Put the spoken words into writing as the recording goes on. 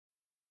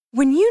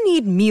When you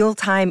need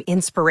mealtime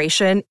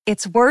inspiration,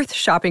 it's worth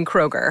shopping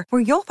Kroger,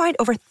 where you'll find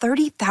over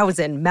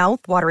 30,000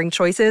 mouth-watering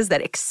choices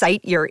that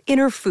excite your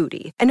inner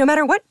foodie. And no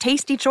matter what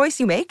tasty choice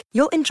you make,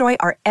 you'll enjoy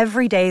our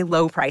everyday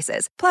low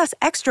prices, plus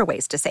extra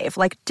ways to save,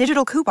 like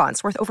digital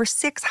coupons worth over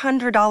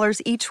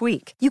 $600 each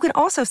week. You can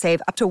also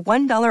save up to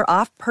 $1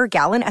 off per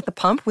gallon at the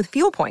pump with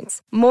fuel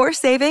points. More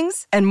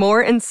savings and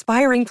more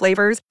inspiring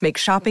flavors make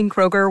shopping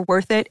Kroger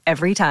worth it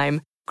every time.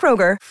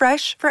 Kroger,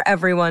 fresh for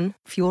everyone.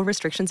 Fuel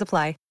restrictions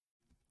apply.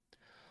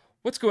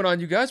 What's going on,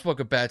 you guys?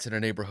 Welcome back to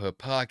the Neighborhood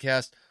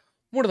Podcast.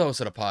 One of the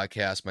hosts of the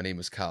podcast. My name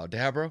is Kyle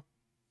Dabro.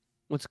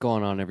 What's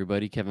going on,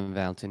 everybody? Kevin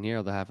Valentin here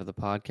on behalf of the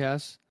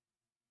podcast.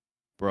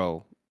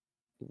 Bro,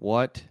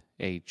 what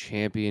a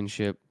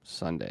championship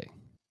Sunday.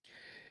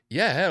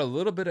 Yeah, I had a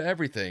little bit of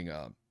everything.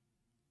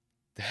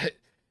 That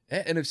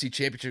NFC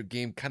Championship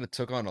game kind of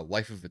took on a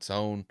life of its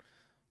own.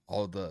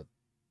 All the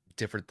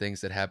different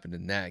things that happened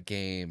in that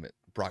game.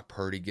 Brock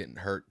Purdy getting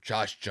hurt.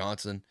 Josh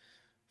Johnson,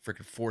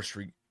 freaking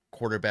fourth-string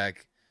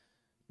quarterback,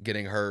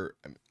 getting hurt.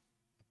 I mean,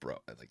 bro,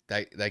 like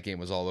that game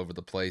was all over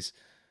the place.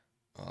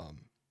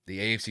 The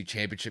AFC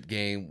Championship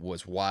game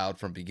was wild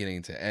from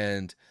beginning to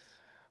end.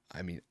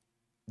 I mean,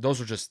 those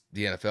were just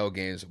the NFL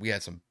games. We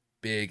had some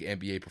big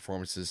NBA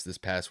performances this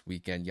past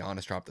weekend.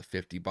 Giannis dropped the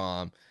 50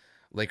 bomb.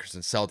 Lakers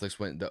and Celtics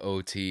went into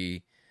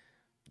OT.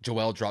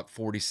 Joel dropped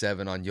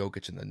 47 on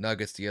Jokic and the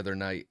Nuggets the other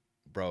night.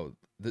 Bro,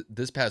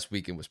 this past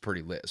weekend was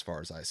pretty lit as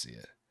far as I see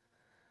it.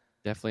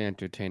 Definitely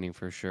entertaining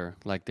for sure.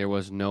 Like, there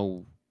was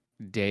no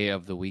day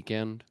of the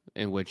weekend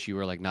in which you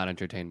were like not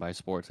entertained by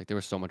sports. Like, there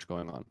was so much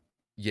going on.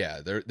 Yeah,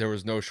 there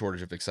was no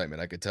shortage of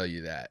excitement, I could tell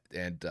you that.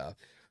 And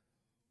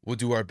we'll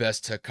do our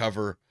best to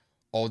cover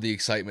all the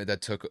excitement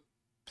that took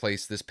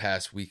place this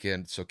past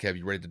weekend. So, Kev,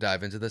 you ready to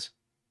dive into this?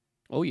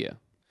 Oh, yeah.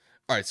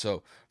 All right,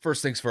 so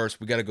first things first,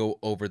 we got to go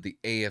over the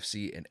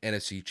AFC and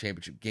NFC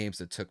Championship games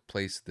that took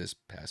place this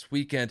past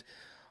weekend.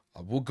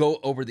 We'll go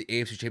over the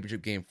AFC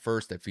Championship game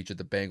first that featured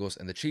the Bengals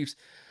and the Chiefs.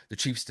 The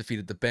Chiefs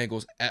defeated the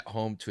Bengals at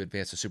home to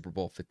advance to Super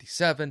Bowl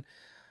 57.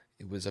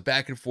 It was a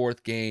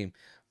back-and-forth game,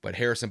 but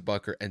Harrison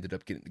Butker ended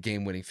up getting the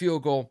game-winning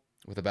field goal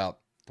with about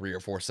 3 or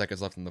 4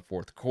 seconds left in the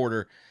fourth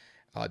quarter.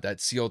 That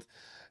sealed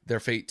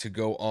their fate to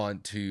go on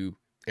to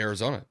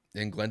Arizona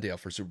in Glendale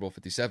for Super Bowl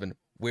 57,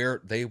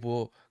 where they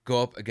will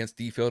go up against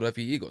the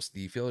Philadelphia Eagles.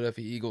 The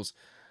Philadelphia Eagles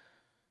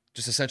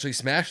just essentially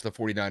smashed the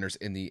 49ers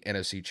in the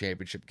NFC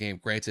Championship game.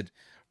 Granted,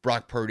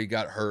 Brock Purdy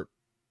got hurt.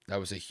 That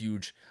was a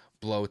huge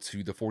blow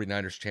to the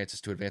 49ers' chances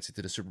to advance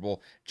into the Super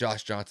Bowl.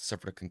 Josh Johnson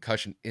suffered a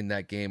concussion in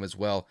that game as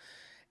well.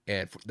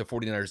 And the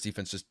 49ers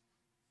defense just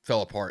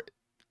fell apart,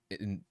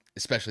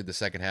 especially the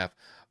second half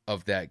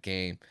of that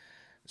game.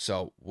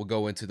 So we'll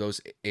go into those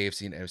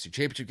AFC and NFC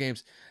Championship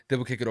games. Then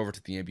we'll kick it over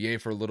to the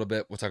NBA for a little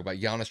bit. We'll talk about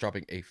Giannis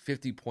dropping a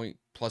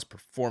 50-point-plus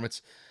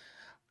performance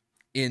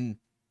in...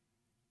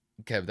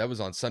 Kev, that was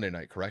on Sunday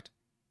night, correct?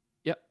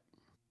 Yep.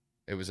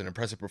 It was an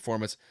impressive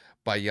performance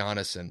by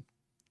Giannis. And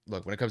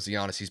look, when it comes to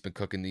Giannis, he's been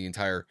cooking the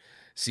entire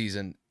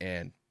season.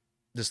 And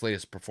this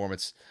latest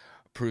performance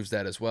proves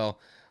that as well.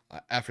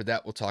 After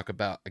that, we'll talk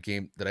about a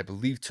game that I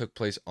believe took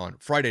place on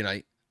Friday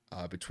night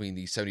between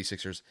the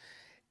 76ers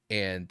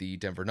and the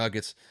Denver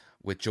Nuggets,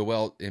 with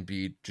Joel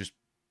Embiid just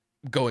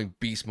going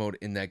beast mode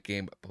in that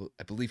game.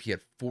 I believe he had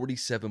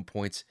 47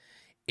 points,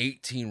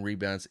 18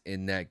 rebounds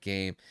in that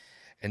game.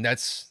 And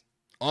that's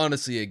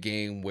honestly a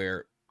game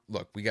where,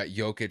 look, we got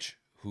Jokic,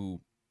 who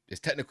is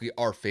technically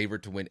our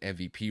favorite to win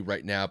MVP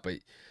right now, but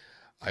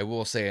I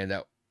will say in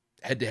that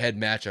head-to-head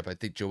matchup, I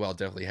think Joel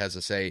definitely has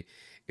a say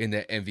in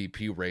the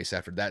MVP race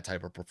after that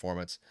type of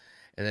performance.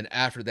 And then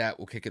after that,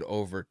 we'll kick it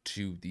over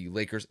to the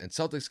Lakers and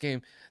Celtics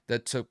game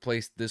that took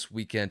place this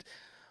weekend.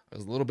 There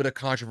was a little bit of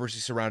controversy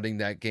surrounding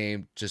that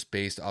game just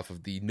based off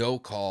of the no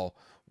call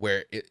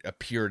where it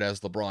appeared as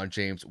LeBron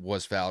James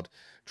was fouled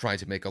trying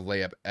to make a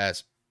layup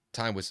as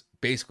time was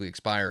basically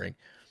expiring.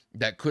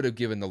 That could have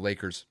given the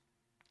Lakers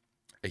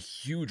a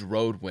huge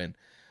road win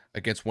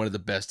against one of the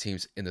best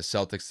teams in the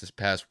Celtics this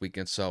past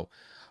weekend. So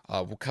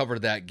we'll cover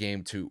that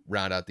game to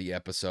round out the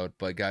episode.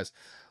 But guys,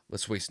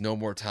 let's waste no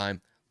more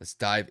time. Let's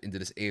dive into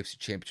this AFC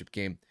Championship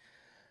game.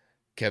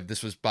 Kev,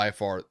 this was by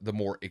far the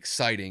more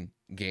exciting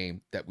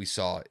game that we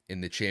saw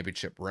in the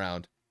championship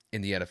round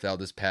in the NFL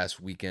this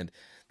past weekend.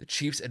 The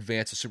Chiefs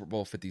advanced to Super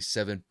Bowl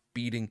 57,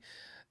 beating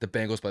the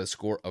Bengals by the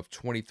score of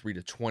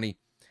 23-20.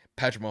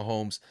 Patrick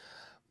Mahomes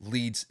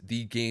leads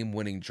the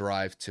game-winning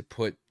drive to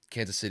put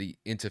Kansas City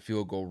into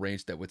field goal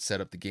range that would set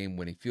up the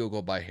game-winning field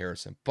goal by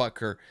Harrison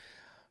Butker.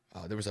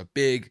 There was a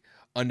big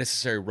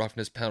unnecessary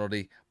roughness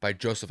penalty by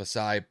Joseph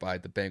Asai by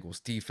the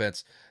Bengals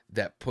defense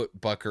that put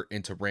Butker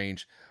into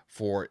range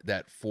for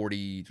that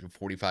 40 to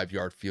 45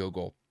 yard field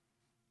goal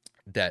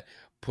that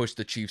pushed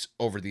the Chiefs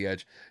over the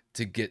edge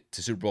to get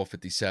to Super Bowl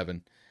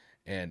 57.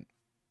 And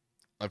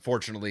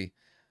unfortunately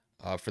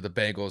for the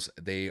Bengals,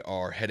 they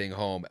are heading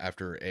home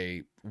after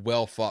a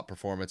well-fought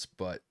performance,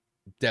 but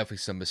definitely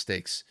some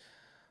mistakes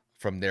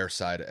from their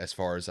side as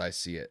far as I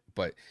see it.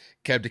 But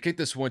Kev, to kick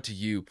this one to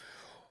you,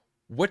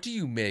 What do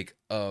you make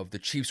of the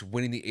Chiefs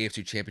winning the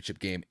AFC Championship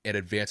game and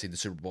advancing to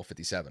Super Bowl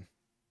 57?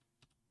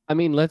 I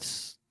mean,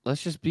 let's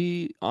just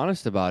be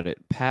honest about it.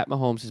 Pat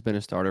Mahomes has been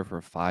a starter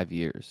for 5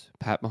 years.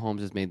 Pat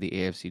Mahomes has made the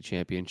AFC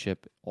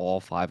Championship all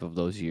 5 of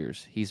those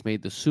years. He's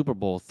made the Super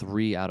Bowl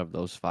 3 out of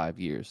those 5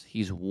 years.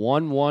 He's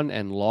won one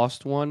and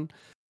lost one.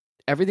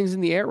 Everything's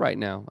in the air right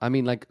now. I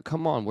mean, like,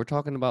 come on. We're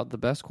talking about the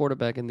best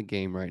quarterback in the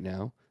game right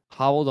now,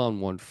 hobbled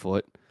on one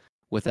foot,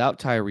 without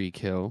Tyreek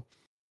Hill.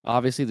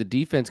 Obviously, the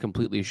defense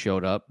completely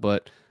showed up,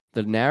 but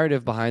the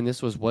narrative behind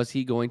this was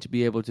he going to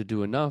be able to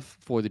do enough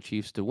for the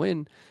Chiefs to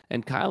win?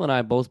 And Kyle and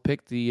I both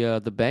picked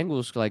the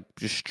Bengals like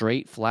just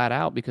straight flat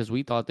out because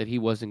we thought that he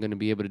wasn't going to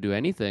be able to do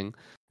anything.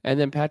 And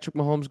then Patrick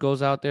Mahomes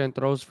goes out there and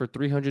throws for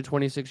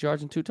 326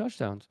 yards and 2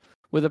 touchdowns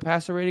with a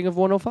passer rating of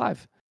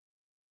 105.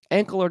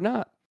 Ankle or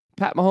not,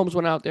 Pat Mahomes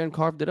went out there and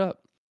carved it up.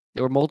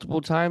 There were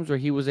multiple times where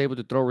he was able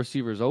to throw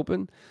receivers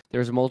open. There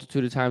was a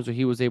multitude of times where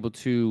he was able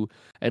to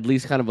at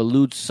least kind of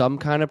elude some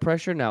kind of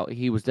pressure. Now,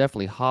 he was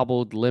definitely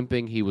hobbled,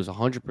 limping. He was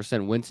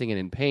 100% wincing and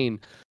in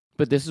pain.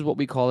 But this is what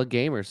we call a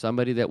gamer,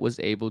 somebody that was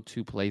able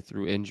to play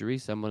through injury,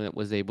 someone that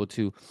was able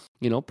to,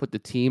 put the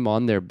team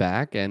on their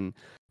back. And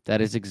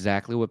that is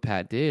exactly what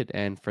Pat did.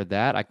 And for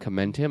that, I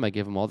commend him. I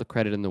give him all the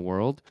credit in the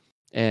world.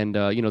 And,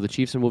 the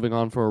Chiefs are moving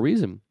on for a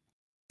reason.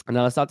 And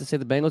now, that's not to say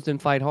the Bengals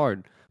didn't fight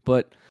hard.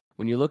 But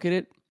when you look at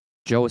it,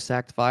 Joe was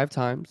sacked 5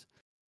 times,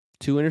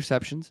 2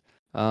 interceptions.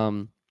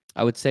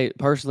 I would say,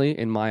 personally,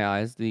 in my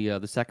eyes,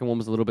 the second one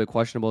was a little bit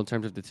questionable in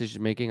terms of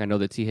decision-making. I know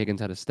that T. Higgins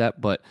had a step,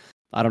 but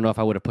I don't know if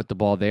I would have put the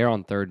ball there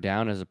on 3rd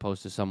down as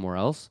opposed to somewhere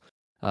else.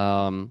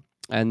 And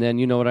then,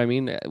 you know what I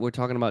mean? We're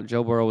talking about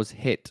Joe Burrow was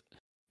hit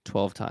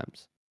 12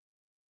 times.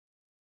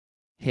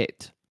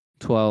 Hit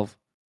 12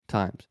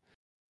 times.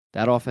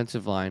 That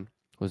offensive line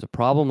was a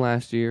problem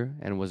last year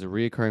and was a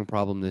reoccurring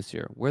problem this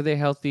year. Were they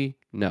healthy?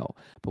 No.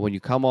 But when you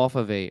come off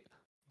of a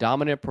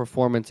dominant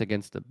performance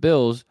against the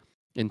Bills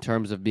in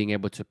terms of being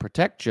able to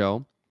protect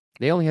Joe,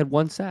 they only had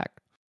 1 sack.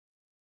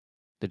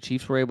 The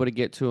Chiefs were able to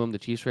get to him. The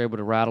Chiefs were able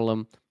to rattle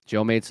him.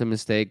 Joe made some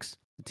mistakes.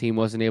 The team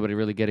wasn't able to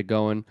really get it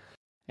going.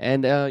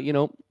 And,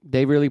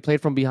 they really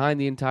played from behind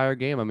the entire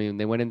game. I mean,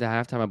 they went into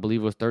halftime, I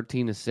believe it was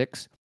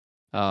 13-6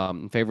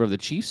 in favor of the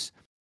Chiefs.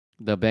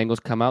 The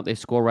Bengals come out, they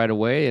score right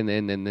away, and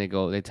then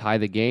they tie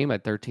the game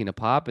at 13 a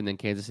pop, and then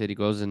Kansas City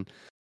goes and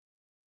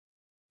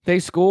they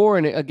score.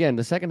 And again,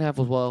 the second half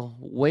was,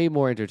 way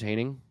more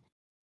entertaining.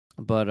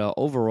 But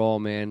overall,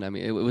 man, I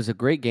mean, it was a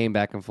great game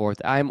back and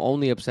forth. I'm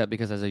only upset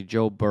because as a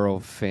Joe Burrow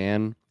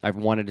fan, I've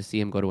wanted to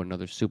see him go to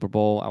another Super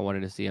Bowl. I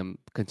wanted to see him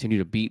continue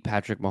to beat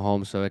Patrick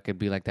Mahomes so it could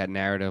be like that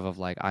narrative of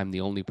like, I'm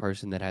the only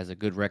person that has a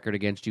good record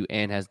against you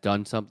and has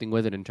done something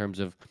with it in terms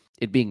of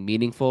it being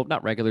meaningful,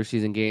 not regular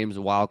season games,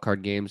 wild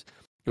card games.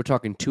 We're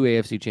talking 2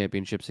 AFC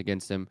championships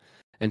against him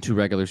and 2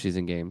 regular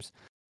season games.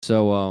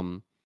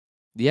 So,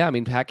 yeah, I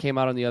mean, Pat came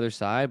out on the other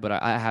side, but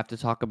I have to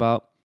talk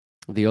about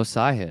the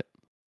Osai hit.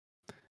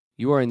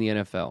 You are in the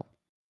NFL.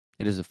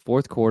 It is the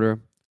 4th quarter,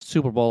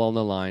 Super Bowl on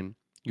the line.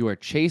 You are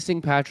chasing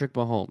Patrick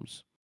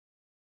Mahomes.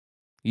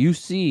 You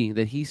see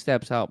that he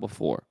steps out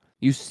before.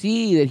 You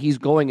see that he's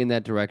going in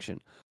that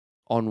direction.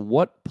 On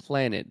what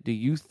planet do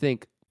you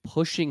think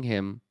pushing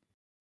him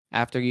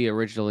after he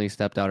originally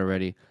stepped out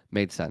already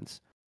made sense?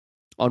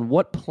 On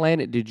what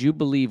planet did you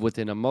believe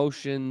within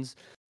emotions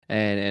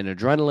and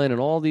adrenaline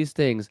and all these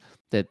things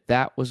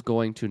that was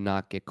going to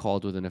not get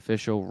called with an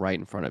official right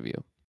in front of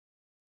you?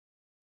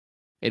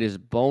 It is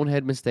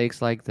bonehead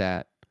mistakes like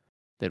that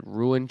that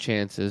ruin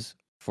chances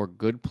for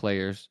good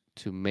players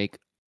to make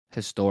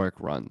historic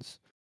runs.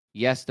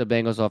 Yes, the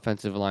Bengals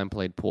offensive line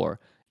played poor.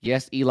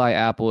 Yes, Eli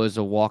Apple is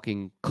a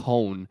walking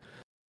cone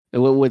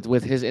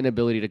with his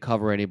inability to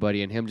cover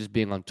anybody and him just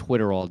being on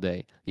Twitter all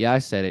day. Yeah, I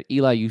said it.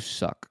 Eli, you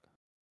suck.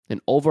 An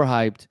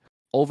overhyped,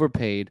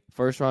 overpaid,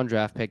 first-round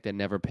draft pick that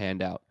never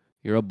panned out.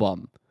 You're a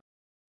bum.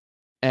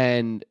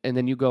 And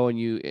then you go and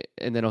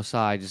then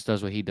Osai just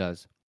does what he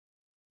does.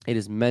 It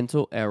is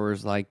mental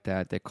errors like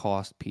that that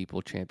cost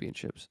people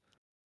championships.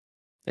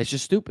 It's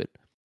just stupid.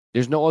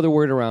 There's no other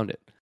word around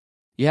it.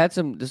 You had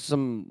some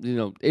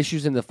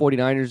issues in the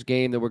 49ers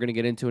game that we're going to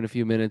get into in a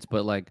few minutes,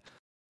 but like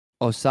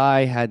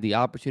Osai had the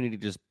opportunity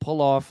to just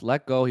pull off,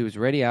 let go. He was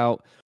ready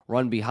out,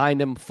 run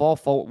behind him, fall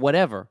forward,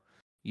 whatever.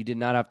 You did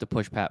not have to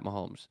push Pat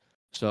Mahomes.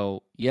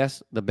 So,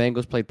 yes, the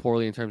Bengals played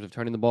poorly in terms of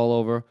turning the ball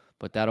over,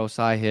 but that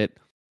Osai hit,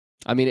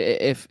 I mean,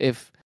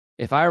 if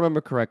I remember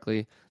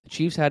correctly, the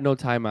Chiefs had no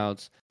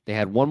timeouts. They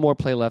had 1 more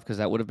play left because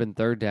that would have been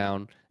 3rd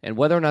down. And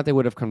whether or not they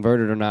would have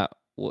converted or not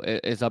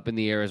is up in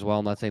the air as well.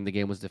 I'm not saying the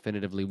game was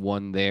definitively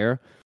won there.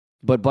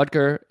 But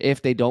Butker,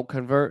 if they don't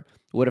convert,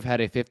 would have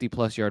had a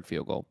 50-plus yard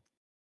field goal.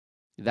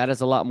 That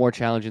is a lot more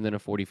challenging than a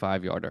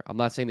 45-yarder. I'm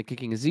not saying the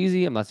kicking is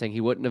easy. I'm not saying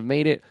he wouldn't have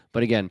made it.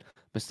 But again,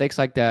 mistakes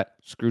like that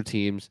screw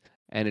teams.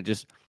 And it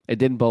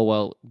didn't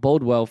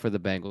bode well for the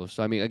Bengals.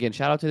 So, I mean, again,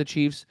 shout out to the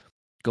Chiefs.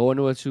 Go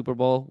into a Super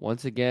Bowl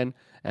once again,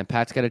 and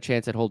Pat's got a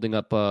chance at holding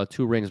up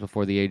 2 rings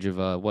before the age of,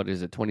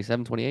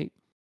 27, 28?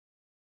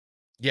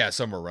 Yeah,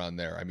 somewhere around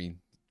there. I mean,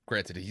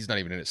 granted, he's not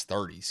even in his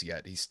 30s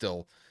yet. He's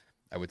still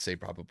I would say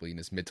probably in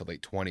his mid to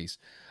late 20s.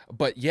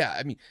 But yeah,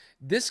 I mean,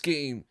 this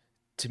game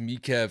to me,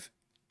 Kev,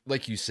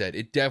 like you said,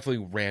 it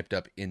definitely ramped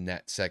up in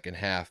that second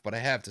half. But I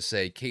have to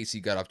say,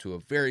 KC got off to a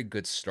very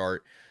good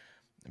start.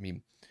 I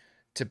mean,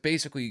 to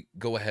basically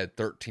go ahead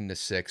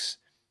 13-6,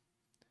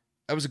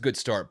 that was a good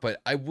start.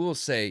 But I will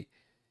say,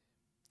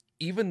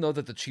 even though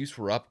that the Chiefs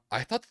were up,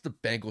 I thought that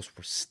the Bengals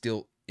were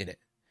still in it,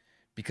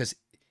 because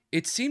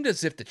it seemed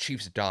as if the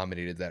Chiefs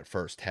dominated that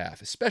first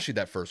half, especially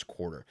that first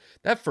quarter.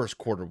 That first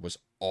quarter was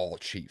all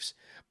Chiefs,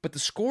 but the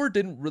score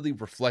didn't really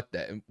reflect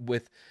that. And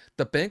with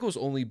the Bengals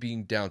only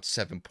being down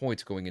 7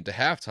 points going into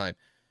halftime,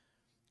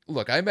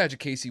 look, I imagine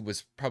Casey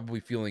was probably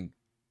feeling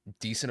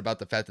decent about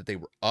the fact that they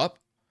were up,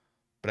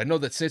 but I know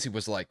that Cincy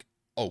was like,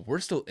 oh, we're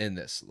still in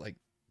this. Like,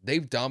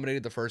 they've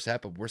dominated the first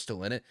half, but we're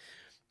still in it.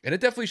 And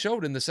it definitely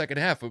showed in the second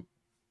half.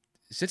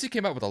 Cincy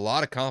came out with a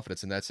lot of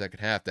confidence in that second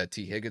half. That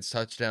T. Higgins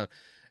touchdown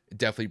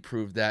definitely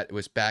proved that. It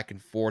was back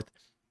and forth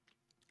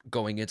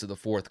going into the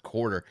fourth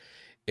quarter.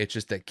 It's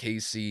just that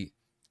KC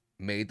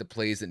made the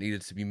plays that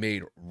needed to be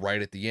made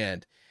right at the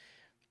end.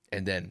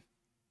 And then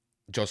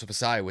Joseph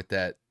Asai with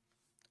that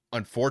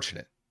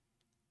unfortunate,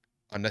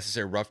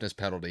 unnecessary roughness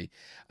penalty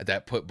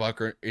that put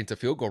Bucker into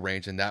field goal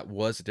range, and that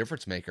was a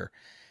difference maker.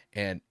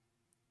 And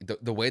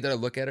the way that I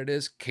look at it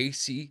is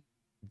KC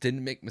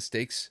didn't make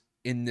mistakes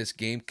in this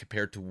game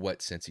compared to what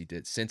Cincy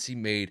did. Cincy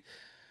made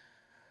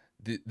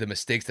the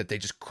mistakes that they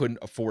just couldn't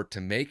afford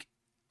to make,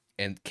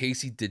 and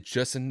KC did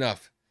just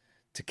enough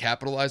to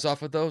capitalize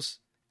off of those,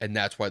 and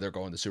that's why they're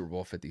going to Super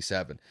Bowl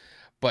 57.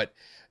 But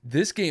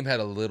this game had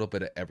a little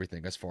bit of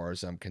everything as far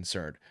as I'm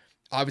concerned.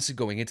 Obviously,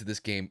 going into this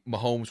game,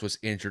 Mahomes was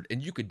injured,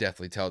 and you could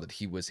definitely tell that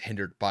he was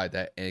hindered by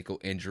that ankle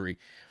injury.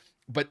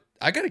 But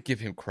I got to give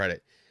him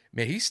credit.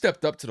 Man, he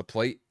stepped up to the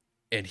plate,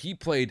 and he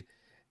played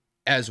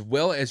as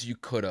well as you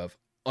could have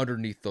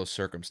underneath those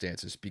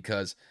circumstances,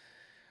 because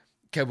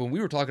Kevin, we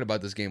were talking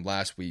about this game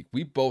last week.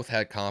 We both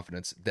had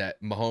confidence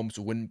that Mahomes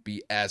wouldn't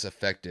be as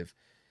effective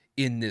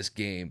in this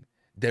game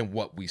than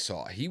what we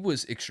saw. He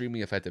was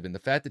extremely effective, and the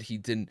fact that he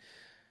didn't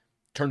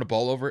turn the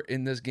ball over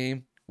in this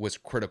game was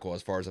critical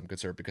as far as I'm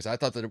concerned, because I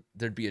thought that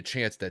there'd be a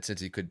chance that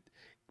since he could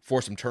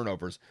force some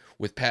turnovers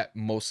with Pat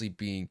mostly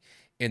being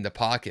in the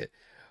pocket.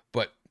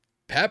 But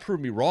Pat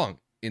proved me wrong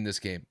in this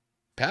game.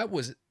 Pat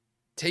was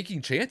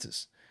taking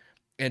chances,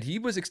 and he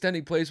was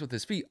extending plays with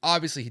his feet.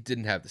 Obviously, he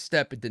didn't have the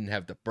step. It didn't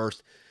have the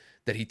burst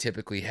that he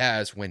typically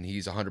has when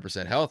he's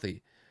 100%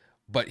 healthy.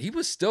 But he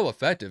was still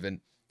effective,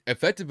 and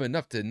effective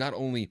enough to not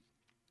only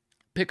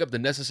pick up the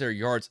necessary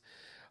yards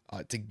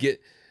to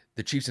get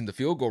the Chiefs in the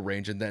field goal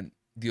range, and then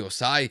the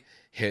Osai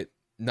hit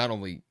not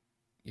only,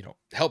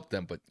 helped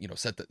them, but,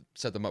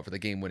 set them up for the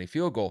game-winning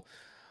field goal.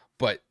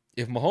 But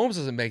if Mahomes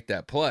doesn't make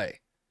that play,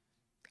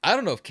 I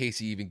don't know if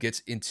Casey even gets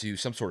into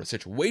some sort of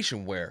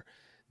situation where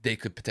they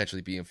could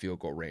potentially be in field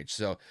goal range.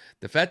 So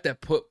the fact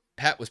that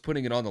Pat was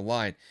putting it on the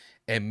line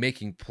and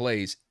making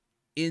plays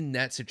in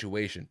that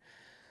situation,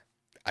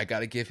 I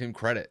got to give him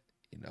credit.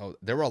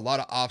 There were a lot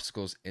of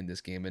obstacles in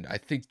this game, and I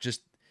think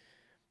just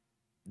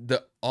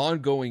the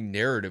ongoing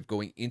narrative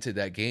going into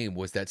that game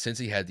was that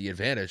Cincy had the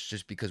advantage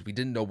just because we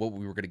didn't know what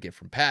we were going to get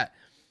from Pat.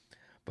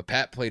 But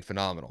Pat played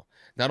phenomenal.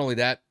 Not only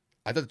that,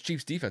 I thought the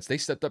Chiefs defense, they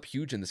stepped up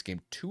huge in this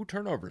game. 2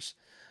 turnovers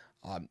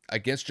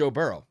against Joe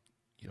Burrow.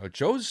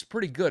 Joe's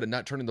pretty good at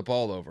not turning the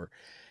ball over.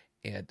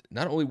 And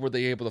not only were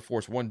they able to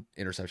force 1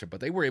 interception,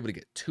 but they were able to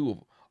get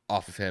 2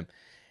 off of him.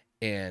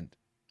 And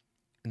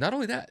not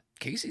only that,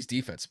 Casey's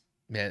defense,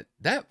 man,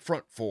 that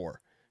front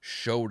 4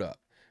 showed up.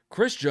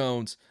 Chris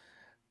Jones,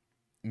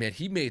 man,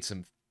 he made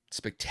some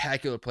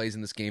spectacular plays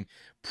in this game.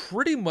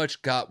 Pretty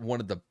much got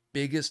one of the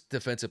biggest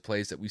defensive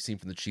plays that we've seen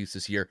from the Chiefs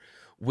this year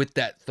with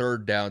that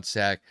 3rd down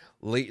sack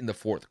late in the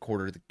fourth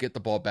quarter to get the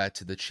ball back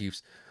to the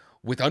Chiefs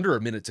with under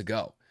a minute to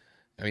go.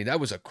 I mean, that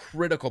was a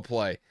critical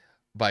play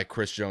by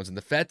Chris Jones, and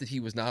the fact that he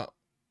was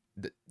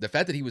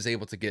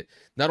able to get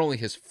not only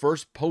his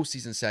first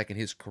postseason sack in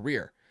his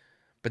career,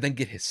 but then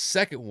get his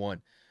second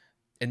one,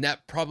 and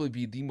that probably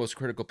be the most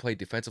critical play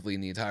defensively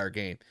in the entire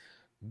game.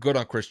 Good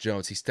on Chris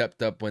Jones. He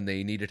stepped up when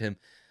they needed him,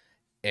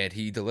 and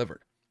he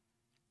delivered.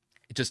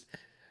 It just,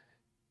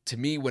 to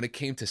me, when it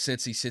came to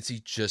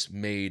Cincy just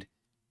made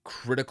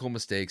critical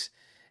mistakes,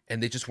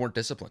 and they just weren't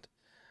disciplined.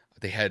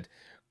 They had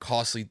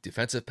costly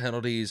defensive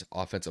penalties,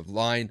 offensive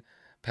line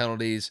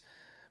penalties,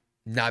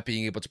 not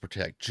being able to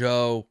protect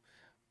Joe,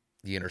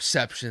 the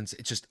interceptions.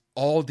 It's just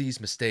all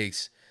these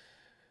mistakes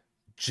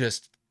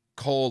just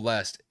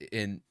coalesced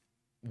in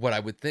what I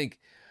would think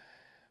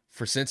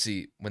for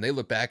Cincy, when they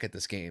look back at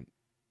this game,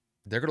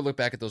 they're going to look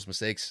back at those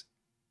mistakes,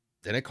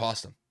 and it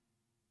cost them.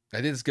 I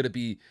think it's going to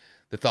be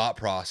the thought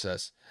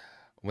process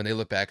when they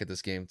look back at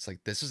this game. It's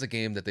like, this is a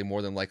game that they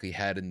more than likely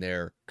had in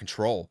their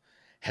control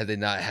had they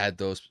not had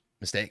those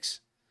mistakes.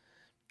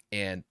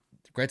 And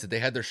granted, they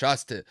had their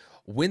shots to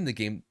win the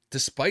game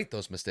despite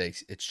those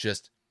mistakes. It's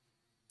just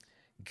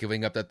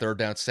giving up that 3rd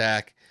down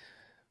sack,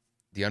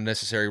 the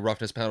unnecessary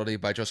roughness penalty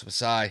by Joseph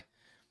Asai,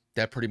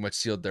 that pretty much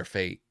sealed their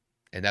fate.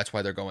 And that's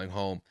why they're going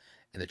home,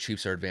 and the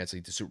Chiefs are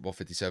advancing to Super Bowl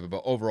 57.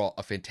 But overall,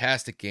 a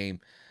fantastic game.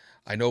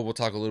 I know we'll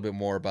talk a little bit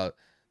more about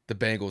the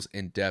Bengals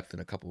in depth in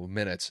a couple of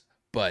minutes,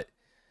 but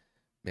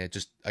man,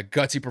 just a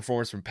gutsy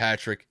performance from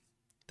Patrick.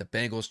 The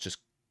Bengals just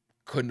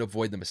couldn't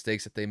avoid the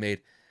mistakes that they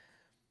made.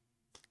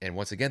 And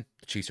once again,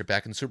 the Chiefs are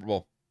back in the Super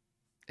Bowl.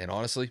 And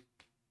honestly,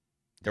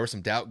 there was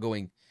some doubt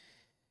going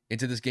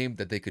into this game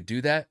that they could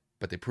do that,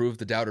 but they proved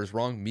the doubters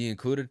wrong, me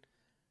included.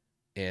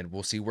 And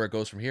we'll see where it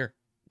goes from here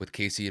with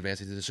KC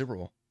advancing to the Super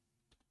Bowl.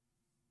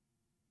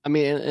 I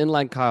mean, and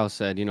like Kyle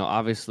said,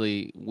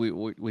 obviously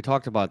we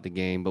talked about the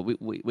game, but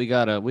we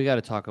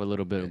gotta talk a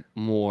little bit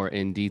more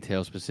in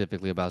detail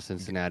specifically about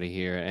Cincinnati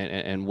here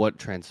and what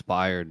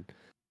transpired.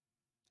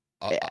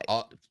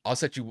 I'll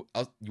set you.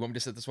 You want me to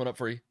set this one up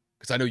for you?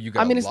 Because I know you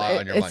got a lot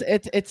on your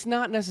mind. It's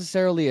not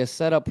necessarily a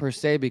setup per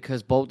se,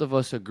 because both of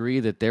us agree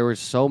that there were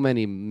so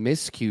many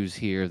miscues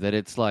here that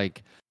it's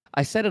like,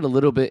 I said it a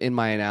little bit in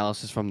my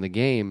analysis from the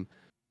game.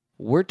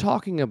 We're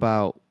talking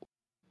about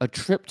a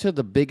trip to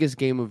the biggest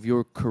game of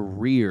your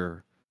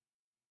career,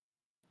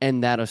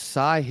 and that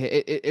Asai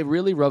hit, it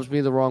really rubs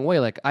me the wrong way.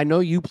 Like, I know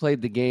you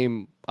played the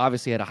game,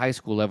 obviously, at a high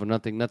school level,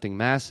 nothing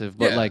massive,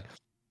 but like,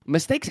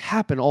 mistakes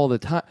happen all the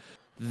time.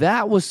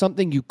 That was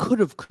something you could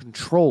have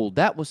controlled.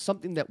 That was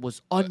something that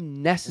was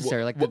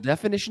unnecessary, like the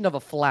definition of a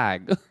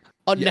flag.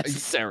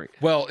 Unnecessary. Yeah,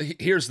 well,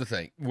 here's the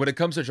thing. When it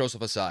comes to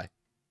Joseph Asai,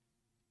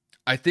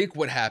 I think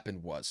what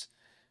happened was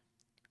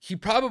he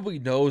probably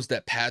knows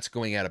that Pat's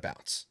going out of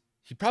bounds.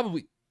 He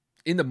probably,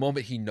 in the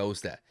moment, he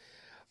knows that.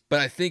 But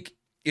I think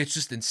it's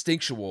just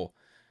instinctual.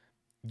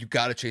 You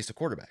got to chase the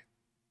quarterback.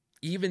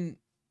 Even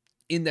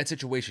in that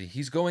situation,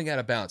 he's going out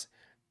of bounds.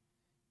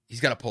 He's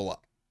got to pull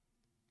up.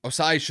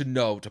 Osai should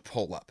know to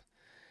pull up.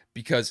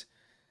 Because,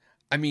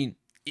 I mean,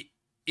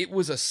 it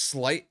was a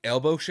slight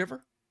elbow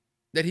shiver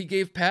that he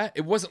gave Pat.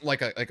 It wasn't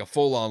like a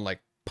full-on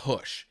like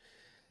push.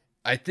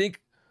 I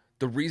think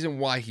the reason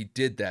why he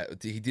did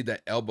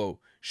that elbow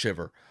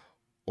shiver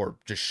or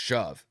just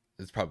shove,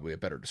 is probably a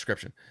better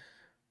description.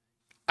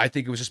 I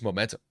think it was just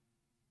momentum.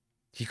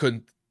 He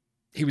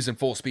was in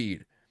full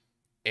speed,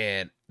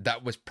 and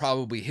that was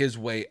probably his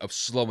way of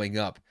slowing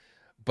up.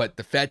 But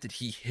the fact that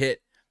he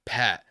hit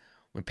Pat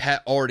when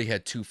Pat already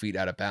had 2 feet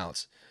out of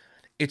bounds,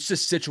 it's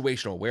just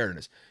situational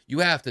awareness. You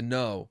have to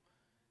know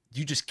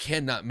you just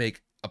cannot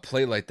make a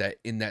play like that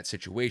in that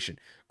situation.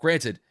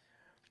 Granted,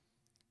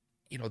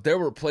 there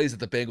were plays that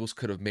the Bengals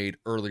could have made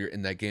earlier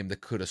in that game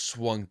that could have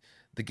swung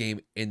the game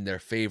in their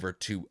favor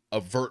to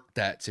avert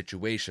that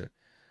situation.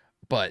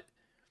 But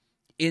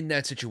in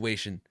that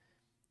situation,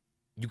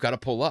 you got to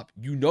pull up.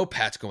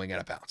 Pat's going out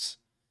of bounds.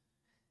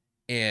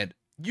 And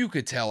you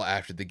could tell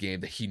after the game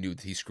that he knew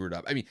that he screwed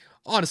up. I mean,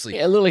 honestly.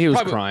 Yeah, literally he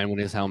was crying with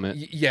his helmet.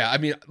 Yeah, I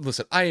mean,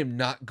 listen, I am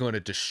not going to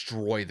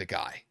destroy the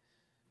guy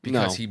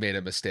because he made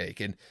a mistake.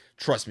 And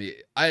trust me,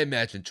 I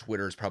imagine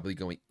Twitter is probably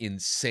going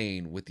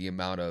insane with the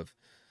amount of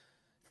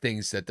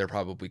things that they're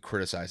probably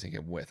criticizing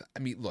him with. I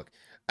mean, look,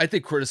 I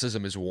think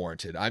criticism is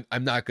warranted.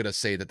 I'm not going to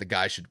say that the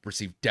guy should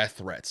receive death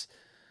threats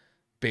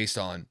based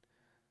on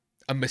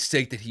a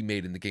mistake that he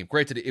made in the game.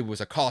 Granted, it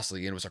was a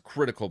costly and it was a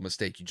critical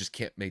mistake. You just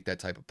can't make that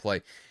type of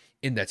play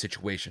in that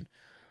situation.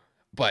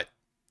 But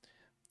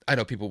I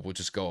know people will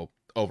just go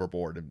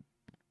overboard. And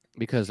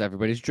because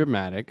everybody's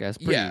dramatic, as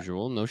per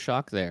usual. No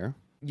shock there.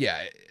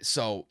 Yeah,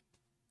 so,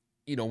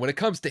 when it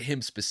comes to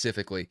him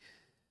specifically,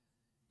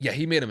 yeah,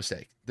 he made a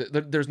mistake.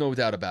 There's no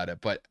doubt about it.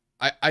 But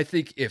I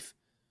think if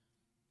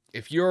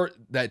you're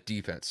that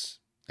defense,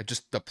 and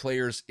just the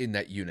players in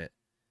that unit,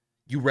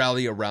 you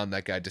rally around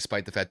that guy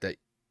despite the fact that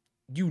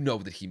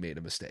that he made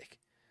a mistake.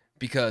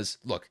 Because,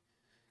 look,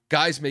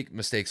 guys make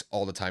mistakes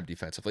all the time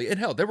defensively. And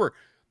hell, there were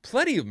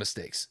plenty of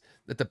mistakes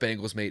that the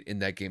Bengals made in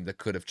that game that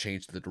could have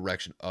changed the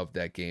direction of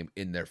that game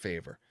in their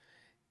favor.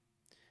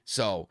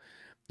 So,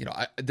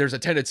 there's a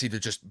tendency to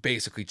just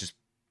basically just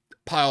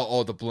pile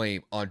all the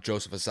blame on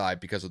Joseph Asai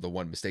because of the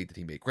one mistake that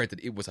he made.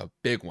 Granted, it was a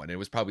big one. It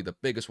was probably the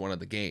biggest one of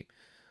the game.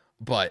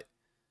 But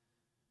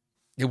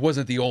it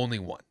wasn't the only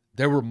one.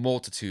 There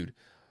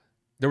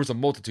was a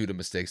multitude of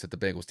mistakes that the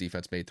Bengals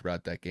defense made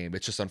throughout that game.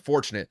 It's just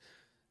unfortunate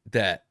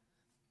that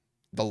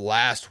the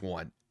last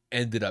one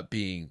ended up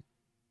being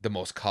the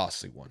most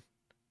costly one.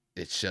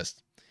 It's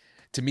just,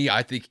 to me,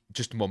 I think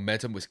just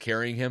momentum was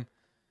carrying him.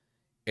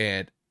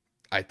 And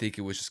I think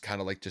it was just kind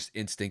of like just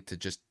instinct to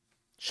just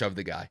shove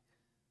the guy.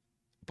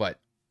 But,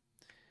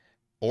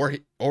 or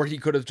he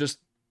could have just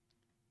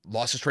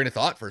lost his train of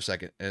thought for a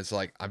second. And it's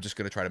like, I'm just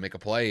going to try to make a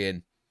play.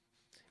 And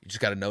you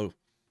just got to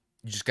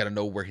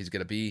know where he's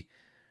going to be.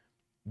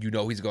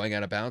 He's going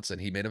out of bounds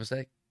and he made a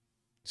mistake.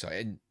 So,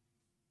 and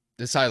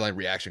the sideline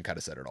reaction kind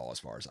of said it all as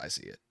far as I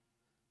see it.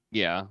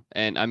 Yeah,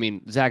 and I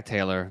mean, Zach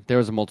Taylor, there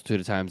was a multitude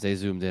of times they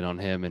zoomed in on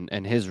him,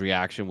 and his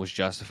reaction was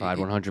justified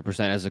 100%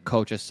 as a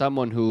coach, as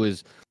someone who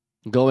is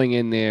going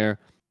in there,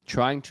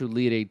 trying to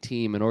lead a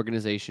team, an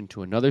organization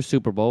to another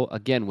Super Bowl,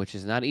 again, which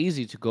is not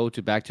easy to go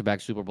to back-to-back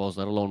Super Bowls,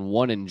 let alone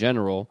one in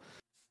general,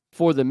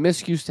 for the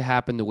miscues to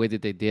happen the way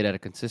that they did at a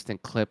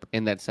consistent clip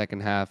in that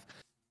second half,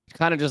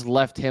 kind of just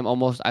left him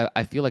almost,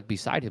 I feel like,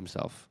 beside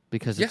himself,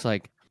 because it's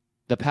like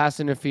the pass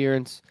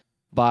interference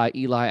by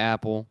Eli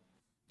Apple,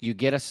 You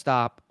get a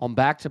stop on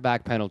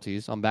back-to-back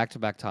penalties, on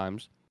back-to-back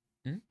times,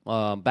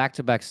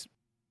 back-to-back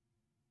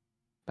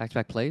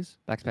plays,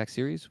 back-to-back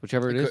series,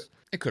 whichever it is.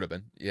 It could have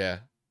been, yeah.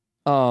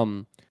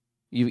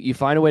 You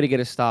find a way to get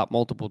a stop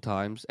multiple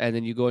times, and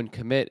then you go and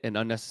commit an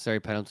unnecessary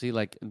penalty.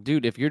 Like,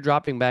 dude, if you're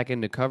dropping back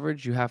into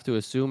coverage, you have to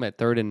assume at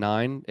 3rd and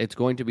 9, it's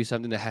going to be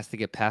something that has to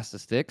get past the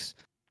sticks.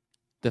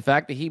 The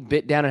fact that he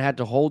bit down and had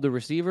to hold the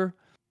receiver,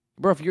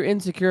 bro. If you're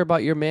insecure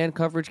about your man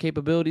coverage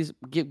capabilities,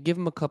 give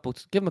him a couple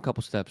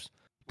steps.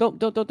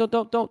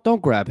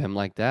 Don't grab him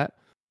like that.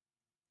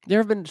 There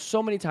have been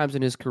so many times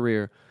in his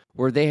career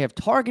where they have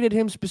targeted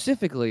him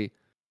specifically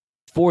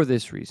for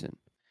this reason.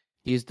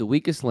 He's the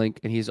weakest link,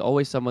 and he's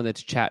always someone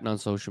that's chatting on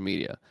social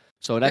media.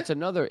 So that's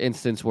another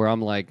instance where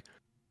I'm like,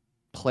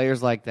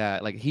 players like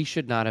that, like he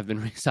should not have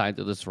been re-signed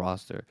to this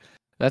roster.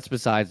 That's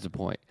besides the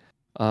point.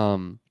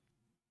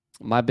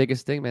 My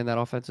biggest thing, man, that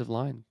offensive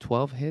line,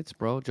 12 hits,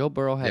 bro. Joe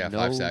Burrow had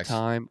no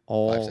time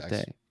all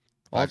day.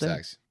 Five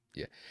sacks.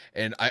 Yeah.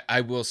 And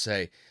I will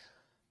say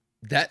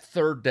that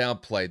 3rd down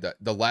play,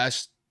 the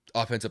last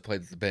offensive play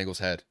that the Bengals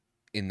had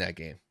in that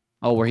game.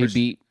 Oh, where he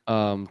beat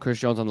Chris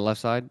Jones on the left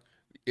side?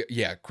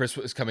 Yeah, Chris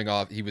was coming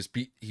off. He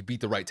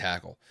beat the right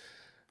tackle.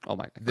 Oh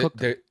my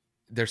God.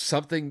 There's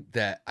something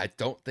that I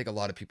don't think a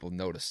lot of people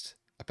noticed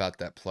about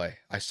that play.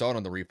 I saw it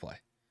on the replay.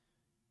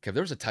 Kev,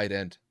 there was a tight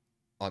end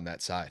on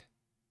that side.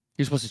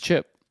 You're supposed to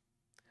chip.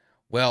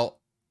 Well,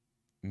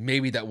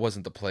 maybe that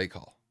wasn't the play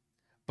call.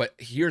 But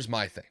here's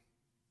my thing.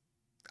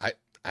 I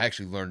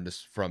actually learned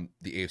this from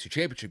the AFC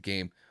Championship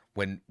game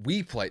when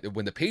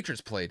the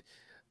Patriots played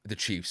the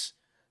Chiefs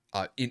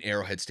in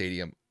Arrowhead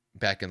Stadium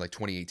back in like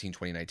 2018,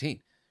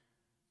 2019.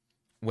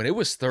 When it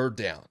was 3rd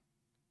down,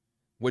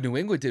 what New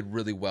England did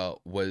really well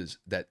was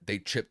that they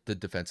chipped the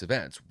defensive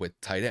ends with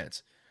tight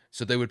ends.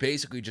 So they would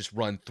basically just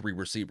run 3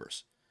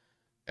 receivers.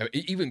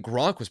 Even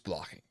Gronk was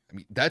blocking. I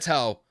mean, that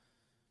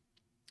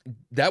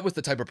was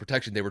the type of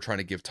protection they were trying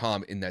to give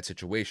Tom in that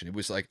situation. It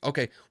was like,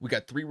 okay, we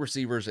got 3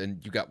 receivers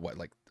and you got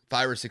like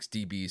 5 or 6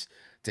 DBs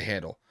to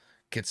handle.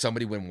 Can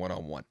somebody win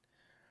one-on-one?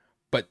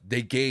 But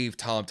they gave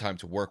Tom time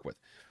to work with.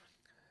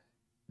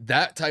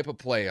 That type of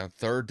play on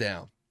 3rd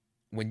down,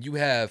 when you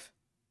have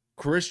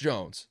Chris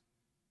Jones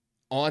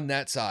on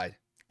that side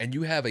and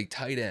you have a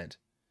tight end,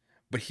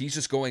 but he's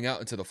just going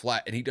out into the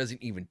flat and he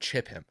doesn't even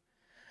chip him.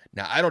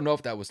 Now, I don't know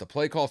if that was the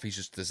play call, if he's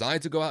just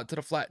designed to go out to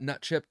the flat and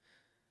not chip.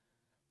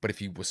 But if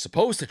he was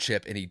supposed to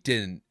chip and he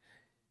didn't,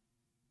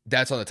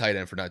 that's on the tight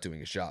end for not doing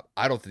his job.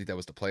 I don't think that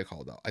was the play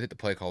call, though. I think the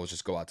play call was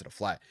just go out to the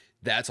flat.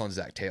 That's on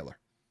Zach Taylor.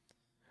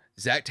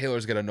 Zach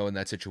Taylor's going to know in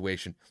that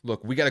situation,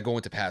 look, we got to go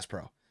into pass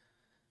pro.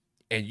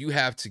 And you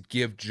have to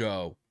give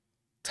Joe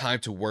time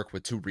to work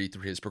with to read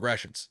through his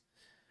progressions.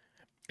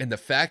 And the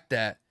fact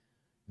that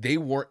they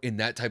weren't in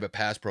that type of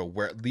pass pro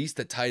where at least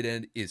the tight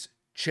end is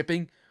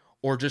chipping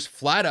or just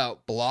flat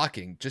out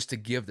blocking just to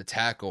give the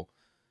tackle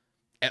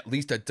at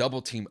least a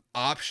double team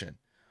option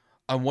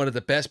on one of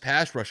the best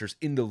pass rushers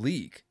in the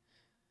league.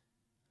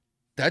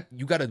 That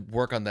you got to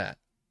work on that.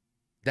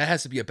 That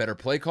has to be a better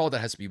play call.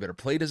 That has to be a better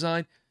play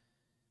design.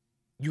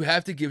 You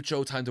have to give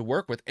Joe time to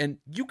work with. And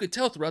you could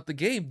tell throughout the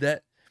game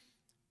that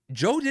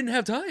Joe didn't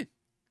have time.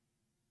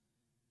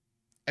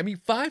 I mean,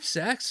 5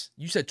 sacks.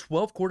 You said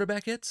 12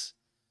 quarterback hits.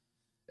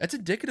 That's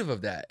indicative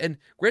of that. And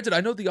granted,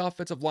 I know the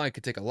offensive line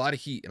could take a lot of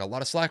heat and a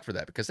lot of slack for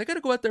that because they got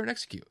to go out there and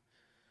execute.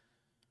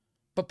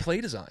 But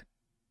play design.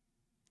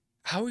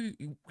 How are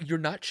you're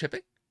not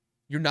chipping?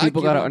 You're not.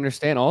 People got to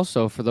understand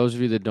also, for those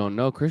of you that don't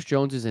know, Chris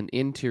Jones is an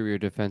interior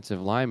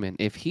defensive lineman.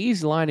 If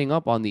he's lining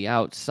up on the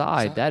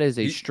outside, that is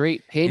a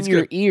straight pin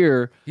your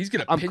ear. He's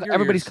going to pin your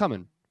everybody's ears,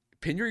 coming.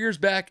 Pin your ears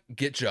back,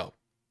 get Joe.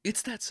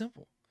 It's that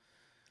simple.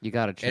 You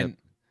got to chip. And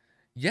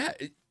yeah,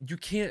 you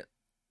can't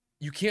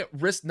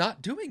risk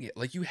not doing it.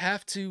 Like, you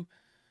have to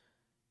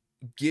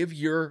give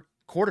your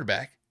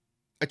quarterback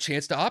a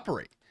chance to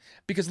operate.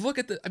 Because look,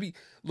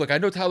 I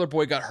know Tyler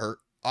Boyd got hurt.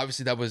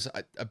 Obviously, that was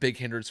a big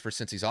hindrance for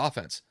Cincy's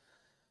offense.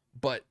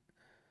 But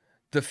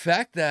the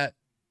fact that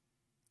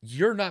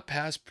you're not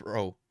pass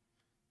pro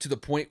to the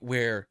point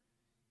where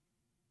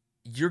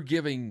you're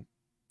giving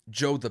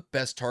Joe the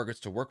best targets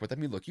to work with. I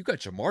mean, look, you got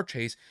Jamar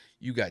Chase,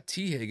 you got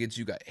T. Higgins,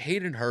 you got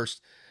Hayden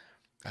Hurst.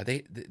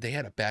 They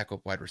had a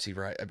backup wide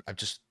receiver. I'm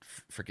just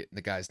forgetting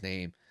the guy's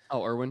name.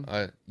 Oh, Irwin?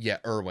 Yeah,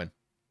 Irwin.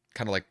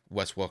 Kind of like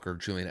Wes Welker,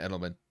 Julian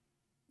Edelman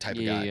type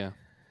of guy.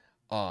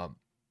 Yeah.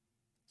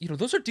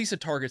 Those are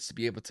decent targets to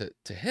be able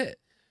to hit.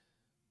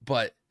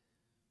 But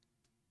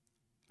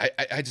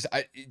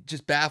it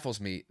just baffles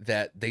me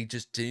that they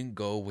just didn't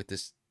go with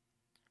this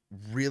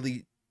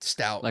really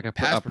stout like a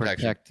pass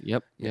protection.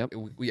 Yep.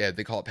 Yeah,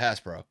 they call it pass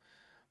pro.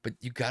 But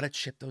you got to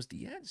chip those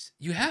DNs.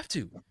 You have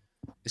to.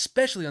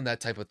 Especially on that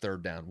type of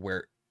 3rd down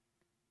where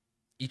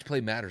each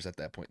play matters at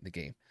that point in the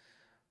game.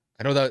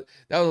 I know that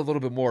was a little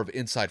bit more of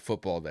inside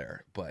football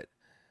there, but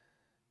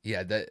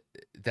yeah,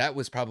 that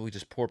was probably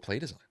just poor play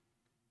design.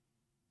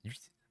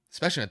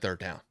 Especially on 3rd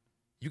down.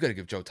 You got to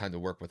give Joe time to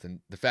work with. And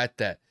the fact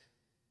that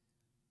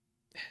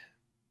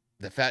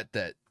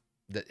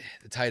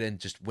the tight end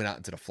just went out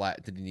into the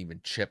flat, didn't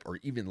even chip or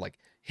even like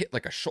hit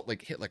like a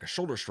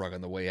shoulder shrug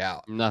on the way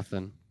out.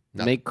 Nothing.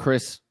 Nothing. Make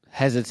Chris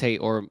hesitate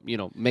or,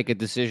 make a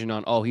decision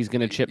on, oh, he's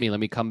going to chip me. Let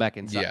me come back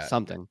inside. Yeah.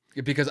 Something.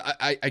 Because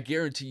I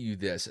guarantee you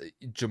this,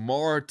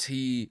 Jamar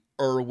T,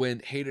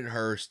 Irwin, Hayden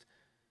Hurst,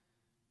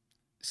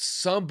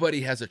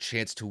 somebody has a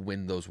chance to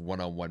win those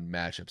one-on-one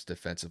matchups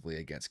defensively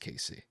against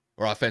KC,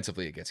 or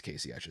offensively against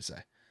KC, I should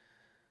say.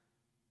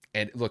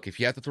 And look, if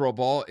you have to throw a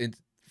ball in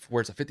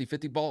where it's a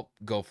 50-50 ball,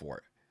 go for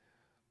it.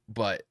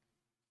 But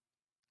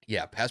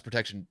yeah, pass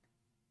protection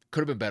could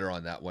have been better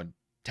on that one.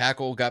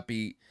 Tackle got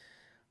beat,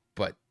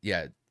 but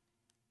yeah,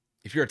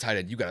 if you're a tight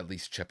end, you got to at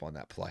least chip on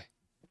that play.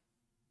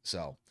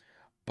 So,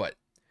 but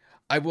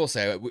I will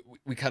say,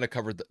 we kind of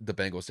covered the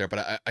Bengals there,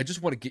 but I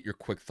just want to get your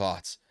quick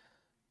thoughts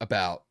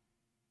about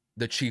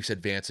the Chiefs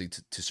advancing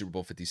to Super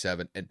Bowl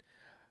 57 and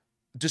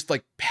just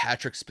like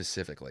Patrick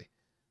specifically.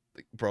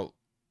 Like, bro,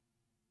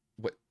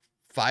 what,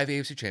 5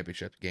 AFC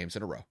Championship games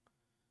in a row,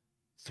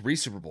 3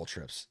 Super Bowl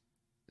trips.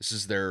 This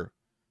is their,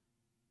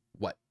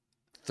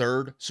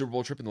 3rd Super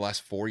Bowl trip in the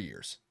last 4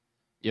 years.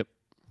 Yep.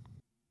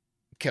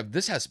 Kev,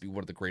 this has to be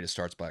one of the greatest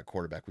starts by a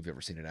quarterback we've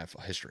ever seen in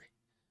NFL history.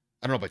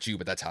 I don't know about you,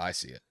 but that's how I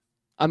see it.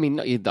 I mean,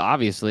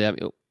 obviously,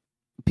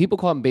 people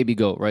call him Baby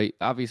Goat, right?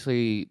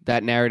 Obviously,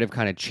 that narrative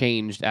kind of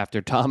changed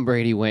after Tom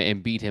Brady went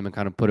and beat him and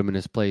kind of put him in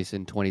his place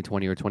in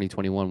 2020 or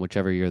 2021,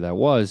 whichever year that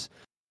was.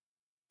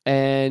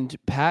 And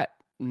Pat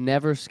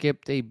never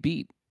skipped a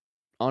beat,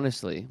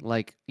 honestly.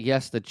 Like,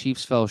 yes, the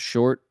Chiefs fell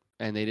short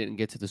and they didn't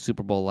get to the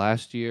Super Bowl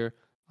last year.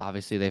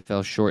 Obviously, they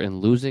fell short in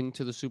losing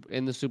to the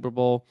Super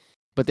Bowl,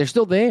 but they're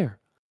still there.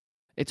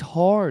 It's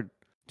hard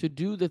to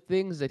do the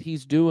things that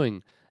he's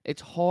doing. It's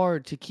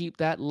hard to keep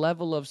that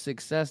level of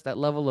success, that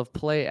level of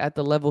play at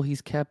the level he's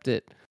kept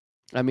it.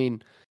 I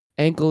mean,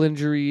 ankle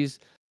injuries,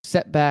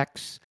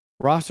 setbacks,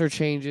 roster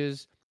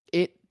changes,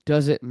 it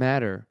doesn't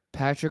matter.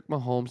 Patrick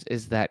Mahomes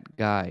is that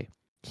guy.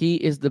 He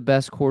is the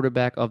best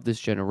quarterback of this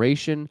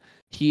generation.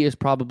 He is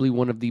probably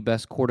one of the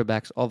best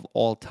quarterbacks of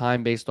all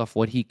time based off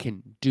what he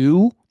can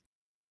do.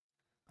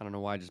 I don't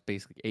know why I just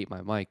basically ate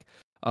my mic.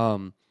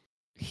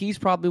 He's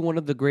probably one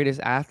of the greatest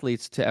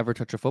athletes to ever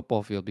touch a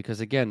football field because,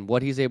 again,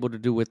 what he's able to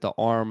do with the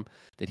arm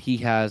that he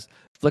has,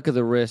 flick of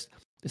the wrist,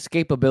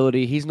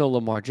 escapability. He's no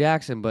Lamar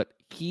Jackson, but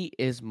he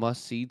is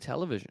must-see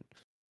television.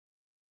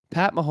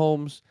 Pat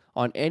Mahomes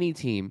on any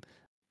team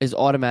is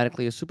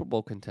automatically a Super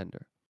Bowl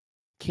contender.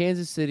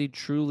 Kansas City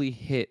truly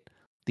hit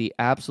the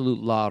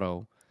absolute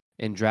lotto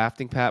in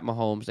drafting Pat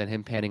Mahomes and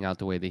him panning out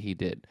the way that he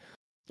did.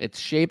 It's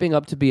shaping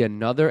up to be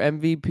another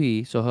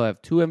MVP, so he'll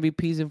have 2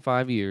 MVPs in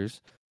 5 years,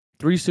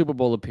 3 Super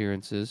Bowl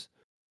appearances,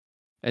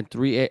 and 5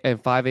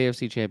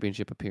 AFC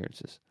Championship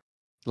appearances.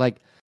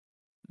 Like,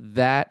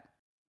 that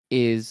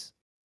is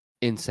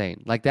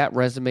insane. Like, that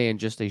resume in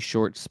just a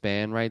short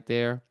span right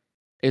there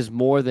is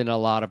more than a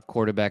lot of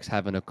quarterbacks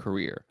have in a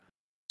career.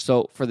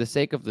 So, for the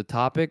sake of the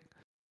topic,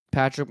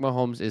 Patrick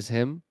Mahomes is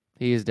him.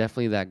 He is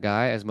definitely that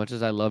guy. As much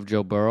as I love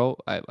Joe Burrow,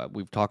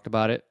 we've talked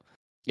about it.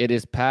 It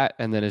is Pat,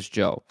 and then it's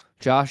Joe.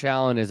 Josh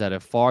Allen is at a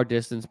far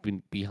distance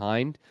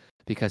behind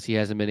because he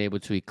hasn't been able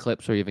to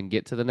eclipse or even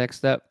get to the next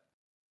step.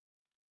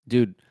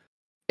 Dude,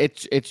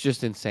 it's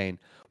just insane.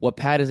 What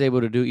Pat is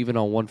able to do even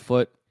on one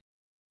foot,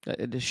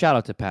 shout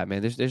out to Pat,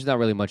 man. There's not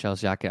really much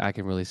else I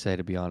can really say,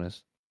 to be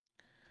honest.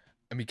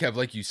 I mean, Kev,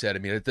 like you said, I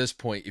mean, at this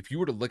point, if you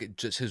were to look at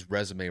just his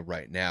resume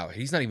right now,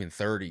 he's not even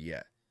 30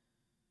 yet.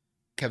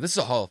 Kev, this is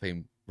a Hall of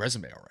Fame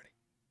resume already.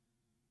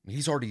 I mean,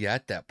 he's already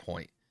at that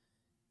point.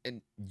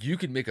 And you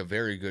can make a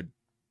very good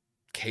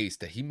case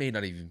that he may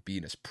not even be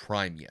in his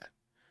prime yet.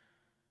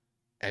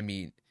 I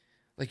mean,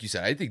 like you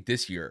said, I think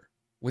this year,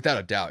 without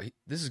a doubt,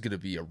 this is going to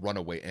be a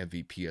runaway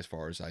MVP as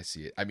far as I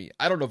see it. I mean,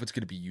 I don't know if it's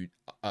going to be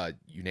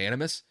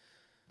unanimous.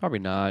 Probably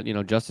not.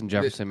 Justin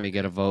Jefferson may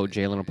get a vote.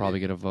 Jalen will probably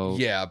get a vote.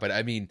 Yeah, but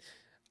I mean,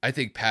 I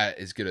think Pat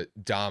is going to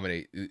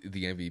dominate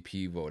the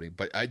MVP voting.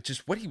 But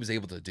what he was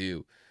able to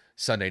do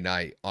Sunday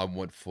night on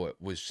one foot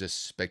was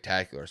just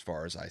spectacular as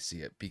far as I see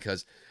it.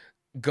 Because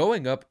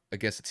going up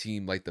against a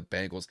team like the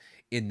Bengals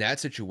in that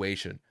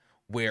situation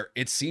where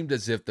it seemed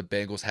as if the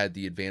Bengals had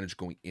the advantage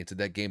going into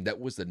that game, that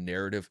was the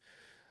narrative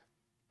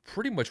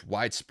pretty much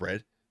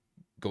widespread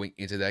going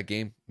into that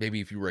game.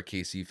 Maybe if you were a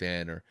KC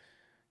fan or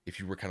if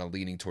you were kind of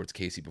leaning towards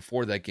KC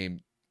before that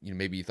game,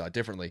 maybe you thought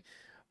differently.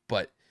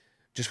 But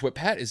just what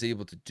Pat is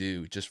able to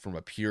do just from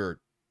a pure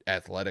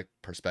athletic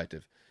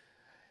perspective,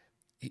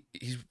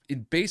 he's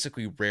in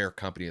basically rare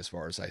company as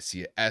far as I see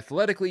it.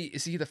 Athletically,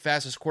 is he the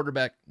fastest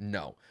quarterback?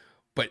 No.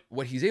 But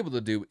what he's able to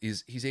do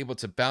is he's able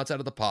to bounce out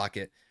of the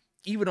pocket,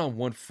 even on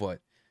one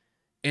foot,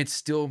 and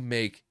still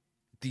make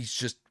these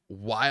just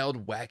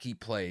wild, wacky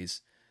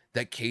plays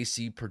that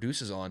KC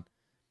produces on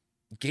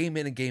game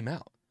in and game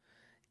out.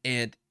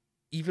 And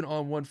even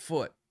on one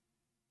foot,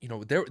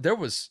 there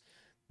was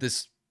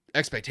this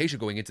expectation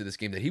going into this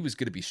game that he was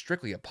going to be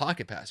strictly a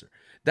pocket passer.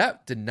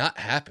 That did not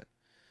happen.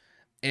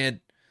 And,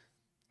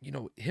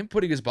 him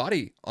putting his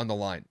body on the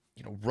line,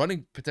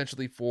 running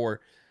potentially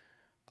for,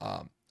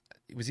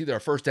 it was either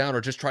a first down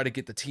or just try to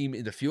get the team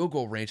into field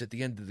goal range at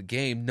the end of the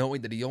game,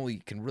 knowing that he only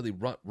can really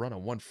run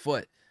on one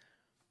foot.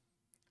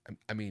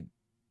 I mean,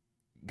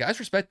 guys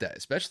respect that,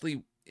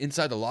 especially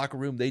inside the locker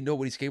room. They know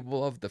what he's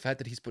capable of. The fact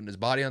that he's putting his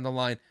body on the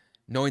line,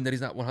 knowing that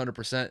he's not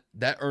 100%,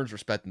 that earns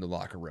respect in the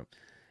locker room.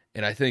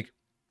 And I think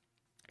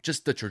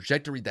just the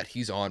trajectory that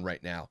he's on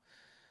right now,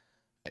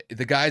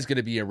 the guy's going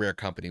to be in rare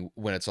company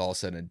when it's all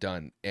said and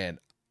done. And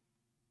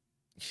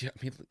yeah,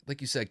 I mean, like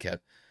you said, Kev,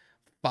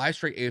 5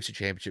 straight AFC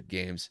Championship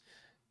games,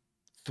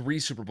 3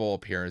 Super Bowl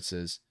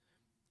appearances.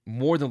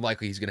 More than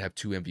likely, he's going to have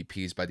 2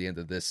 MVPs by the end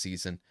of this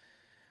season.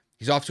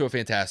 He's off to a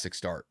fantastic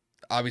start.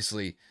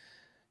 Obviously,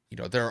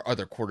 there are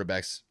other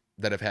quarterbacks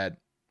that have had,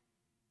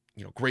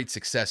 great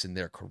success in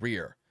their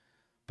career.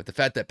 But the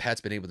fact that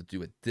Pat's been able to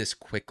do it this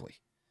quickly,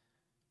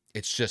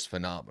 it's just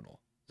phenomenal.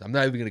 I'm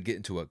not even going to get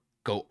into a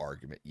GOAT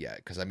argument yet,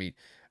 because, I mean,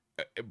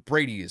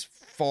 Brady is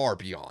far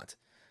beyond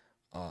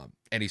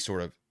any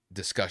sort of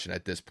discussion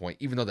at this point,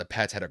 even though that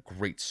Pat's had a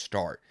great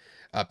start.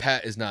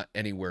 Pat is not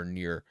anywhere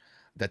near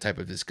that type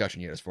of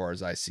discussion yet as far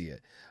as I see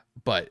it.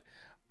 But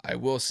I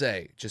will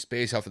say, just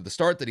based off of the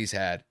start that he's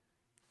had,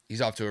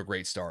 he's off to a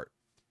great start.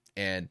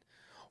 And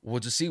we'll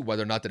just see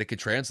whether or not that it could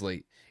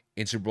translate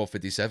in Super Bowl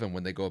 57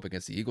 when they go up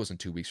against the Eagles in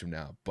 2 weeks from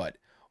now. But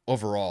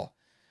overall,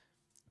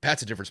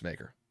 Pat's a difference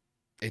maker.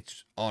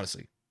 It's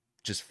honestly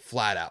just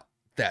flat out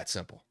that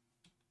simple.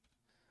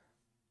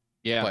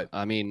 Yeah, but,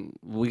 I mean,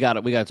 we got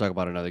to talk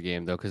about another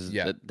game though, because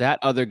that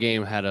other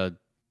game had a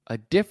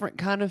different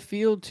kind of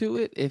feel to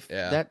it. If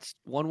that's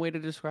one way to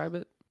describe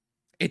it,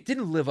 it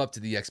didn't live up to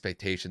the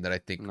expectation that I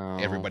think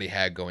everybody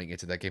had going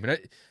into that game, and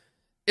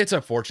it's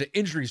unfortunate.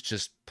 Injuries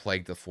just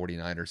plagued the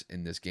 49ers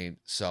in this game.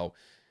 So,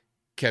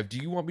 Kev, do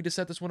you want me to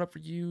set this one up for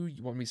you?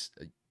 You want me?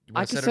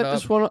 I can set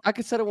this one. I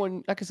can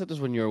set this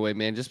one your way,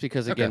 man. Just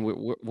because again,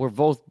 we're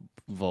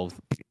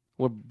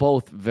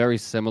both very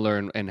similar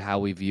in how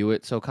we view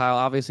it. So, Kyle,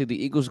 obviously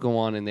the Eagles go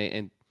on and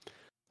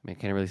I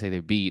can't really say they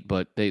beat,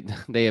 but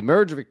they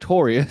emerge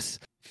victorious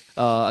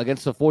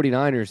against the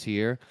 49ers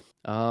here.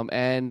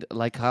 And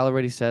like Kyle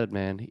already said,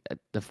 man,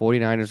 the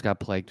 49ers got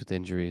plagued with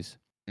injuries.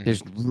 Mm-hmm.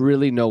 There's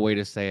really no way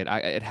to say it.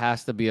 It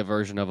has to be a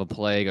version of a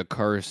plague, a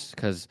curse,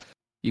 because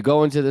you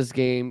go into this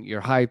game,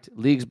 you're hyped,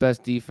 league's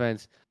best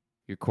defense,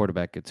 your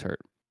quarterback gets hurt.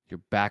 Your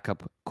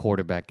backup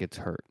quarterback gets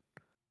hurt.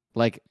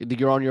 Like,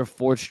 you're on your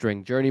 4th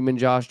string, journeyman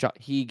Josh,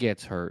 he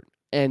gets hurt.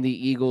 And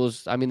the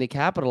Eagles, I mean, they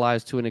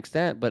capitalized to an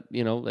extent, but,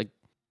 like,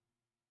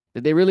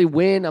 did they really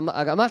win? I'm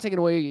not taking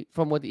away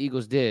from what the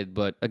Eagles did,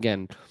 but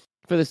again,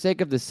 for the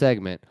sake of this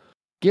segment,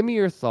 give me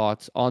your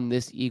thoughts on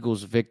this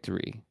Eagles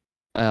victory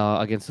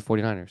against the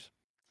 49ers.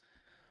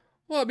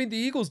 Well, I mean, the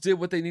Eagles did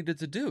what they needed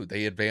to do.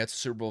 They advanced to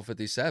Super Bowl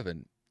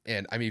 57.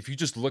 And, I mean, if you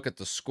just look at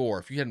the score,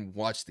 if you hadn't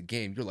watched the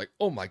game, you're like,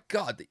 oh, my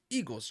God, the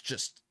Eagles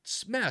just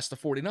smashed the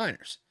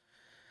 49ers.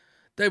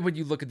 Then when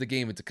you look at the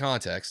game into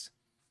context,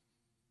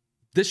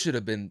 this should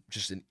have been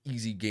just an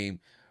easy game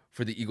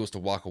for the Eagles to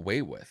walk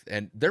away with.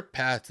 And their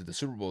path to the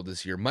Super Bowl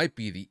this year might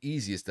be the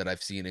easiest that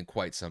I've seen in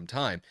quite some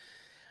time.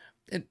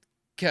 And,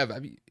 Kev, I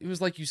mean, it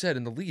was like you said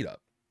in the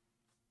lead-up.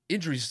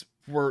 Injuries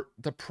were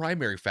the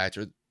primary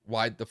factor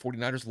why the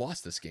 49ers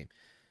lost this game.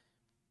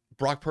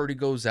 Brock Purdy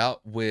goes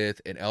out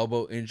with an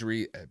elbow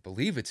injury. I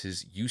believe it's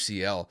his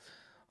UCL.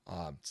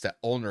 It's that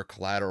ulnar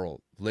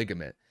collateral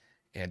ligament.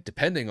 And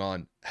depending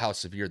on how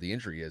severe the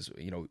injury is,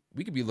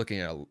 we could be looking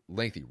at a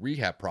lengthy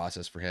rehab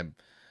process for him.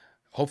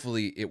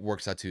 Hopefully it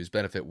works out to his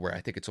benefit, where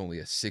I think it's only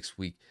a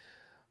 6-week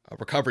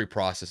recovery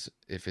process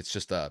if it's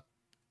just a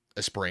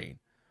sprain.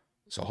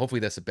 So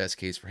hopefully that's the best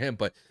case for him.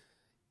 But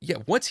yeah,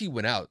 once he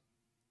went out,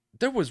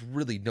 there was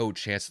really no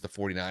chance that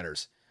the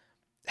 49ers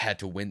had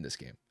to win this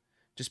game.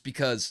 Just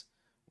because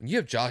when you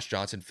have Josh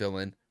Johnson fill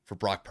in for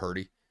Brock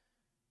Purdy,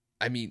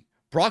 I mean,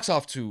 Brock's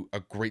off to a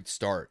great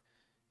start.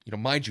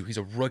 Mind you, he's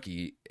a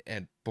rookie,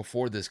 and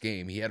before this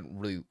game, he hadn't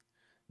really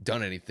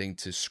done anything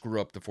to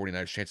screw up the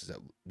 49ers' chances at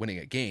winning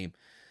a game.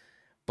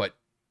 But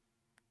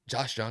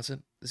Josh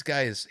Johnson, this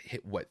guy has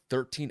hit,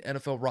 13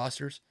 NFL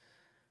rosters?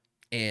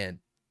 And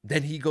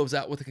then he goes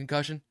out with a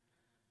concussion?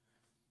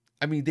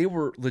 I mean, they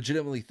were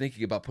legitimately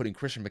thinking about putting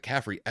Christian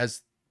McCaffrey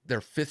as their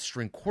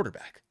 5th-string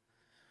quarterback.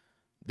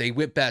 They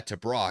went back to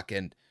Brock,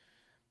 and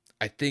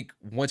I think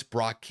once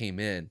Brock came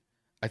in,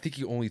 I think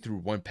he only threw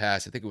one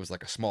pass. I think it was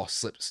like a small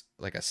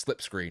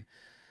slip screen.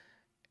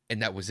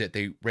 And that was it.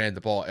 They ran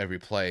the ball every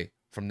play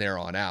from there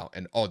on out.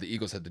 And all the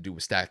Eagles had to do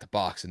was stack the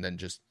box and then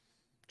just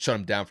shut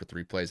them down for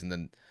 3 plays. And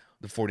then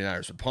the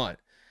 49ers would punt.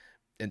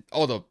 And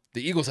all the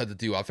Eagles had to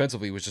do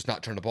offensively was just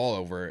not turn the ball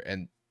over.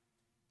 And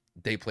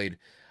they played,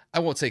 I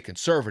won't say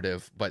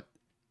conservative, but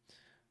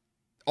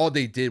all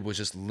they did was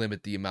just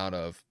limit the amount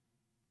of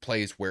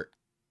plays where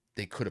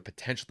they could have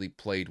potentially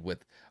played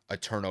with a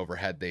turnover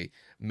had they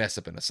messed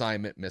up an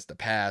assignment, missed a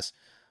pass,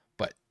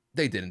 but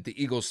they didn't. The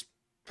Eagles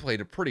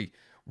played a pretty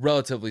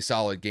relatively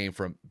solid game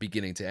from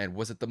beginning to end.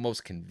 Was it the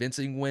most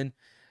convincing win?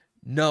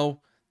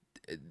 No.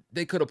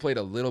 They could have played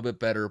a little bit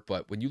better,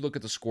 but when you look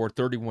at the score,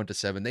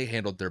 31-7, they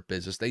handled their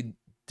business. They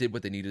did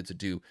what they needed to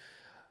do.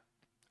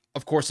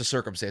 Of course, the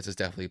circumstances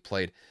definitely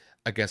played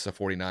against the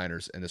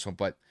 49ers in this one,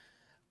 but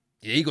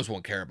the Eagles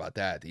won't care about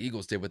that. The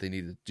Eagles did what they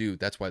needed to do.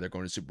 That's why they're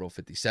going to Super Bowl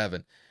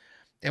 57.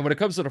 And when it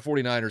comes to the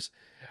 49ers,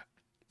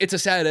 it's a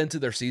sad end to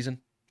their season.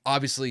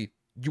 Obviously,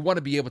 you want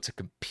to be able to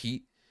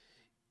compete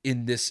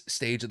in this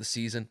stage of the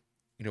season,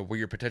 where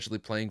you're potentially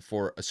playing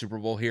for a Super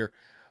Bowl here.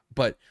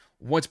 But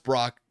once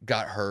Brock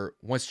got hurt,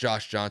 once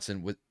Josh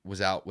Johnson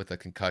was out with a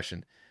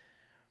concussion,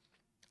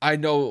 I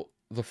know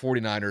the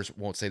 49ers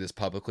won't say this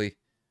publicly.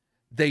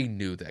 They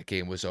knew that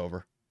game was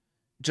over.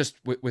 Just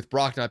with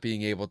Brock not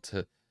being able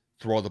to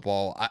throw the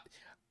ball, I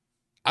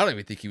don't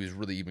even think he was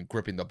really even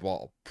gripping the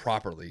ball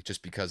properly,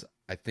 just because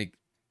I think,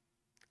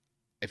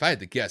 if I had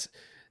to guess,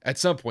 at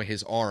some point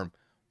his arm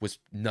was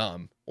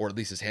numb, or at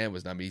least his hand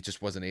was numb. He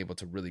just wasn't able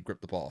to really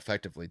grip the ball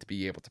effectively to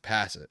be able to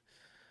pass it.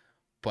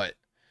 But,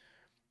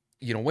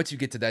 once you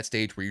get to that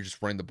stage where you're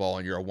just running the ball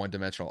and you're a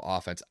one-dimensional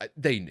offense,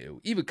 they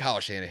knew. Even Kyle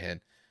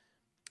Shanahan,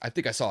 I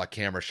think I saw a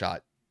camera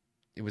shot.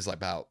 It was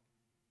about,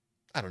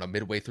 I don't know,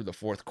 midway through the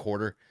fourth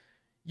quarter.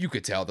 You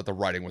could tell that the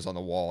writing was on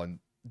the wall, and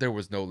there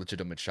was no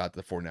legitimate shot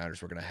that the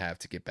 49ers were going to have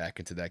to get back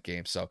into that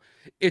game. So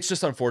it's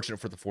just unfortunate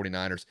for the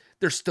 49ers.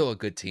 They're still a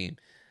good team.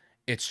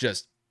 It's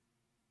just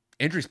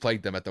injuries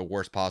plagued them at the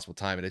worst possible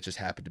time, and it just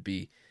happened to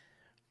be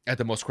at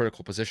the most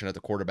critical position at the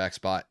quarterback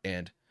spot.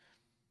 And,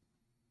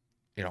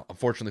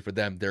 unfortunately for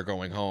them, they're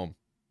going home.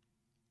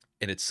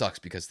 And it sucks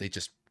because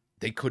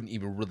they couldn't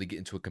even really get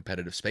into a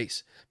competitive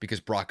space because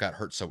Brock got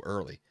hurt so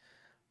early.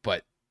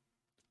 But,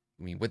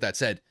 with that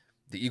said,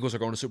 the Eagles are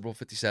going to Super Bowl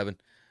 57.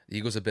 The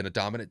Eagles have been a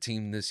dominant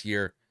team this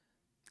year.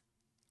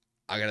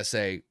 I got to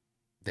say,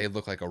 they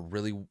look like a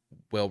really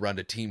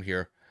well-rounded team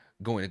here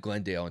going to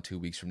Glendale in 2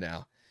 weeks from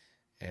now.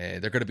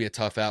 And they're going to be a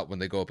tough out when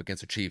they go up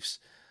against the Chiefs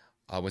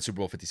when Super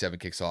Bowl 57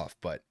 kicks off.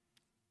 But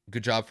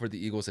good job for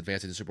the Eagles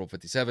advancing to Super Bowl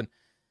 57.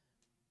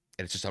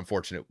 And it's just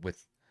unfortunate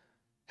with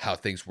how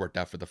things worked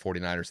out for the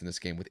 49ers in this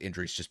game, with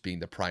injuries just being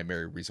the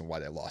primary reason why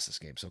they lost this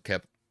game. So,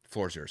 Kev,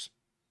 floor is yours.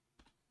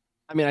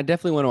 I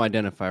definitely want to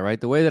identify, right?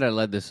 The way that I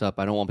led this up,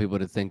 I don't want people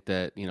to think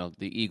that,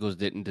 the Eagles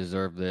didn't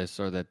deserve this,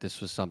 or that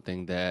this was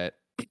something that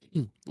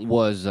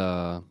was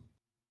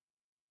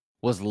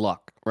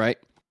luck, right?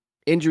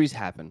 Injuries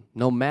happen.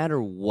 No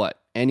matter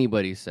what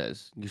anybody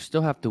says, you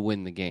still have to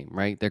win the game,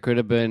 right? There could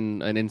have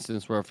been an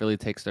instance where Philly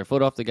takes their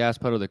foot off the gas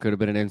pedal. There could have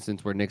been an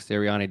instance where Nick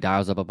Sirianni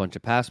dials up a bunch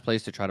of pass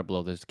plays to try to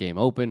blow this game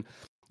open.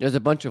 There's a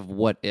bunch of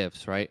what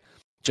ifs, right?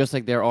 Just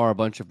like there are a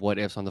bunch of what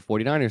ifs on the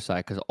 49ers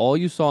side, because all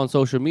you saw on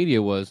social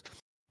media was,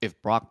 if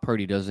Brock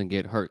Purdy doesn't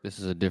get hurt, this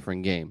is a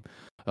different game.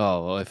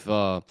 Oh,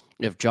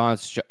 if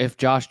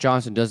Josh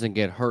Johnson doesn't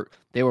get hurt,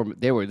 they were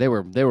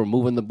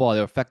moving the ball. They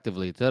were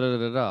effectively. Da, da,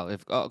 da, da.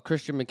 If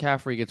Christian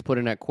McCaffrey gets put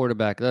in at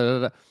quarterback, da, da,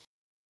 da.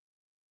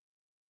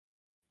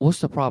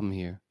 What's the problem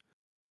here?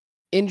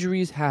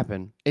 Injuries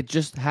happen. It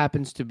just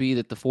happens to be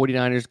that the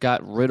 49ers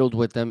got riddled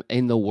with them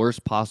in the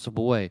worst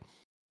possible way.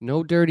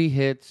 No dirty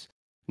hits,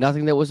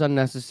 nothing that was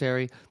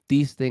unnecessary.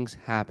 These things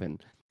happen.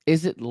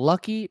 Is it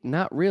lucky?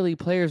 Not really.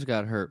 Players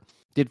got hurt.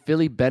 Did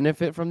Philly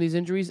benefit from these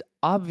injuries?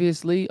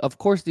 Obviously. Of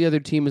course, the other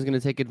team is going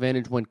to take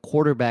advantage when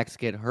quarterbacks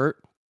get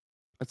hurt.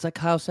 It's like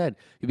Kyle said,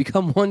 you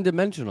become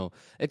one-dimensional.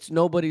 It's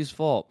nobody's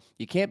fault.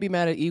 You can't be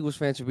mad at Eagles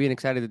fans for being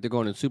excited that they're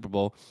going to the Super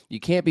Bowl. You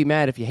can't be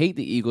mad if you hate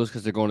the Eagles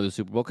because they're going to the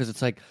Super Bowl, because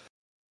it's like,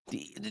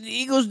 the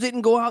Eagles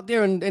didn't go out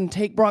there and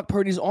take Brock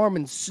Purdy's arm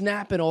and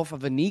snap it off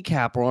of a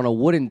kneecap or on a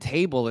wooden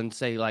table and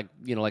say, like,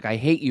 I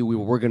hate you,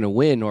 we're going to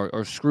win,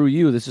 or screw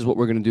you, this is what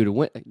we're going to do to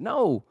win.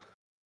 No,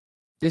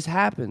 this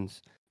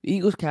happens. The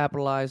Eagles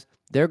capitalize.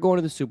 They're going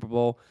to the Super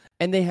Bowl,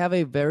 and they have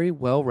a very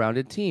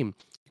well-rounded team.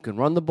 You can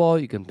run the ball.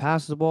 You can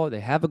pass the ball. They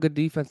have a good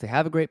defense. They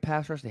have a great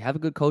pass rush. They have a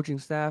good coaching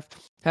staff.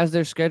 Has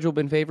their schedule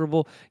been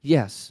favorable?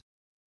 Yes.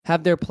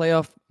 Have their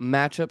playoff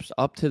matchups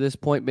up to this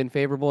point been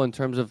favorable in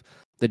terms of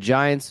the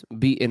Giants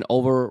beat an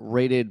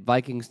overrated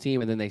Vikings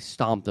team, and then they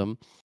stomped them.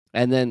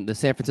 And then the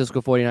San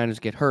Francisco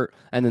 49ers get hurt,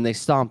 and then they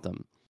stomped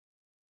them.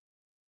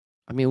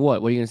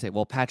 What? What are you going to say?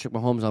 Well, Patrick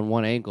Mahomes on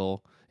one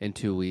ankle in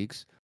 2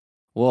 weeks.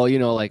 Well,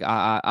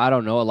 I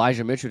don't know.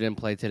 Elijah Mitchell didn't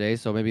play today,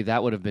 so maybe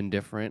that would have been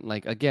different.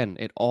 Again,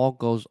 it all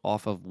goes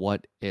off of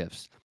what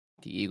ifs.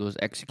 The Eagles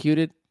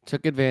executed,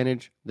 took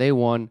advantage, they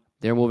won,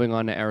 they're moving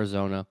on to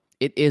Arizona.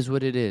 It is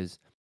what it is.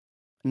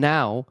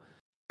 Now,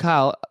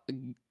 Kyle,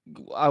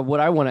 what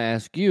I want to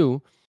ask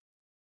you,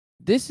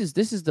 this is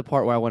the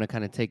part where I want to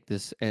kind of take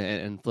this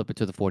and flip it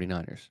to the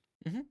 49ers.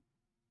 Mm-hmm.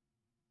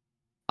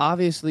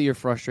 Obviously, you're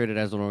frustrated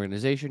as an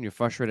organization. You're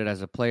frustrated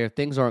as a player.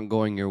 Things aren't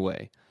going your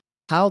way.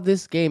 How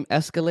this game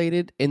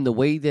escalated in the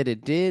way that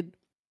it did,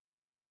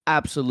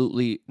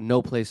 absolutely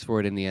no place for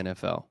it in the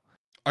NFL.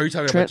 Are you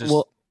talking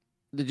about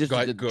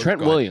Trent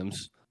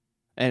Williams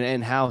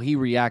and how he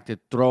reacted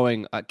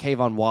throwing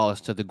Kayvon Wallace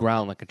to the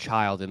ground like a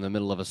child in the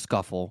middle of a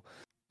scuffle?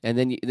 And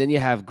then you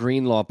have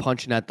Greenlaw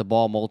punching at the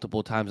ball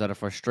multiple times out of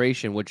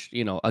frustration, which,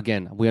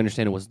 again, we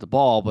understand it was the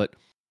ball, but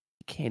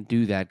you can't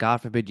do that. God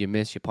forbid you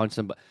miss, you punch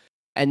somebody.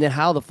 And then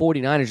how the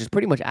 49ers just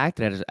pretty much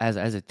acted as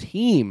a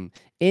team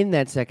in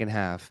that second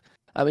half.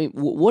 I mean,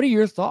 what are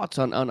your thoughts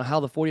on how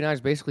the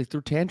 49ers basically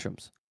threw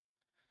tantrums?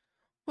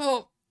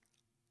 Well,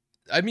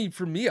 I mean,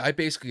 for me, I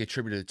basically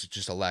attribute it to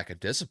just a lack of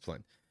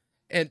discipline.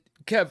 And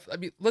Kev, I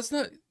mean, let's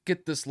not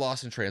get this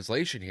lost in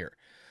translation here.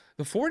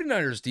 The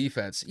 49ers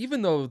defense,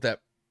 even though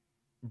that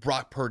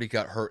Brock Purdy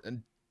got hurt,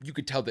 and you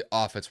could tell the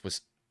offense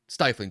was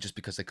stifling just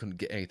because they couldn't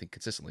get anything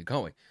consistently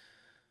going,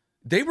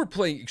 they were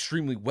playing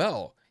extremely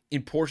well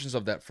in portions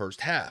of that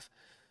first half.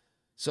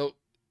 So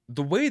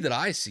the way that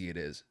I see it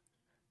is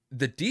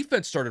the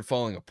defense started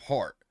falling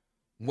apart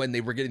when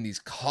they were getting these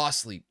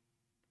costly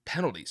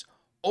penalties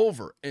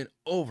over and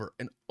over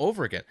and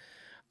over again.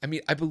 I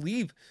mean, I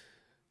believe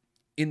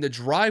in the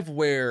drive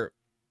where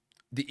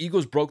the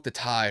Eagles broke the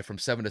tie from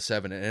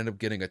 7-7 and ended up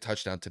getting a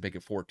touchdown to make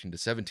it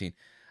 14-17,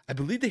 I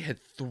believe they had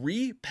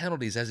 3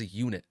 penalties as a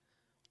unit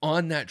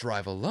on that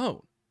drive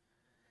alone.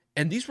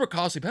 And these were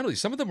costly penalties.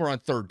 Some of them were on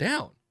third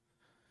down.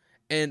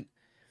 And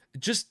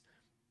just,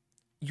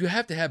 you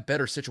have to have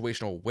better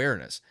situational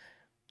awareness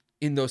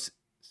in those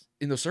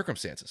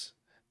circumstances.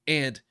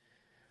 And,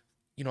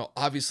 you know,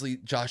 obviously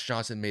Josh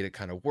Johnson made it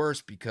kind of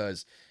worse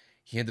because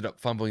he ended up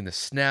fumbling the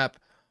snap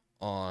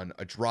on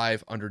a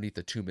drive underneath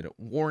the 2-minute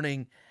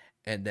warning.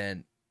 And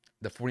then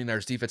the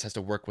 49ers defense has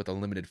to work with a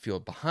limited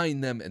field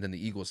behind them. And then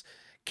the Eagles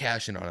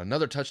cash in on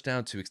another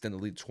touchdown to extend the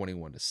lead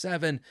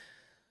 21-7.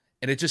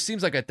 And it just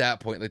seems like at that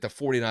point, like the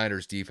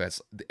 49ers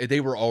defense, they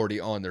were already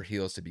on their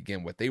heels to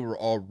begin with. They were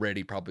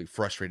already probably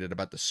frustrated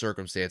about the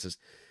circumstances.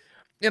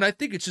 And I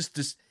think it's just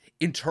this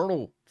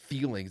internal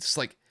feeling. It's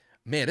like,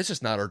 man, it's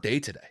just not our day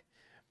today.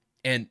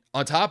 And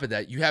on top of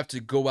that, you have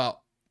to go out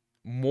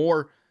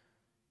more.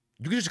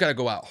 You just got to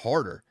go out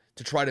harder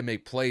to try to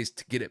make plays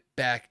to get it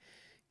back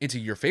into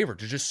your favor,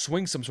 to just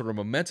swing some sort of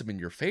momentum in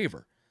your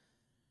favor.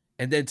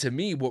 And then to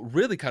me, what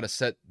really kind of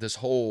set this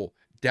whole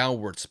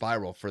downward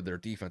spiral for their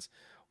defense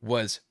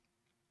was,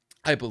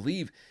 I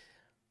believe,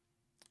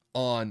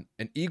 on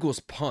an Eagles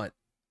punt,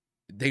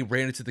 they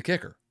ran into the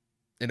kicker.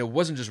 And it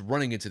wasn't just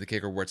running into the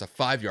kicker where it's a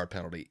 5-yard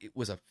penalty. It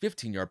was a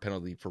 15-yard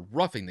penalty for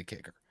roughing the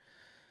kicker.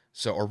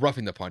 So, or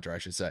roughing the punter, I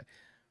should say.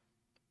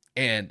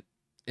 And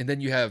then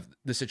you have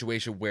the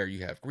situation where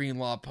you have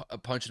Greenlaw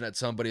punching at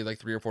somebody like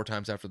 3 or 4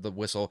 times after the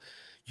whistle.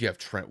 You have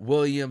Trent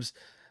Williams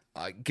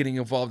getting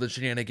involved in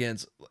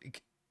shenanigans.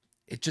 Like,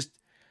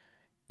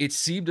 it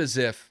seemed as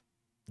if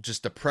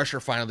just the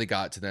pressure finally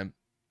got to them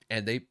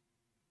and they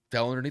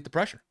fell underneath the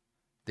pressure.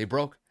 They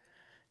broke.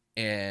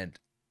 And,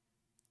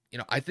 you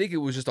know, I think it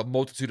was just a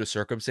multitude of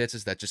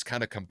circumstances that just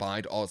kind of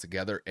combined all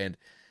together. And,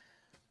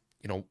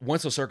 you know,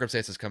 once those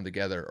circumstances come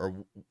together, or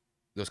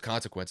those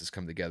consequences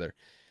come together,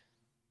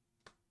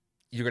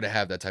 you're going to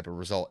have that type of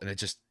result.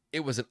 And it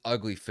was an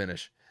ugly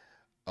finish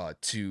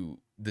to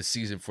the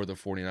season for the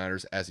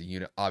 49ers as a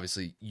unit.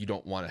 Obviously, you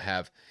don't want to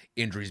have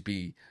injuries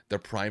be the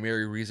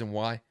primary reason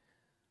why,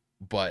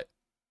 but,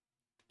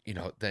 you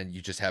know, then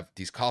you just have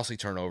these costly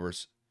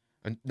turnovers,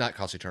 not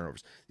costly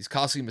turnovers, these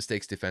costly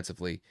mistakes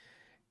defensively,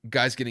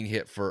 guys getting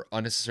hit for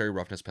unnecessary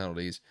roughness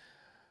penalties,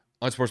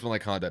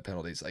 unsportsmanlike conduct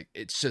penalties. Like,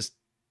 it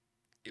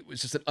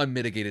was just an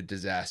unmitigated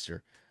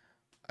disaster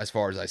as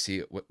far as I see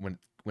it when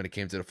it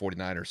came to the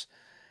 49ers.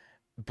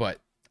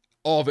 But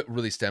all of it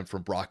really stemmed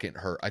from Brock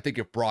getting hurt. I think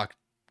if Brock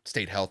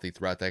stayed healthy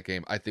throughout that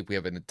game, I think we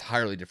have an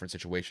entirely different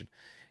situation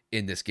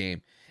in this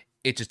game.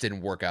 It just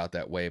didn't work out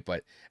that way.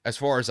 But as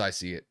far as I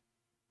see it,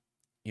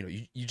 you know,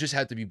 you just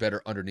have to be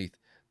better underneath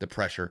the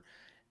pressure,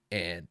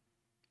 and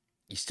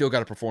you still got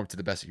to perform to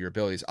the best of your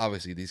abilities.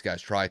 Obviously, these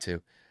guys try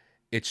to.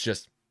 It's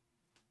just,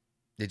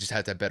 they just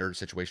have to have better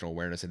situational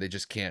awareness, and they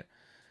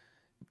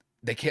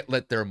can't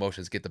let their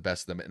emotions get the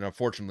best of them. And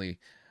unfortunately,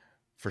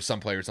 for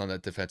some players on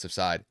that defensive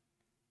side,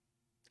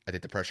 I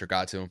think the pressure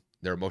got to them,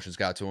 their emotions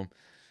got to them,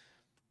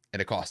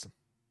 and it cost them.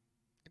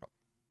 You know,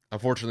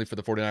 unfortunately for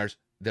the 49ers,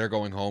 they're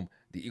going home.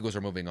 The Eagles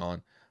are moving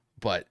on.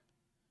 But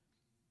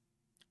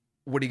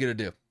what are you going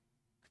to do?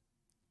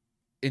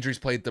 Injuries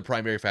played the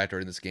primary factor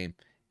in this game.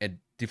 And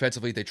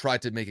defensively, they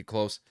tried to make it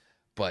close,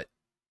 but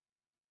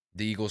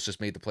the Eagles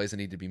just made the plays that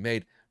needed to be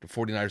made. The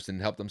 49ers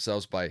didn't help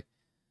themselves by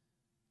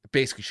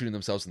basically shooting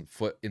themselves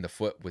in the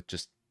foot with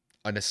just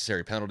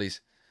unnecessary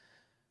penalties.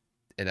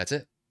 And that's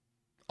it.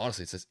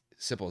 Honestly, it's as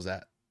simple as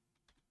that.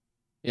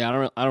 Yeah,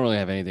 I don't really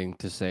have anything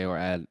to say or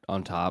add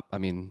on top. I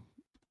mean,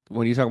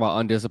 when you talk about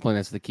undisciplined,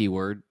 that's the key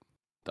word.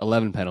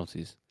 11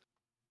 penalties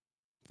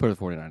for the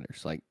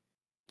 49ers. Like,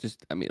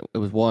 just, I mean, it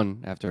was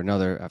one after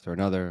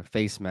another.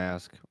 Face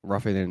mask,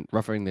 roughing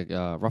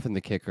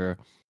the kicker,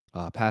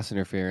 pass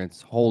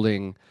interference,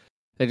 holding.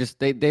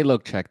 They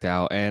look checked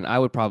out, and I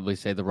would probably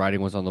say the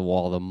writing was on the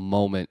wall the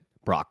moment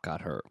Brock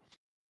got hurt.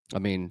 I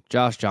mean,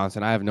 Josh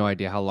Johnson, I have no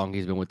idea how long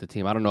he's been with the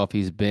team. I don't know if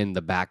he's been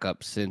the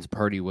backup since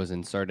Purdy was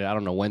inserted. I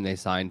don't know when they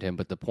signed him,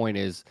 but the point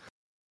is,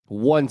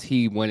 once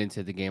he went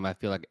into the game, I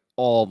feel like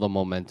all the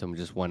momentum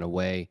just went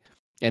away.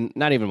 And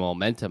not even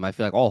momentum. I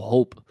feel like all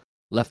hope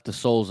left the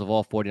souls of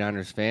all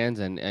 49ers fans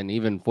and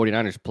even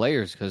 49ers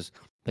players, because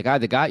the guy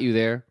that got you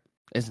there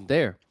isn't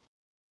there.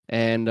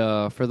 And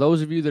for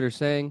those of you that are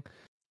saying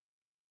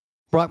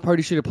Brock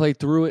Purdy should have played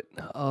through it.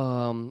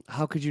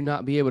 How could you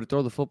not be able to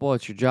throw the football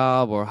at your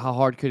job, or how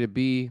hard could it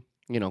be?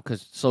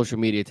 Because social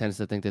media tends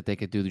to think that they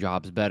could do the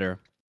jobs better.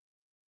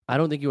 I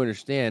don't think you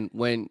understand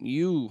when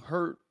you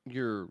hurt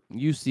your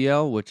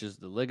UCL, which is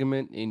the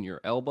ligament in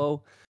your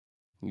elbow.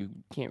 You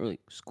can't really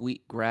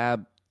squeak,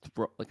 grab,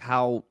 like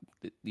how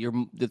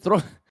the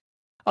throw.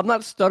 I'm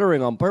not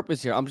stuttering on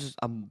purpose here.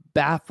 I'm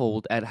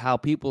baffled at how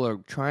people are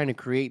trying to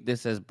create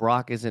this as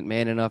Brock isn't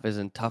man enough,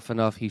 isn't tough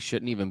enough. He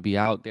shouldn't even be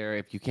out there.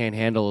 If you can't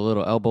handle a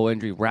little elbow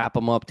injury, wrap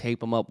him up,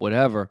 tape him up,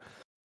 whatever.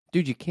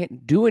 Dude, you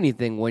can't do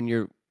anything when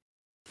your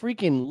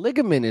freaking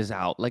ligament is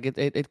out. Like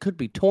it could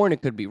be torn,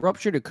 it could be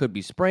ruptured, it could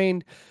be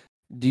sprained.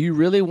 Do you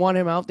really want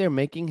him out there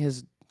making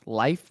his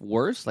life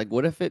worse? Like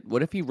what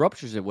if he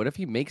ruptures it? What if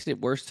he makes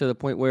it worse to the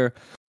point where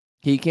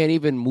he can't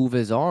even move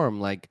his arm?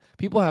 Like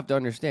people have to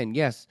understand,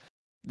 yes,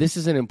 this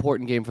is an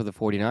important game for the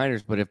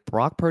 49ers, but if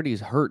Brock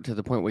Purdy's hurt to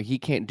the point where he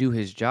can't do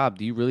his job,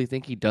 do you really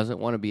think he doesn't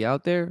want to be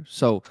out there?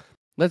 So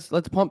let's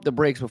pump the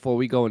brakes before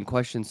we go and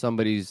question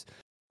somebody's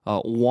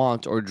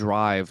want or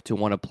drive to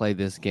want to play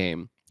this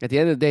game. At the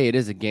end of the day, it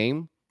is a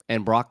game,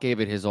 and Brock gave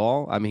it his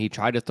all. I mean, he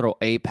tried to throw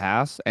a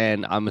pass,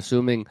 and I'm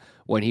assuming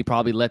when he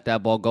probably let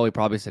that ball go, he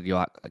probably said,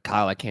 yo,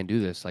 Kyle, I can't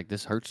do this. Like,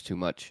 this hurts too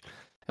much.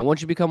 And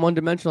once you become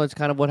one-dimensional, it's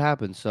kind of what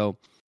happens. So,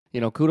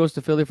 kudos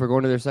to Philly for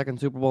going to their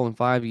second Super Bowl in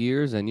 5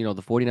 years, and, the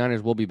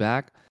 49ers will be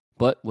back.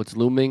 But what's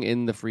looming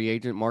in the free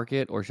agent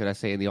market, or should I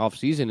say in the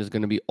offseason, is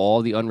going to be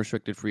all the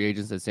unrestricted free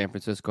agents that San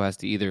Francisco has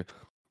to either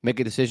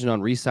make a decision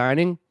on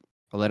re-signing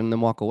or letting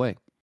them walk away.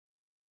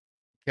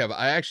 Yeah, but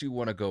I actually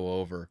want to go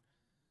over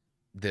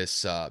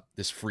this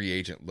free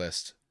agent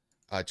list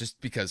just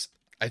because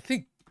I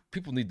think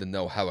people need to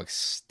know how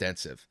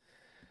extensive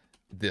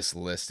this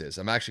list is.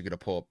 I'm actually going to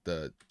pull up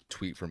the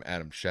tweet from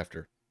Adam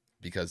Schefter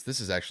because this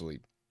is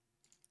actually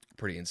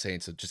pretty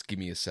insane. So just give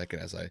me a second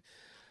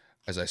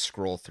as I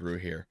scroll through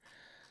here.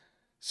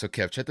 So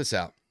Kev, check this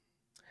out.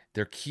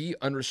 Their key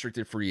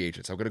unrestricted free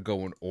agents. I'm going to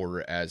go in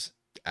order as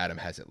Adam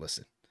has it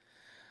listed.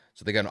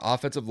 So they got an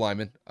offensive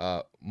lineman,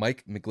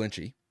 Mike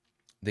McGlinchey.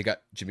 They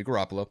got Jimmy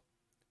Garoppolo,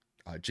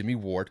 Jimmy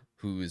Ward,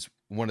 who is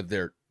one of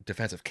their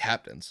defensive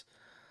captains.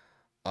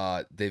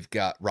 They've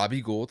got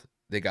Robbie Gould.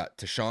 They got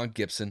Tashawn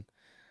Gibson.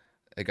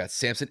 They got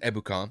Samson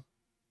Ebukam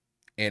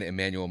and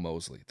Emmanuel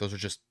Mosley. Those are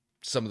just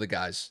some of the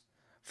guys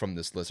from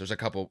this list. There's a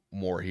couple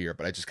more here,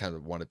 but I just kind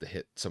of wanted to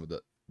hit some of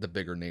the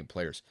bigger name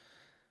players.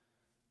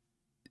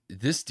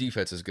 This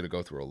defense is going to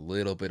go through a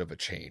little bit of a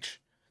change.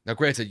 Now,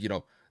 granted,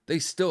 they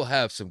still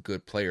have some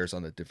good players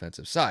on the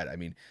defensive side. I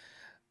mean,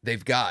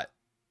 they've got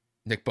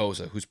Nick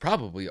Bosa, who's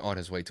probably on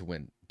his way to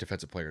win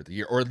Defensive Player of the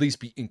Year, or at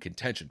least be in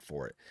contention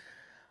for it.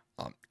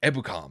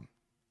 Ebukam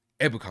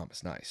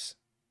is nice.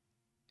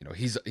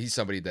 He's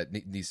somebody that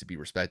needs to be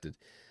respected.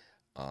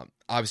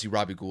 Obviously,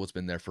 Robbie Gould's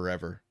been there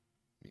forever.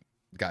 I mean,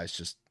 guy's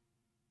just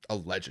a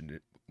legend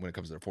when it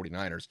comes to the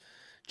 49ers.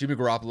 Jimmy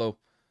Garoppolo,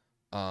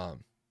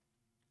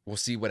 we'll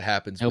see what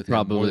happens He'll with him.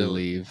 probably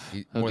leave.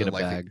 He'll get a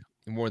bag.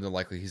 More than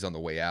likely, he's on the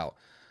way out.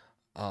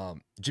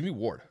 Jimmy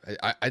Ward.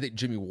 I think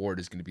Jimmy Ward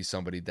is going to be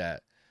somebody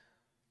that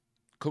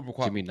could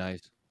require.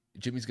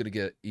 Jimmy's going to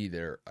get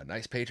either a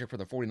nice paycheck for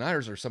the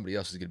 49ers or somebody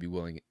else is going to be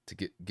willing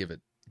to give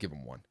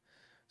him one.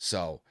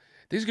 So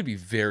this is going to be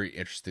very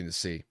interesting to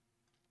see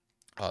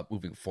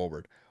moving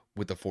forward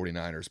with the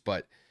 49ers.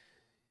 But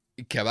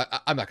Kev,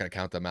 I'm not going to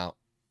count them out.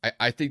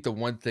 I think the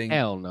one thing,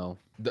 hell no,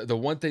 the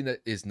one thing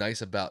that is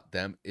nice about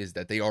them is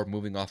that they are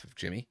moving off of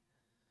Jimmy.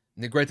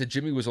 And granted,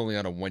 Jimmy was only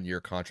on a 1-year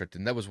contract,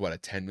 and that was what, a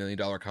 $10 million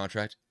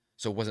contract.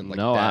 So it wasn't like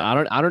no,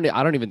 that. I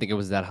don't even think it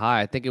was that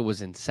high. I think it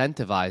was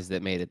incentivized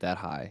that made it that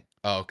high.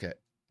 Oh, okay.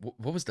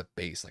 What was the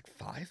base? Like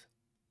 5?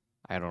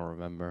 I don't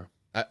remember.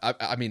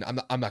 I mean,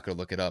 I'm not going to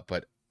look it up,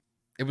 but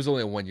it was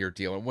only a 1-year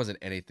deal. It wasn't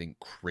anything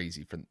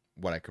crazy from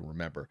what I can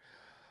remember.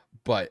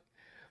 But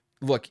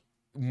look,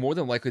 more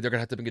than likely they're going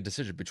to have to make a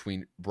decision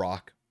between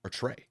Brock or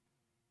Trey.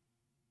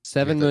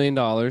 $7 million.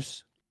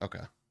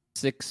 Okay.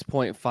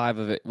 6.5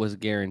 of it was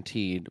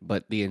guaranteed,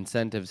 but the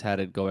incentives had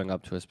it going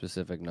up to a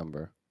specific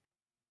number.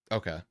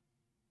 Okay.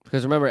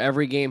 Because remember,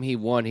 every game he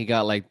won, he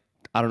got like,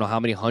 I don't know how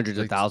many hundreds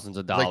of thousands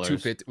of dollars. Like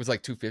 250. It was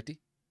like 250.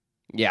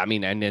 Yeah, I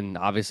mean, and then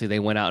obviously they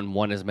went out and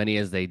won as many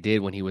as they did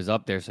when he was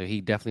up there, so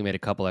he definitely made a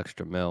couple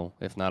extra mil,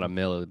 if not a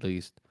mil at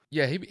least.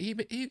 Yeah,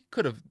 he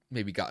could have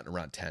maybe gotten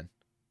around 10,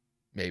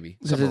 maybe.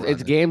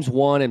 It's games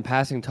won and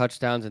passing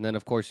touchdowns, and then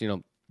of course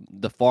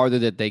the farther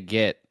that they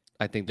get,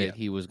 I think that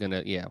he was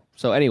gonna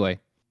So anyway,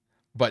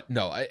 but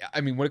no,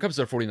 I mean when it comes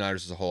to the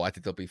 49ers as a whole, I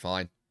think they'll be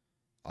fine.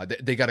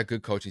 They got a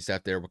good coaching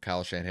staff there with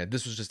Kyle Shanahan.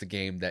 This was just a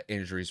game that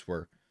injuries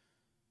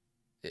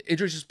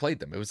just played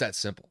them. It was that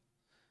simple.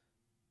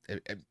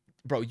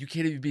 Bro, you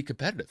can't even be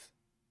competitive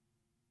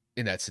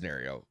in that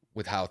scenario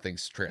with how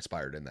things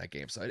transpired in that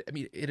game. So, I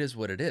mean, it is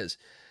what it is.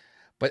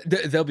 But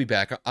they'll be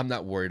back. I'm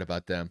not worried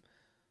about them.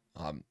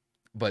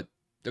 But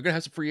they're going to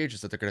have some free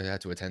agents that they're going to have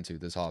to attend to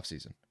this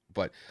offseason.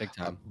 But big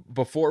time.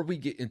 Before we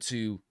get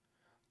into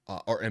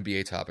our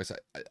NBA topics,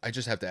 I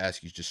just have to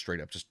ask you just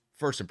straight up, just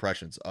first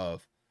impressions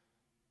of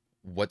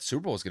what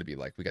Super Bowl is going to be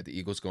like. We got the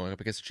Eagles going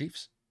up against the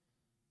Chiefs.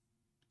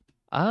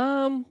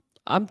 I'm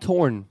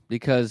torn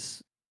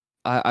because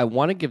I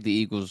want to give the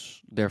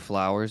Eagles their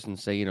flowers and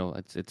say,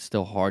 it's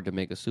still hard to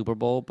make a Super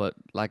Bowl, but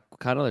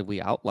kind of like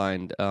we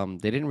outlined,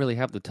 they didn't really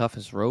have the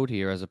toughest road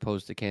here as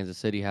opposed to Kansas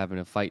City having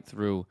to fight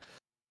through,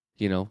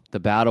 the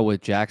battle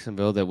with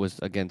Jacksonville that was,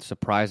 again,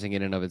 surprising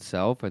in and of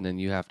itself, and then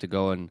you have to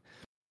go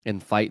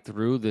and fight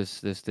through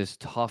this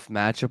tough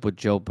matchup with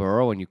Joe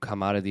Burrow, and you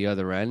come out of the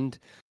other end,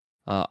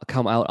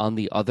 come out on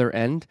the other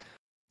end,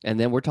 and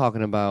then we're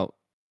talking about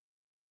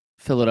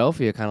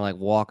Philadelphia kind of like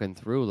walking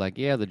through, like,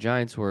 yeah, the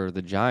Giants were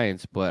the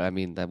Giants, but I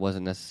mean, that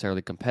wasn't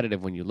necessarily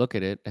competitive when you look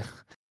at it.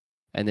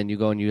 And then you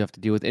go and you have to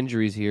deal with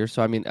injuries here.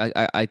 So, I mean,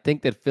 I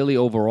think that Philly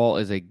overall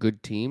is a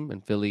good team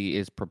and Philly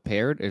is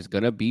prepared, is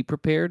going to be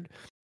prepared.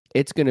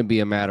 It's going to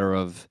be a matter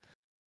of,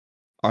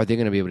 are they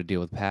going to be able to deal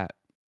with Pat?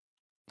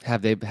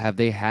 Have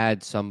they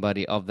had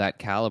somebody of that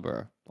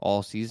caliber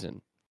all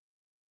season?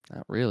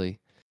 Not really.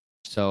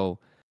 So,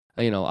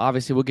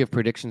 obviously we'll give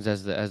predictions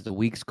as the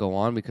weeks go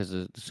on because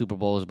the Super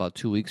Bowl is about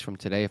 2 weeks from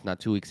today, if not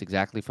 2 weeks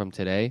exactly from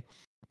today.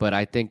 But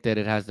I think that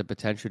it has the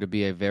potential to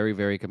be a very,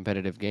 very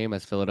competitive game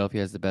as Philadelphia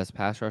has the best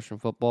pass rush in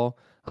football.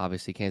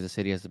 Obviously, Kansas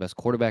City has the best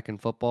quarterback in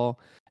football.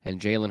 And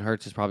Jalen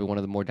Hurts is probably one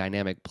of the more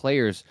dynamic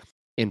players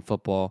in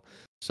football.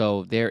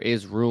 So there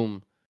is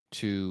room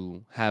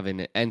to have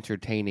an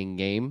entertaining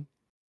game.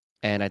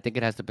 And I think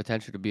it has the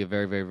potential to be a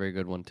very, very, very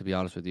good one, to be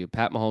honest with you.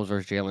 Pat Mahomes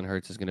versus Jalen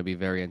Hurts is going to be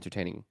very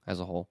entertaining as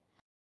a whole.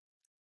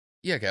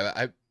 Yeah, Gavin,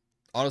 I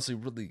honestly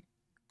really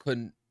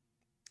couldn't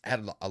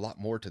add a lot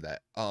more to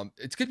that.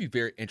 It's going to be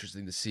very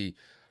interesting to see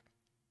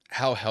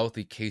how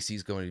healthy KC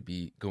is going to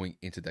be going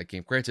into that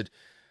game. Granted,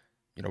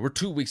 we're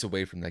 2 weeks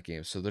away from that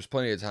game, so there's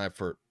plenty of time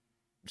for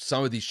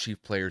some of these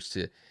Chief players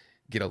to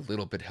get a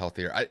little bit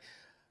healthier.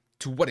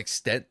 To what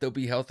extent they'll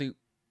be healthy,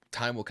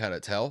 time will kind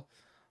of tell.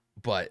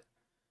 But,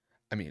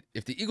 I mean,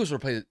 if the Eagles were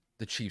playing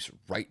the Chiefs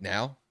right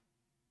now,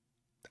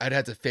 I'd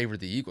have to favor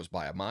the Eagles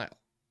by a mile.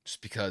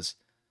 Just because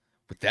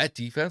with that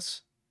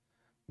defense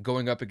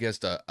going up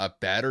against a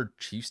battered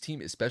Chiefs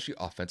team, especially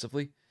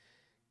offensively,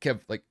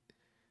 Kev, like,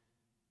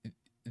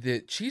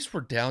 the Chiefs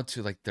were down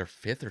to like their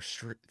fifth or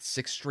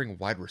sixth string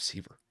wide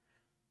receiver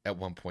at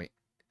one point.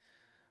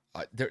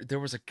 There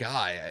was a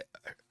guy,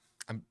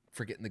 I'm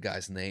forgetting the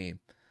guy's name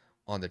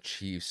on the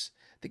Chiefs.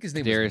 I think his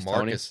name was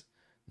Marcus.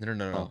 Tony?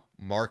 No. Oh.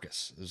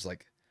 Marcus. It was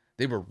like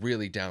they were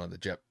really down on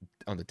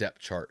the depth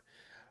chart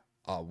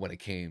when it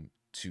came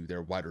to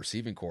their wide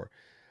receiving core.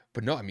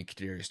 But no, I mean,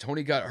 Kadarius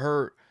Toney got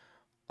hurt.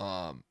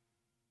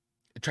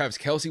 Travis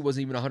Kelce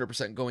wasn't even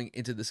 100% going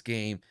into this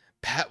game.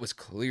 Pat was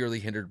clearly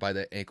hindered by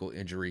that ankle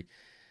injury.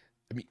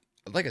 I mean,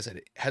 like I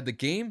said, had the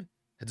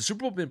Super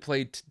Bowl been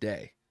played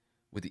today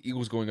with the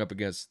Eagles going up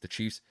against the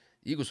Chiefs,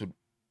 the Eagles would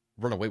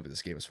run away with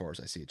this game as far as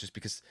I see it, just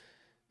because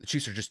the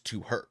Chiefs are just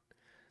too hurt.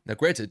 Now,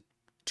 granted,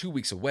 2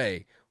 weeks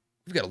away,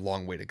 we've got a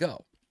long way to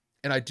go.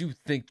 And I do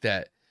think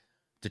that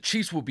the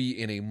Chiefs will be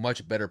in a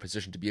much better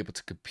position to be able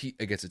to compete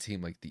against a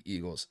team like the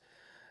Eagles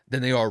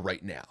than they are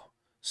right now.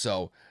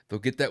 So they'll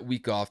get that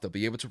week off. They'll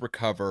be able to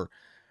recover.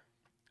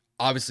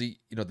 Obviously,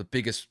 the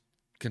biggest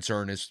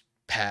concern is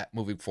Pat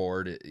moving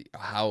forward.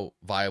 How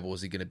viable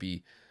is he going to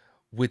be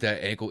with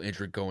that ankle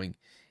injury going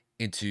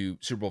into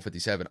Super Bowl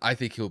 57? I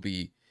think he'll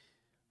be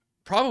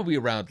probably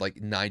around like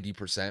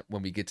 90%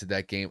 when we get to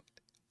that game.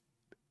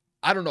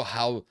 I don't know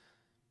how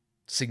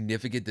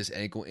significant this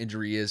ankle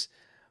injury is.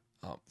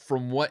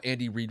 From what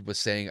Andy Reid was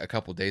saying a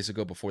couple days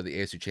ago before the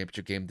AFC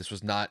Championship game, this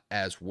was not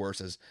as worse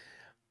as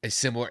a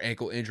similar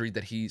ankle injury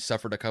that he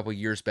suffered a couple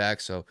years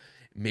back. So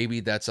maybe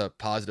that's a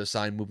positive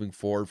sign moving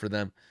forward for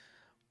them.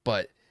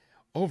 But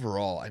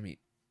overall, I mean,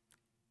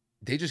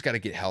 they just got to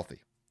get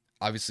healthy.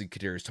 Obviously,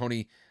 Kadarius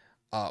Toney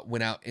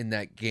went out in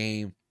that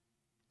game.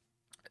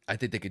 I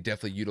think they could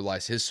definitely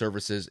utilize his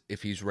services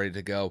if he's ready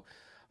to go.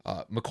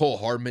 McCole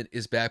Hardman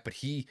is back, but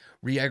he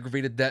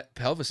re-aggravated that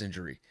pelvis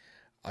injury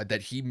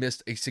that he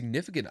missed a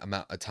significant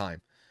amount of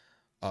time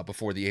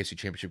before the AFC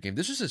Championship game.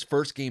 This was his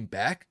first game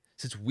back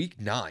since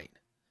week 9.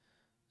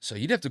 So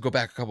you'd have to go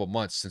back a couple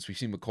months since we've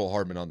seen McCole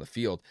Hardman on the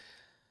field.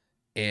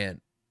 And,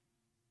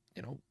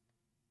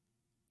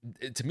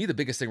 to me, the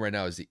biggest thing right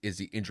now is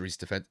the injuries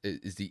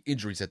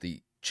that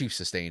the Chiefs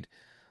sustained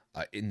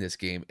in this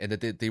game and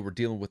that they were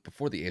dealing with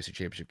before the AFC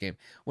Championship game.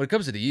 When it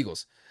comes to the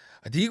Eagles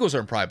are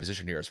in prime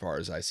position here as far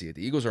as I see it.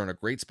 The Eagles are in a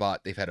great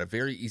spot. They've had a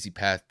very easy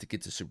path to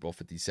get to Super Bowl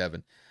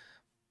 57.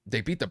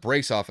 They beat the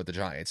brakes off of the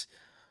Giants.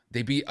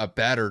 They beat a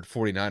battered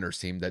 49ers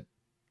team that,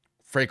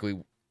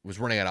 frankly, was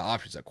running out of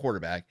options at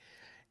quarterback.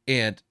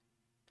 And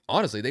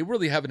honestly, they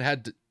really haven't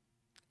had to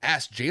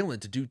ask Jalen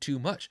to do too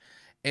much.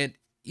 And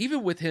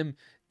even with him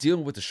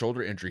dealing with the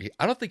shoulder injury,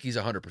 I don't think he's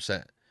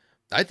 100%.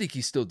 I think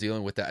he's still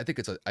dealing with that. I think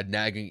it's a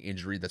nagging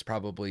injury that's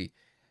probably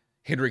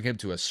hindering him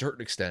to a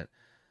certain extent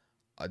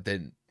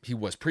than he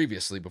was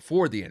previously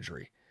before the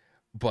injury.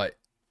 But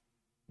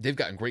they've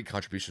gotten great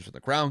contributions from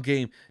the ground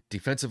game.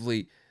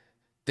 Defensively,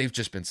 they've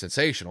just been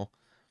sensational.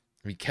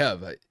 I mean,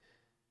 Kev,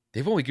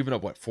 they've only given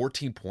up,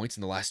 14 points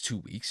in the last 2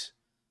 weeks?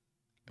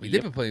 I mean,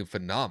 they've been playing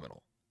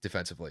phenomenal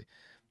defensively.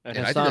 And And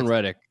I think Hassan that's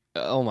Reddick,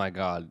 oh my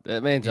God,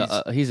 that man's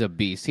he's a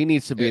beast. He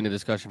needs to be eh, in the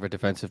discussion for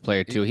defensive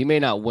player too. He may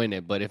not win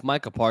it, but if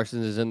Micah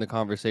Parsons is in the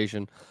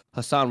conversation,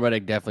 Hassan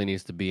Reddick definitely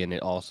needs to be in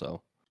it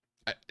also.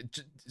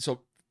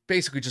 so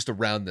basically just to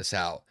round this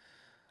out,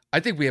 I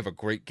think we have a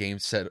great game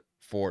set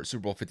for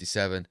Super Bowl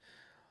 57.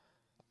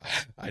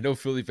 I know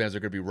Philly fans are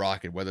going to be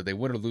rocking whether they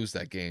win or lose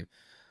that game.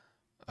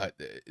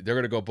 They're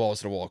going to go balls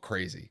to the wall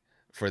crazy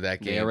for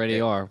that game. They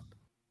already are.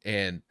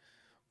 And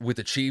with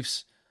the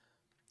Chiefs,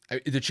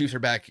 the Chiefs are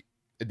back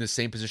in the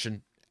same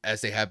position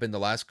as they have been the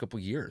last couple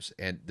years,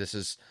 and this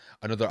is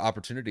another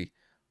opportunity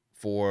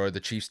for the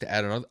Chiefs to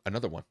add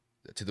another one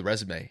to the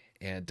resume.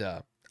 And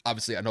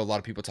obviously, I know a lot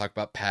of people talk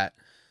about Pat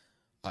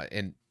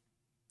and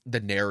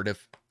the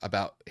narrative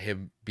about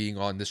him being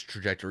on this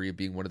trajectory of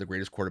being one of the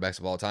greatest quarterbacks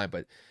of all time.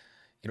 But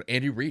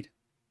Andy Reid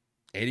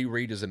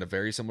is in a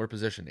very similar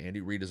position.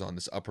 Andy Reid is on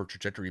this upward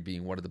trajectory,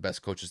 being one of the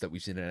best coaches that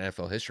we've seen in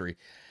NFL history.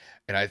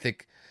 And I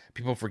think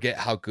people forget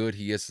how good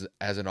he is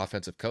as an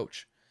offensive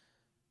coach.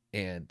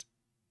 And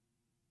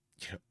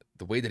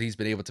the way that he's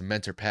been able to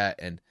mentor Pat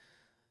and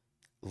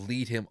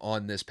lead him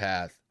on this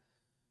path,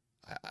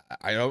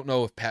 I don't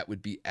know if Pat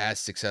would be as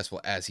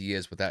successful as he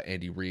is without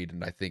Andy Reid.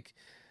 And I think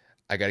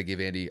I got to give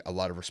Andy a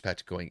lot of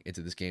respect going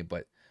into this game.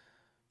 But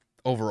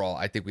overall,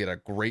 I think we had a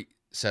great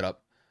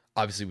setup.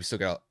 Obviously, we still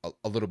got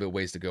a little bit of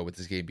ways to go with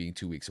this game being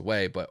 2 weeks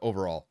away. But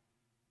overall,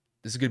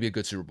 this is going to be a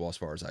good Super Bowl as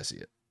far as I see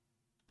it.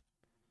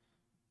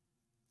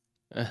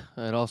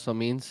 It also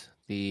means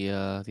the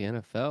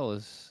NFL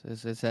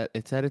is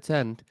at its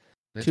end.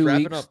 Let's 2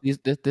 wrap it weeks.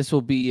 up. This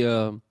will be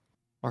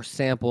our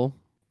sample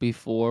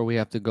before we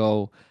have to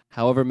go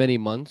however many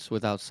months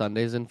without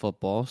Sundays in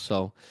football.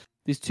 So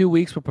these 2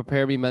 weeks will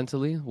prepare me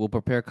mentally. We'll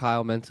prepare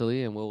Kyle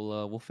mentally, and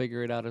we'll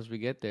figure it out as we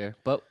get there.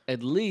 But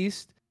at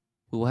least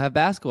we will have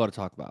basketball to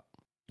talk about.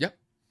 Yep.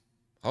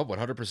 Oh,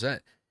 100%.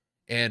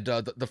 And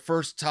the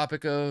first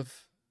topic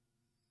of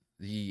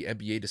the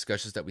NBA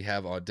discussions that we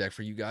have on deck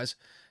for you guys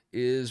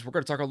is we're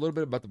going to talk a little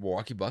bit about the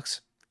Milwaukee Bucks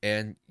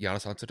and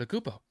Giannis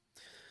Antetokounmpo.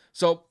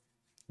 So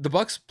the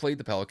Bucks played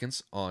the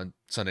Pelicans on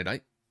Sunday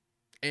night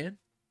and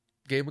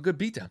gave them a good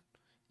beatdown.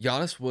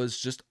 Giannis was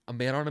just a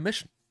man on a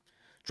mission.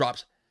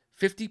 Drops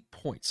 50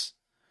 points,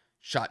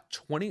 shot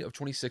 20 of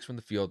 26 from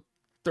the field,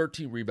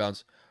 13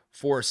 rebounds,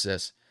 4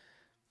 assists.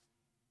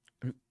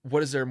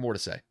 What is there more to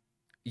say?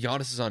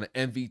 Giannis is on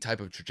an MV type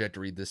of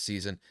trajectory this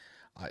season.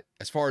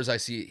 As far as I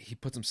see it, he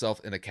puts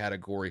himself in a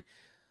category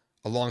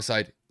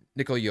alongside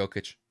Nikola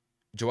Jokic,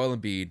 Joel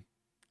Embiid,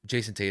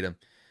 Jason Tatum,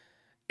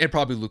 and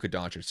probably Luka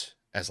Doncic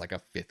as like a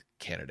fifth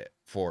candidate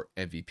for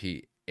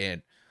MVP.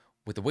 And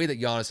with the way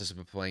that Giannis has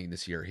been playing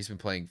this year, he's been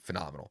playing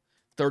phenomenal.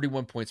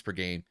 31 points per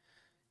game,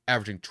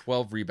 averaging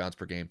 12 rebounds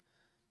per game,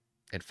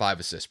 and 5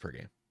 assists per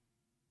game.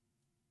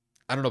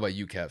 I don't know about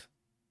you, Kev.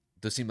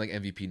 Those seem like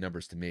MVP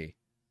numbers to me.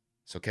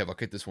 So, Kev, I'll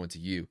kick this one to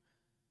you.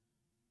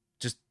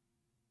 Just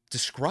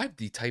describe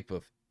the type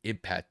of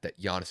impact that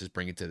Giannis is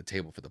bringing to the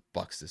table for the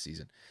Bucks this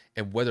season,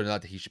 and whether or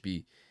not that he should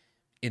be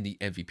in the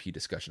MVP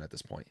discussion at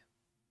this point.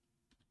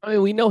 I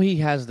mean, we know he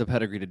has the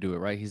pedigree to do it,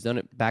 right? He's done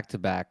it back to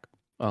back.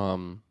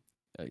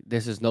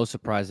 This is no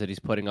surprise that he's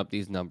putting up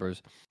these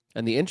numbers.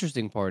 And the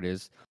interesting part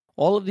is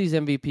all of these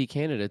MVP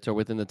candidates are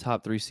within the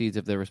top 3 seeds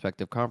of their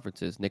respective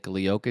conferences. Nikola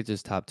Jokic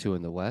is top 2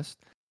 in the West.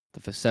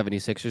 The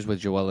 76ers with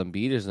Joel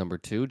Embiid is number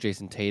 2.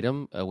 Jason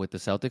Tatum with the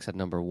Celtics at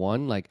number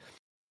 1. Like,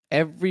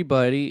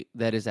 everybody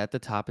that is at the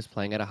top is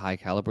playing at a high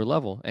caliber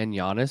level. And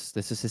Giannis,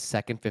 this is his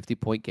second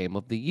 50-point game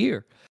of the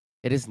year.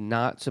 It is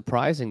not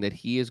surprising that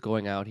he is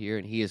going out here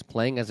and he is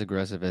playing as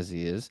aggressive as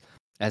he is,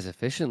 as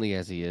efficiently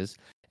as he is.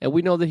 And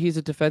we know that he's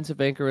a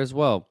defensive anchor as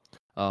well.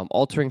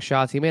 Altering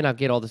shots, he may not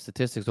get all the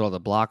statistics or all the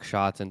block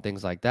shots and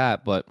things like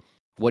that, but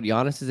what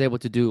Giannis is able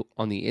to do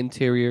on the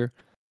interior,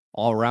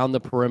 all around the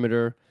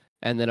perimeter,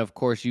 and then, of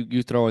course,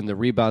 you throw in the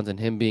rebounds and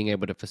him being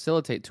able to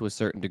facilitate to a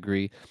certain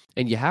degree.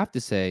 And you have to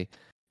say,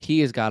 he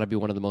has got to be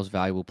one of the most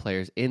valuable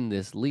players in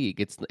this league.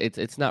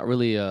 It's not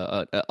really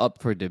a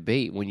up for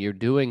debate when you're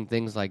doing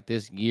things like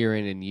this year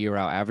in and year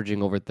out,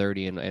 averaging over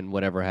 30 and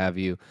whatever have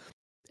you,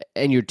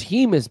 and your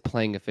team is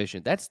playing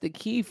efficient. That's the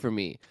key for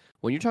me.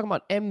 When you're talking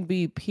about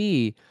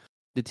MVP,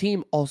 the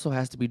team also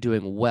has to be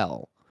doing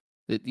well.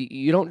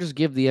 You don't just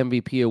give the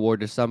MVP award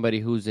to somebody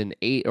who's in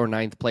 8th or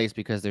 9th place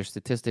because they're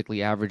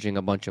statistically averaging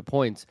a bunch of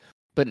points,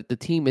 but the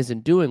team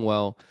isn't doing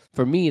well.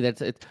 For me,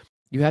 that's it.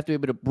 You have to be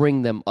able to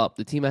bring them up.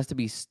 The team has to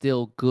be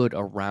still good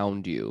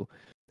around you.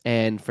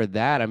 And for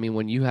that, I mean,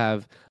 when you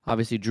have,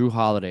 obviously, Drew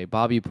Holiday,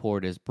 Bobby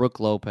Portis, Brook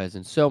Lopez,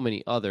 and so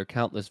many other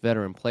countless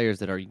veteran players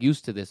that are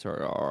used to this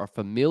or are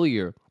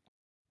familiar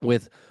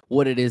with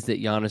what it is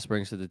that Giannis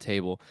brings to the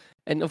table.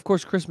 And, of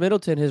course, Chris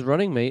Middleton, his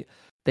running mate,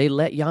 they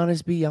let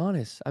Giannis be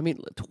Giannis. I mean,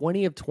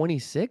 20 of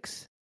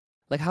 26?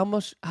 Like, how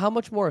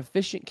much more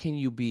efficient can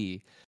you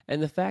be?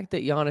 And the fact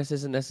that Giannis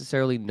isn't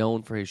necessarily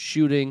known for his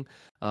shooting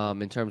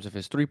in terms of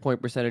his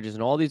three-point percentages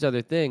and all these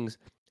other things,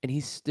 and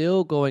he's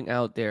still going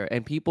out there,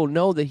 and people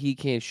know that he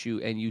can't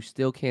shoot, and you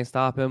still can't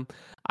stop him,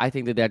 I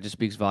think that just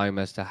speaks volume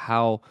as to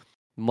how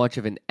much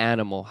of an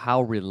animal,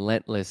 how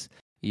relentless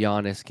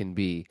Giannis can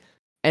be.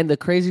 And the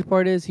crazy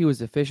part is he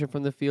was efficient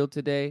from the field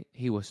today.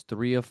 He was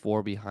 3 of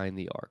 4 behind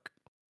the arc.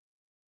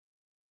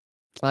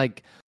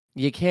 Like,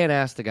 you can't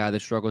ask the guy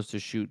that struggles to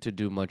shoot to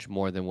do much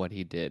more than what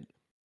he did.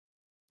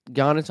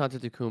 Giannis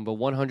Antetokounmpo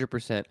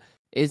 100%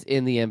 is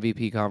in the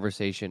MVP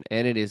conversation,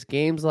 and it is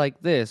games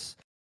like this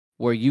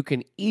where you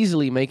can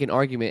easily make an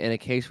argument and a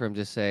case for him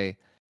to say,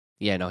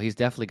 yeah, no, he's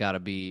definitely got to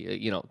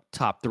be,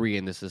 top 3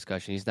 in this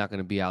discussion. He's not going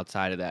to be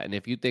outside of that. And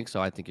if you think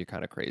so, I think you're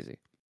kind of crazy.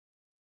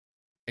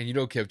 And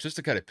Kev, just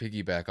to kind of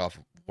piggyback off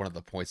one of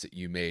the points that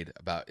you made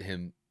about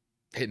him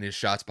hitting his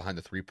shots behind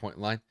the 3-point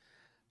line,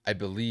 I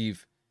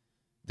believe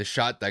the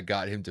shot that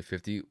got him to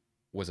 50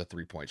 was a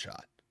 3-point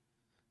shot.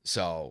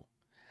 So,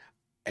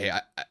 hey,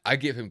 I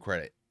give him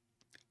credit.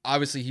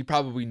 Obviously, he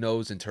probably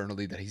knows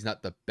internally that he's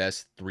not the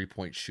best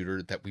 3-point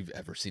shooter that we've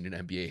ever seen in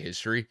NBA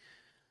history.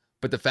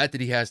 But the fact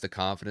that he has the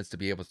confidence to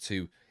be able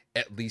to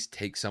at least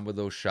take some of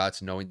those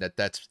shots, knowing that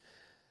that's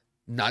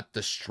not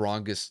the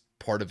strongest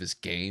part of his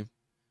game,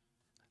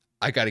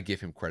 I got to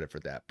give him credit for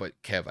that. But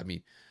Kev, I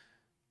mean,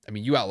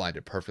 you outlined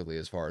it perfectly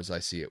as far as I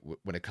see it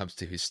when it comes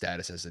to his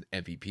status as an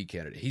MVP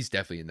candidate. He's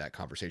definitely in that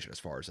conversation as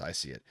far as I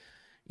see it.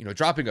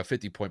 Dropping a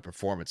 50-point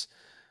performance,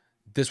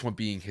 this one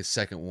being his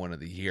second one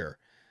of the year,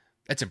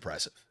 that's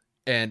impressive.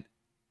 And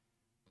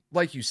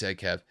like you said,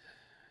 Kev,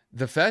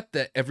 the fact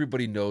that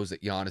everybody knows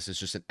that Giannis is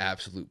just an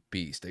absolute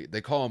beast.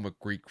 They call him a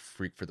Greek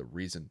freak for the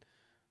reason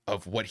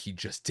of what he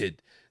just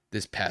did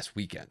this past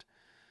weekend.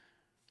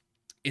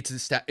 It's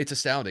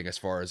astounding as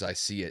far as I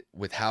see it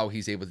with how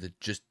he's able to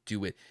just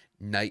do it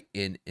night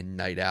in and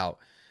night out.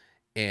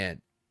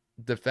 And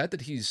the fact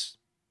that he's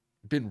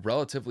been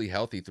relatively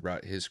healthy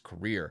throughout his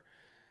career,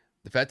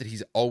 the fact that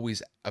he's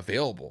always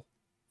available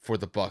for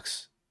the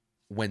Bucks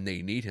when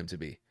they need him to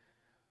be,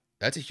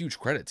 that's a huge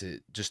credit to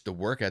just the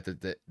work ethic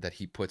that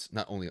he puts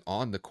not only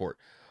on the court,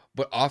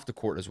 but off the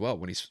court as well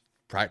when he's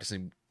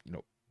practicing,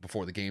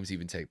 before the games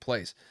even take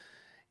place.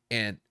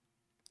 And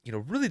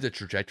really the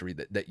trajectory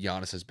that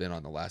Giannis has been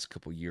on the last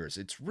couple of years,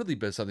 it's really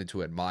been something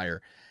to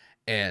admire.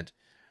 And,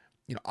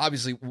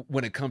 obviously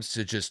when it comes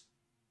to just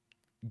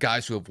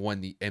guys who have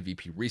won the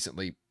MVP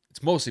recently,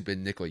 it's mostly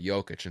been Nikola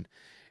Jokic. And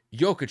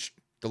Jokic,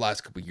 the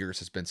last couple of years,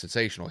 has been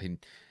sensational.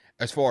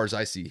 As far as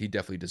I see, he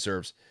definitely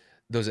deserves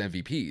those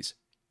MVPs.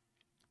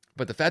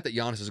 But the fact that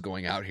Giannis is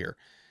going out here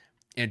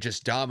and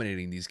just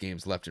dominating these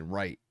games left and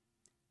right,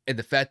 and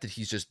the fact that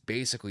he's just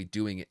basically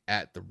doing it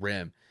at the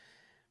rim,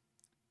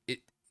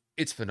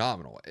 it's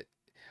phenomenal.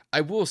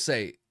 I will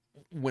say,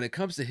 when it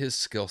comes to his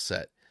skill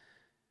set,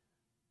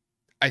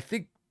 I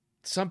think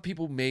some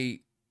people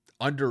may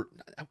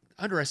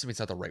underestimate's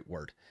not the right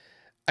word.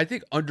 I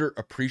think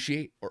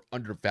underappreciate or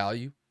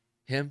undervalue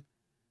him,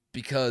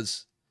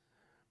 because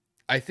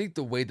I think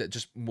the way that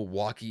just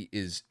Milwaukee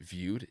is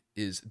viewed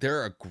is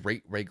they're a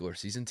great regular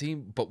season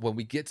team, but when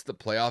we get to the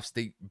playoffs,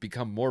 they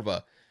become more of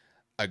a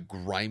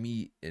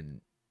grimy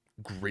and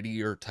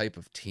grittier type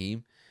of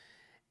team.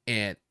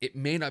 And it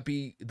may not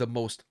be the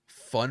most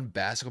fun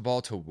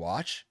basketball to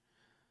watch,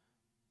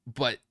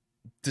 but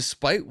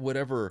despite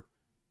whatever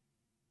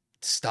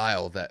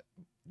style that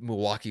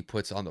Milwaukee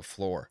puts on the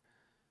floor,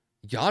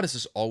 Giannis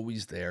is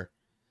always there,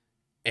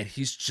 and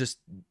he's just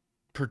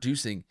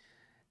producing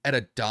at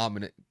a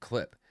dominant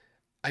clip.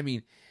 I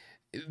mean,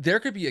 there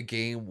could be a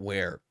game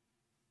where,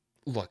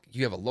 look,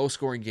 you have a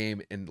low-scoring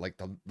game, and like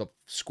the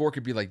score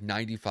could be like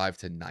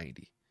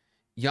 95-90.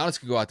 Giannis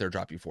could go out there and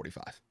drop you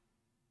 45.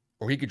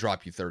 Or he could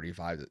drop you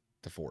 35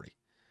 to 40.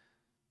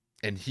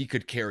 And he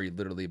could carry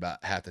literally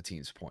about half the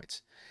team's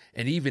points.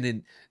 And even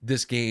in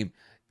this game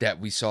that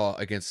we saw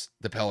against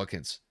the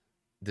Pelicans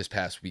this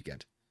past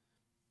weekend,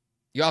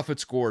 Jokic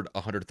scored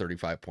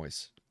 135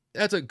 points.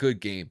 That's a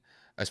good game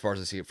as far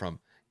as I see it from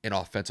an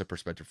offensive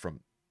perspective from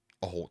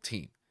a whole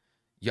team.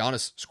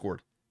 Giannis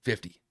scored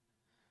 50.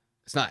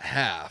 It's not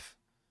half,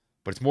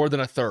 but it's more than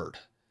a third.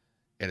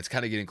 And it's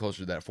kind of getting closer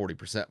to that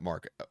 40%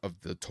 mark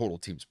of the total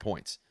team's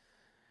points.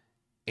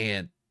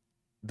 And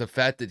the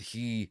fact that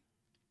he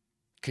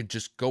can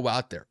just go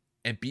out there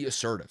and be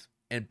assertive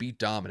and be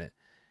dominant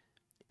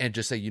and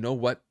just say, you know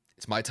what?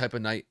 It's my type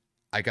of night.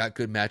 I got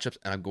good matchups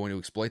and I'm going to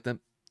exploit them.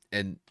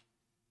 And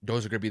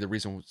those are going to be the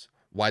reasons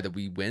why that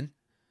we win.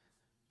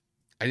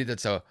 I think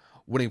that's a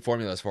winning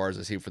formula as far as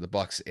I see it for the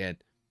Bucks. And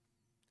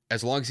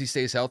as long as he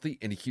stays healthy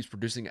and he keeps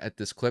producing at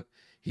this clip,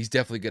 he's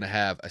definitely going to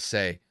have a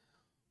say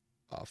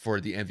for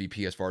the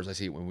MVP as far as I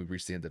see it when we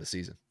reach the end of the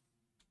season.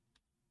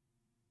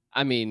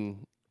 I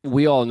mean,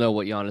 we all know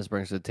what Giannis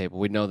brings to the table.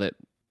 We know that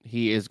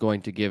he is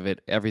going to give it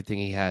everything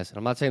he has. And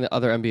I'm not saying that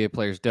other NBA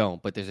players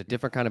don't, but there's a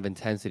different kind of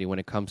intensity when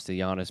it comes to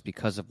Giannis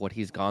because of what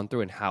he's gone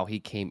through and how he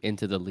came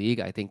into the league.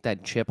 I think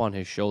that chip on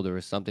his shoulder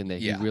is something that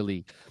he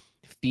really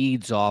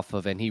feeds off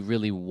of, and he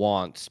really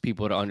wants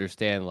people to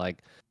understand,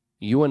 like,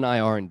 you and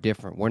I aren't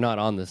different. We're not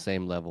on the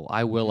same level.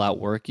 I will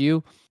outwork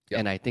you. Yep.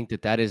 And I think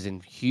that is in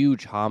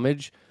huge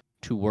homage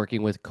to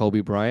working with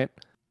Kobe Bryant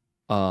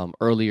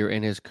earlier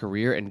in his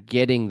career and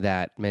getting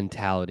that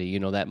mentality,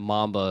 that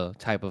Mamba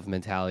type of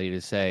mentality to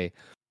say,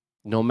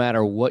 no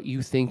matter what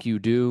you think you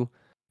do,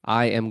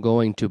 I am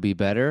going to be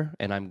better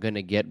and I'm going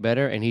to get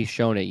better. And he's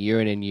shown it year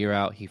in and year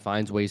out. He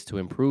finds ways to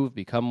improve,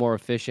 become more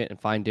efficient, and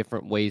find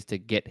different ways to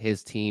get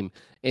his team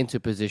into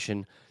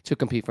position to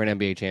compete for an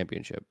NBA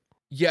championship.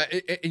 Yeah,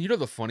 and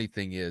the funny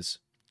thing is,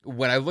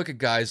 when I look at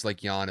guys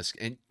like Giannis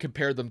and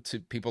compare them to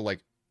people like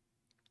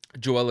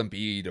Joel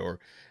Embiid or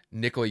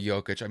Nikola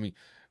Jokic, I mean,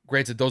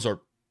 granted, those are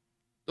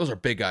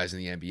big guys in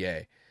the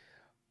NBA.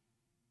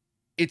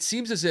 It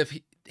seems as if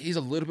he's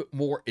a little bit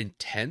more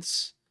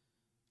intense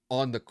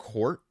on the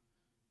court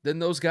than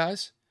those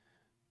guys.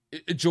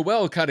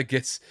 Joel's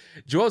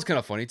kind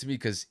of funny to me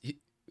because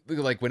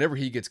like whenever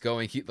he gets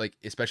going, he like,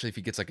 especially if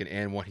he gets like an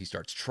and one, he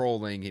starts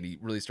trolling and he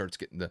really starts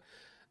getting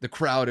the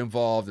crowd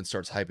involved and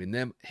starts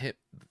hyping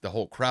the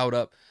whole crowd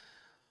up.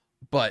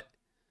 But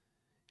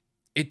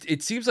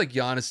it seems like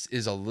Giannis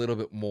is a little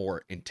bit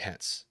more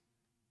intense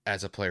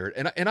as a player,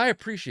 and I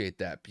appreciate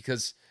that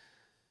because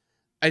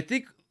I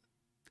think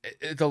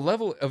the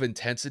level of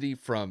intensity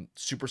from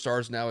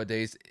superstars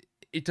nowadays,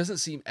 it doesn't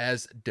seem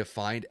as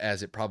defined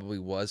as it probably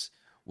was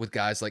with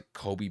guys like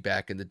Kobe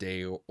back in the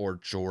day or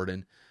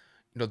Jordan.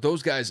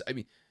 Those guys, I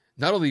mean,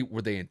 not only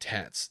were they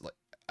intense,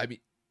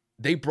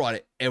 they brought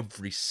it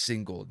every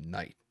single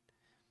night.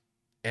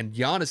 And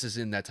Giannis is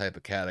in that type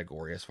of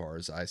category as far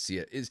as I see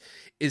it.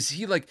 Is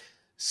he like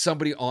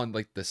somebody on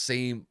like the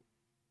same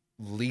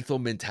lethal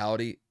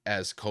mentality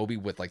as Kobe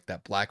with like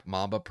that Black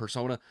Mamba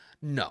persona?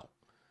 No.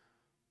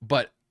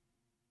 But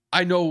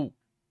I know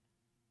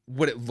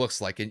what it looks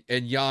like. And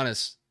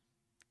Giannis,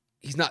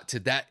 he's not to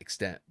that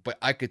extent, but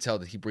I could tell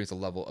that he brings a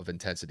level of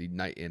intensity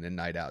night in and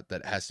night out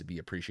that has to be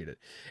appreciated.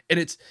 And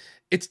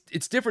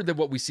it's different than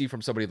what we see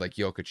from somebody like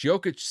Jokic.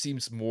 Jokic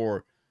seems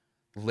more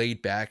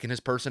laid back in his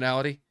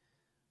personality,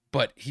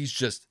 but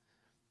he's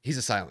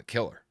a silent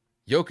killer.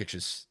 Jokic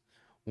is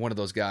one of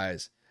those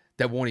guys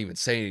that won't even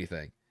say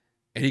anything,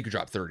 and he could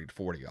drop 30 to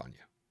 40 on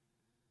you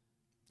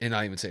and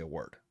not even say a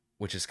word,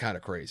 which is kind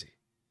of crazy.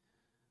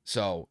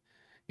 So,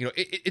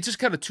 it's just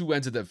kind of two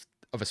ends of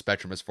a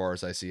spectrum as far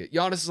as I see it.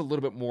 Giannis is a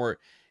little bit more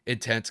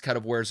intense, kind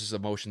of wears his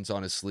emotions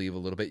on his sleeve a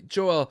little bit.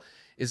 Joel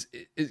is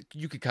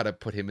you could kind of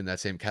put him in that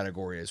same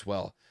category as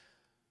well.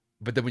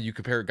 But then when you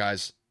compare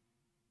guys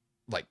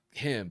like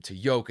him to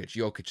Jokic,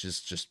 Jokic is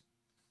just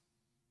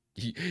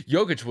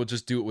Jokic will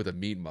just do it with a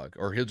mean mug,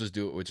 or he'll just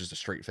do it with just a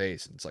straight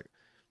face. And it's like,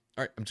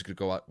 all right, I'm just going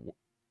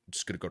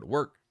to go to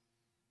work,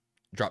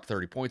 drop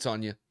 30 points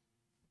on you,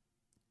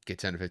 get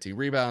 10 to 15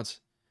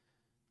 rebounds.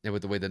 And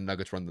with the way the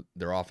Nuggets run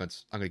their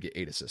offense, I'm going to get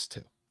 8 assists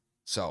too.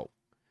 So,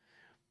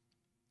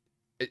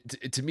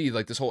 to me,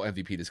 like this whole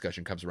MVP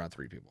discussion comes around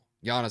 3 people: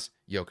 Giannis,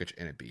 Jokic,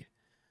 and Embiid.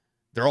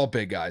 They're all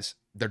big guys.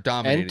 They're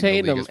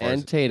dominating the league.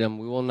 And Tatum.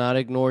 We will not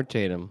ignore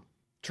Tatum.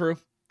 True.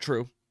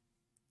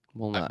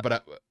 Will not.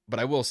 But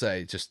I will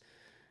say, just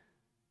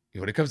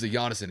when it comes to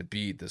Giannis and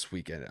Embiid this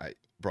weekend,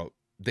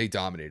 they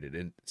dominated.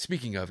 And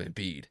speaking of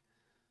Embiid,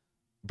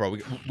 bro,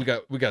 we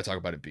got to talk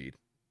about Embiid.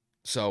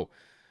 So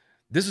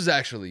this was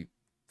actually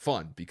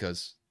fun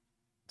because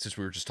since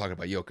we were just talking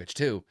about Jokic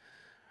too,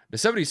 the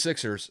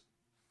 76ers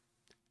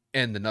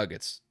and the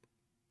Nuggets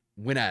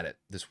went at it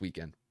this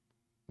weekend,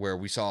 where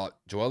we saw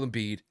Joel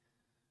Embiid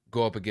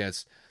go up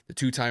against the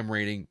 2-time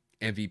reigning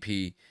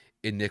MVP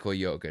in Nikola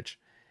Jokic.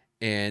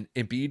 And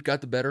Embiid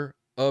got the better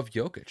of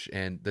Jokic,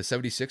 and the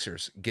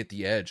 76ers get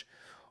the edge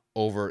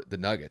over the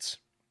Nuggets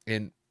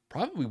in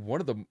probably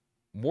one of the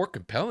more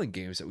compelling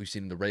games that we've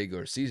seen in the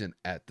regular season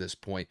at this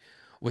point,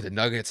 with the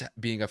Nuggets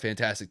being a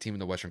fantastic team in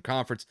the Western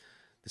Conference.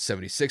 The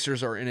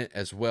 76ers are in it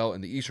as well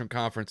in the Eastern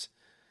Conference.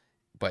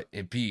 But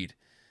Embiid,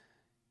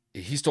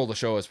 he stole the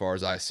show as far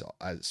as I saw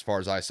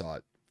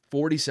it.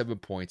 47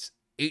 points,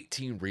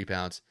 18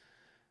 rebounds.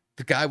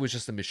 The guy was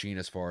just a machine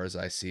as far as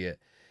I see it.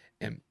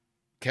 And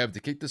Kev, to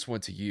kick this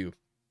one to you,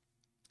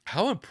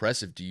 how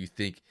impressive do you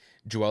think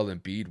Joel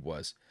Embiid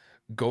was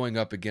going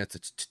up against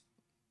the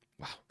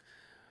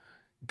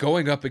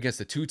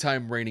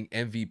 2-time reigning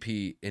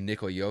MVP in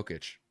Nikola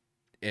Jokic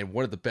and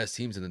one of the best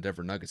teams in the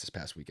Denver Nuggets this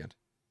past weekend?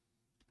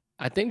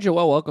 I think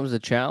Joel welcomes the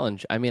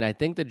challenge. I mean, I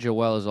think that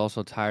Joel is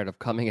also tired of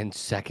coming in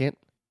second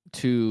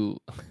to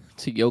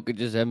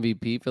Jokic's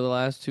MVP for the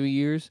last 2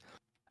 years.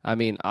 I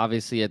mean,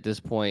 obviously at this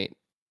point,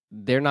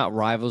 they're not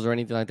rivals or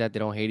anything like that. They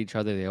don't hate each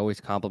other. They always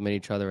compliment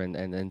each other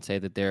and say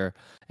that they're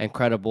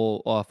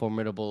incredible,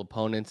 formidable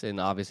opponents, and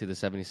obviously the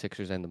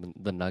 76ers and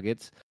the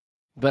Nuggets.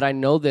 But I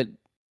know that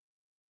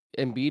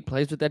Embiid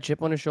plays with that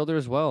chip on his shoulder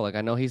as well. Like,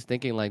 I know he's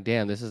thinking like,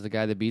 damn, this is the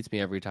guy that beats me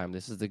every time.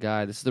 This is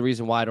the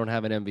reason why I don't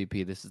have an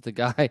MVP. This is the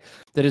guy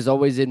that is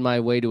always in my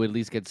way to at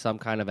least get some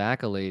kind of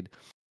accolade.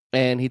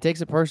 And he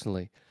takes it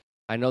personally.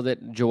 I know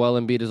that Joel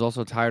Embiid is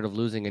also tired of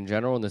losing in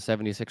general, and the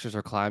 76ers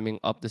are climbing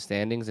up the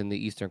standings in the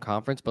Eastern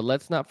Conference. But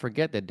let's not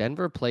forget that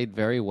Denver played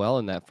very well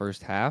in that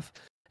first half,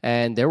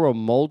 and there were a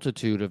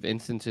multitude of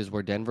instances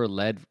where Denver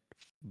led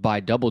by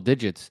double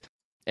digits,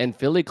 and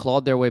Philly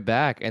clawed their way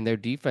back, and their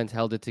defense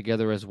held it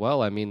together as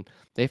well. I mean,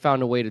 they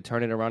found a way to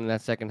turn it around in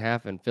that second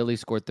half, and Philly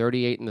scored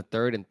 38 in the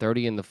third and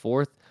 30 in the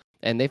fourth,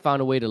 and they found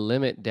a way to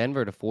limit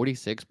Denver to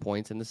 46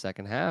 points in the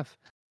second half.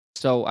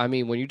 So, I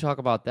mean, when you talk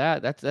about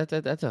that,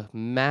 that's a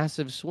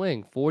massive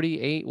swing.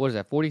 48, what is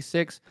that?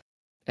 46,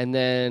 and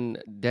then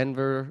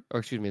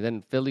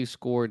then Philly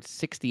scored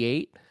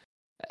 68.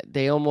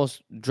 They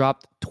almost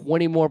dropped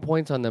 20 more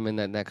points on them in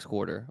that next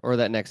quarter or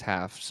that next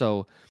half.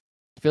 So,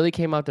 Philly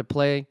came out to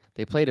play.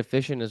 They played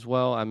efficient as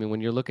well. I mean,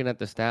 when you're looking at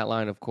the stat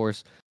line, of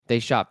course, they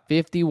shot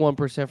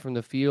 51% from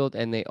the field,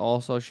 and they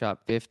also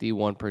shot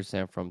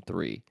 51% from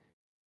three.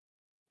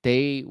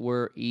 They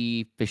were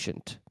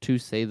efficient, to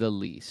say the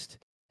least.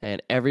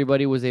 And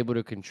everybody was able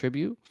to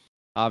contribute.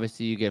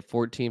 Obviously, you get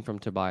 14 from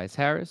Tobias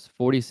Harris,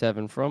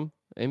 47 from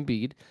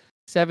Embiid,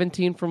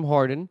 17 from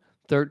Harden,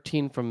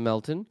 13 from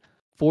Melton,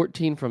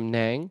 14 from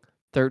Nang,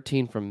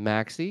 13 from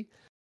Maxey.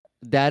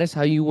 That is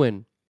how you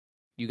win.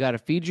 You got to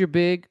feed your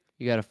big.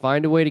 You got to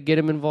find a way to get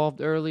him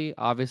involved early.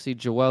 Obviously,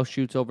 Joel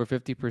shoots over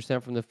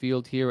 50% from the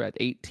field here at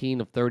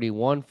 18 of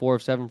 31, 4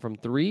 of 7 from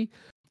 3.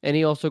 And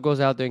he also goes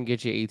out there and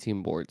gets you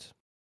 18 boards.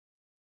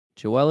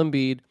 Joel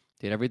Embiid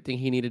did everything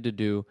he needed to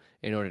do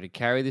in order to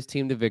carry this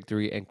team to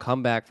victory and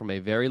come back from a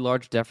very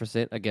large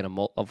deficit, again,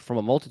 from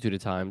a multitude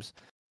of times.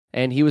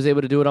 And he was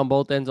able to do it on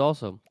both ends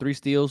also. 3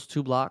 steals,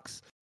 2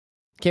 blocks.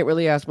 Can't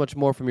really ask much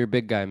more from your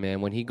big guy, man.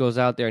 When he goes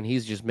out there and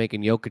he's just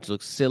making Jokic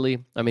look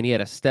silly. I mean, he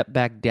had a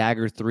step-back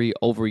dagger 3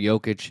 over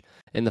Jokic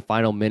in the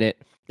final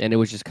minute, and it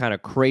was just kind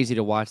of crazy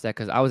to watch that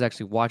because I was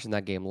actually watching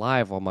that game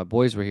live while my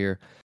boys were here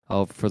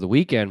for the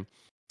weekend,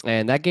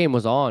 and that game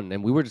was on,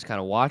 and we were just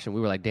kind of watching.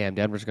 We were like, damn,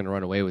 Denver's going to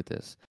run away with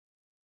this.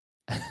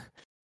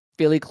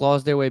 Philly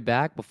claws their way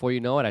back. Before you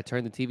know it, I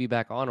turn the TV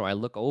back on, or I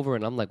look over,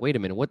 and I'm like, wait a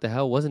minute, what the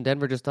hell? Wasn't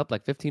Denver just up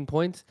like 15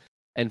 points?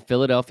 And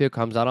Philadelphia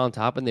comes out on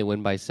top, and they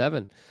win by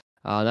 7.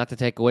 Not to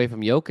take away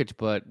from Jokic,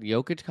 but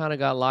Jokic kind of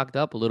got locked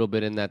up a little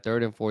bit in that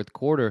third and fourth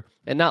quarter.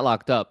 And not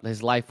locked up.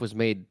 His life was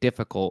made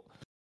difficult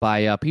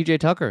by P.J.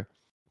 Tucker.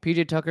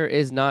 P.J. Tucker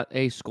is not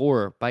a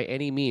scorer by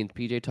any means.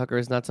 P.J. Tucker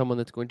is not someone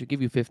that's going to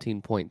give you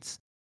 15 points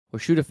or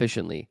shoot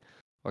efficiently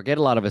or get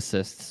a lot of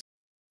assists.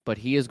 But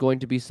he is going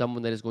to be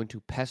someone that is going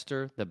to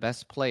pester the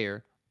best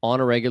player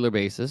on a regular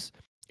basis.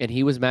 And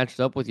he was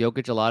matched up with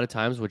Jokic a lot of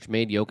times, which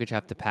made Jokic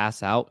have to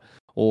pass out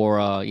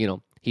or,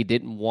 he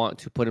didn't want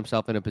to put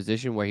himself in a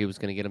position where he was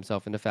going to get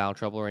himself into foul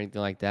trouble or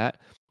anything like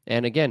that.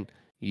 And again,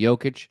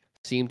 Jokic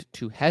seemed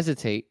to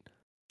hesitate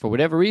for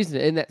whatever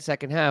reason in that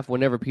second half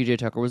whenever PJ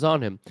Tucker was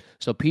on him.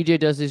 So PJ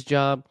does his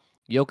job.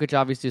 Jokic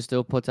obviously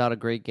still puts out a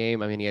great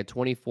game. I mean, he had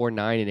 24,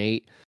 9, and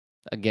 8.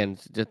 Again,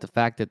 just the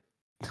fact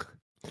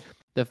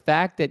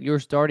that your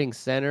starting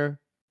center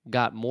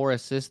got more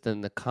assists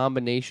than the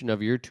combination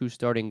of your 2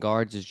 starting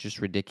guards is just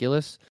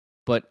ridiculous.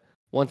 But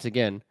once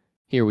again,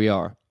 here we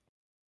are.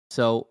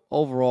 So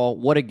overall,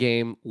 what a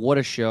game, what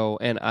a show,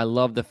 and I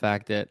love the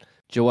fact that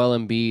Joel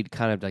Embiid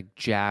kind of like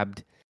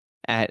jabbed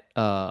at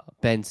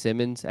Ben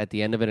Simmons at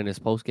the end of it in his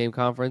post-game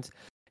conference.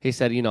 He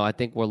said, I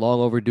think we're long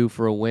overdue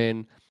for a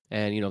win,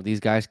 and, these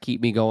guys keep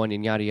me going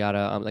and yada,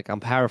 yada. I'm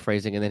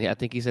paraphrasing, and then I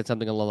think he said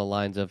something along the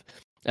lines of,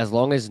 as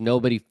long as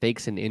nobody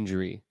fakes an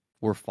injury,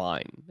 we're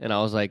fine. And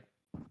I was like,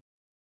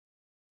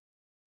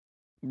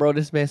 bro,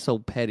 this man's so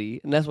petty.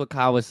 And that's what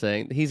Kyle was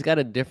saying. He's got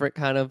a different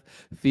kind of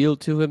feel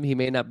to him. He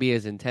may not be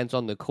as intense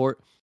on the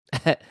court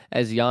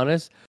as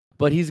Giannis,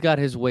 but he's got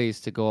his ways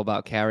to go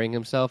about carrying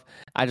himself.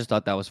 I just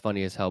thought that was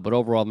funny as hell. But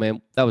overall,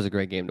 man, that was a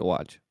great game to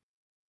watch.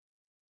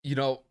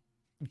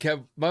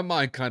 Kev, my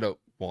mind kind of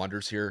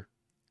wanders here.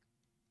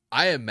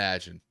 I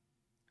imagine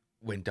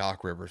when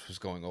Doc Rivers was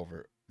going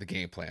over the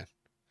game plan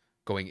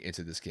going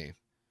into this game,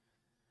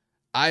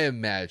 I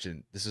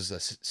imagine this is a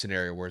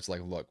scenario where it's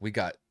like, look, we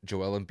got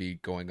Joel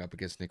Embiid going up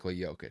against Nikola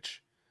Jokic.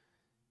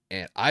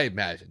 And I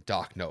imagine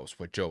Doc knows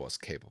what Joel's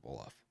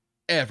capable of.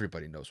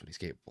 Everybody knows what he's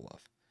capable of.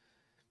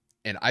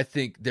 And I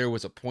think there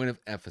was a point of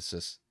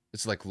emphasis.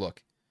 It's like,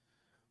 look,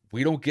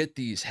 we don't get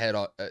these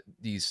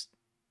these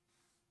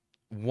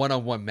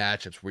one-on-one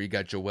matchups where you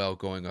got Joel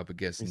going up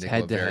against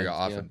Nikola very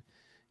often.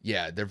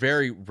 Yeah, they're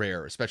very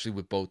rare, especially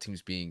with both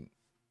teams being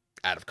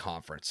out of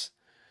conference.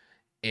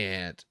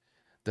 And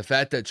the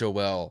fact that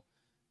Joel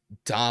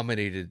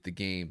dominated the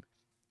game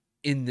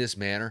in this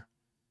manner,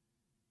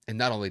 and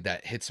not only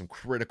that, hit some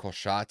critical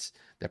shots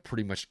that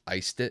pretty much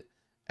iced it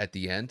at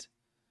the end,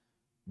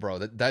 bro,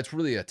 that's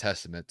really a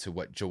testament to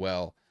what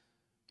Joel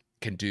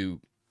can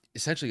do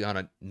essentially on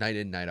a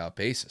night-in, night-out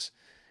basis.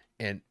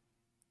 And,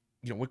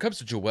 when it comes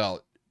to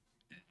Joel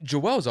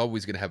is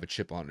always going to have a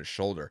chip on his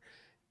shoulder,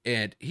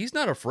 and he's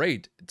not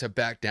afraid to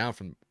back down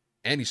from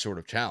any sort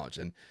of challenge.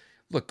 And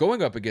look,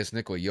 going up against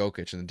Nikola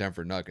Jokic and the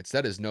Denver Nuggets,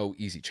 that is no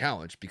easy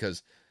challenge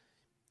because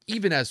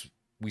even as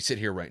we sit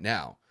here right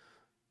now,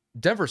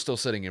 Denver's still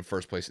sitting in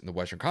first place in the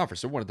Western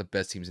Conference. They're one of the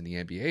best teams in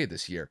the NBA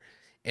this year.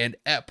 And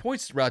at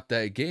points throughout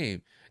that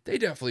game, they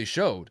definitely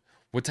showed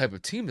what type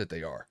of team that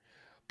they are.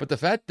 But the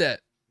fact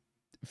that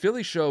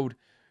Philly showed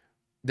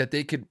that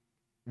they could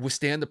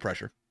withstand the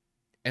pressure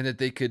and that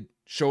they could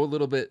show a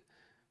little bit,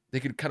 they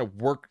could kind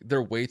of work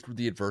their way through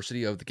the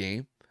adversity of the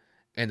game.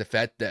 And the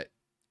fact that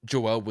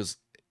Joel was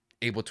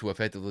able to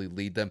effectively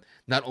lead them,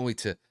 not only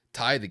to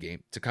tie the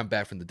game, to come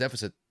back from the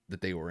deficit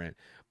that they were in,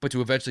 but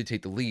to eventually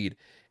take the lead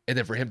and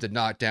then for him to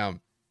knock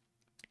down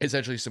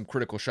essentially some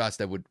critical shots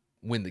that would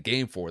win the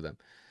game for them.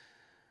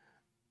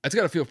 It's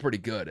got to feel pretty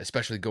good,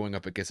 especially going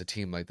up against a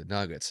team like the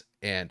Nuggets.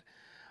 And,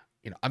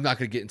 I'm not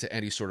going to get into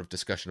any sort of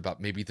discussion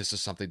about maybe this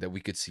is something that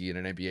we could see in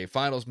an NBA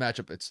Finals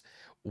matchup. It's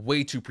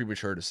way too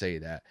premature to say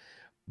that.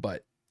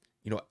 But,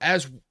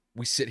 as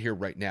we sit here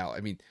right now,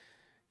 I mean,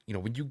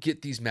 when you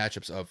get these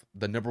matchups of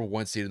the number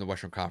 1 seed in the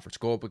Western Conference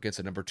go up against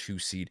a number 2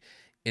 seed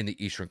in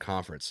the Eastern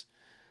Conference,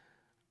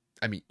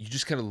 I mean, you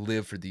just kind of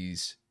live for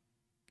these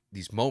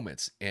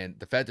moments. And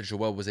the fact that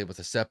Joel was able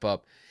to step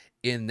up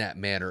in that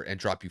manner and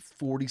drop you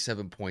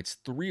 47 points,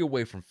 3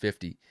 away from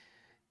 50,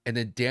 and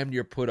then damn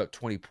near put up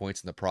 20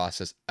 points in the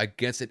process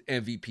against an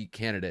MVP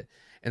candidate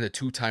and the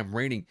 2-time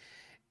reigning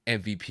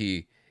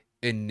MVP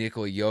in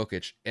Nikola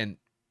Jokic, and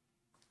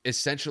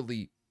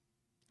essentially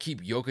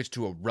keep Jokic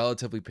to a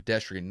relatively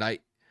pedestrian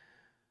night.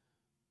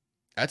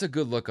 That's a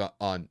good look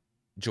on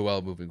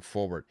Joel moving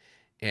forward.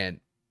 And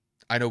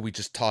I know we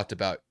just talked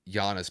about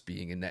Giannis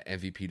being in that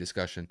MVP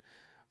discussion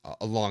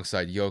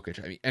alongside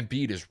Jokic. I mean,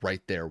 Embiid is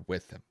right there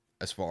with him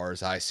as far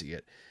as I see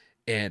it.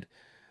 And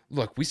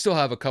look, we still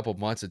have a couple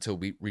months until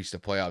we reach the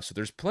playoffs, so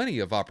there's plenty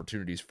of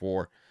opportunities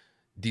for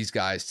these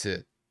guys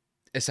to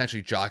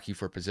essentially jockey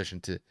for position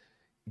to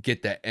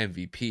get that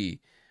MVP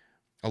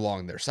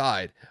along their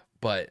side.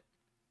 But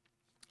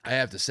I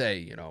have to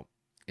say,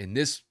 in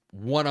this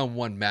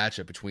one-on-one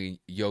matchup between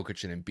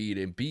Jokic and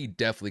Embiid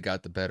definitely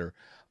got the better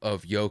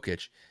of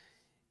Jokic.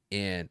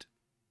 And,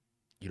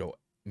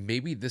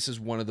 maybe this is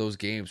one of those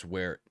games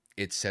where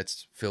it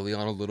sets Philly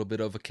on a little bit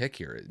of a kick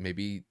here.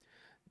 Maybe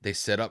they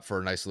set up for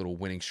a nice little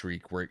winning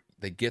streak where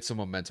they get some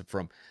momentum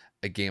from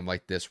a game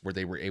like this where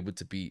they were able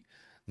to beat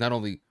not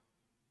only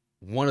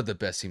one of the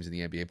best teams in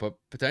the NBA, but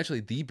potentially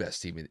the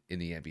best team in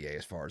the NBA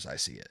as far as I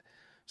see it.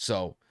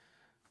 So,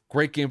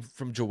 great game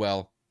from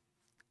Joel.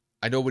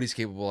 I know what he's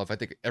capable of. I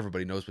think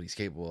everybody knows what he's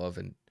capable of,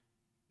 and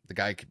the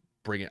guy could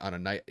bring it on a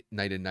night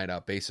in, night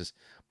out basis.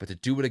 But to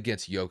do it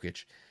against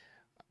Jokic,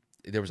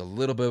 there was a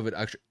little bit of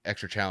an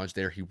extra challenge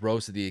there. He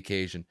rose to the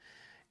occasion,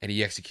 and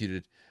he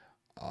executed,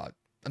 I'm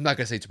not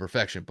going to say to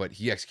perfection, but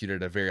he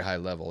executed at a very high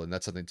level, and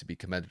that's something to be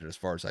commended as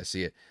far as I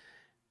see it.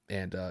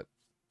 And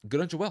good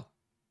on Joel.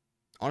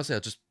 Honestly,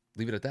 I'll just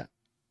leave it at that.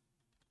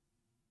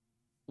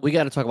 We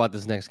got to talk about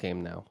this next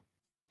game now.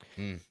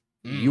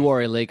 You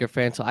are a Laker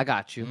fan, so I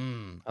got you.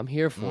 I'm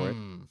here for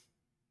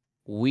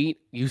it.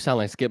 You sound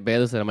like Skip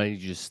Bayless, and I'm going to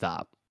need you to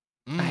stop.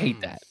 I hate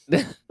that.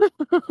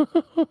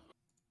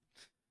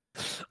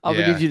 I'm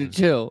going to need you to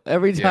chill.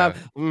 Every time.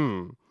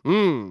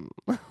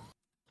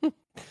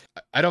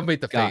 I don't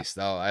make the face,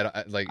 though.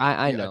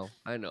 I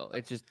know.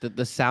 It's just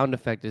the sound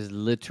effect is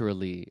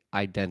literally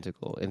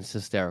identical. It's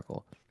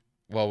hysterical.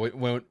 Well,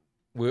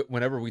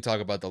 whenever we talk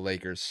about the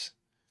Lakers,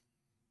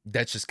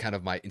 that's just kind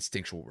of my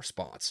instinctual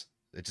response.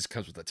 It just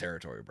comes with the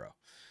territory, bro.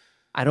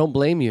 I don't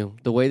blame you.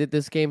 The way that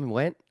this game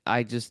went,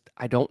 I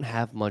don't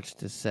have much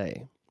to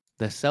say.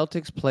 The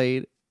Celtics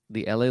played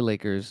the LA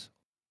Lakers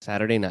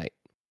Saturday night.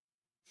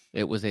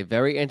 It was a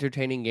very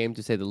entertaining game,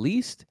 to say the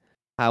least.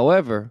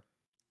 However,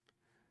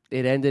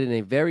 it ended in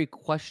a very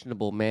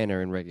questionable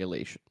manner in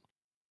regulation.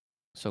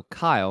 So,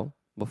 Kyle,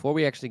 before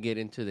we actually get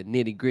into the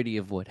nitty-gritty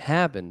of what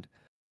happened,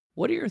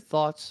 what are your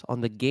thoughts on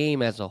the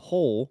game as a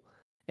whole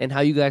and how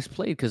you guys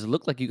played? Because it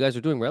looked like you guys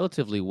were doing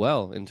relatively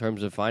well in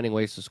terms of finding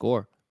ways to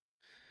score.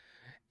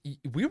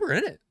 We were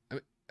in it.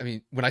 I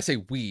mean, when I say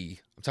we,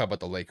 I'm talking about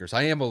the Lakers.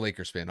 I am a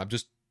Lakers fan. I'm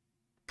just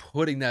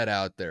putting that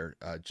out there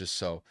just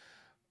so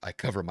I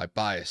cover my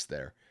bias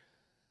there.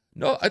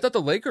 No, I thought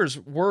the Lakers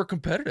were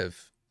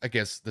competitive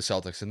against the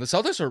Celtics, and the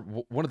Celtics are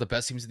one of the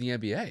best teams in the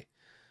NBA.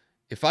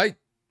 If I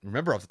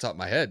remember off the top of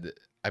my head,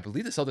 I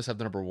believe the Celtics have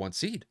the number 1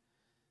 seed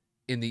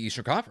in the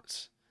Eastern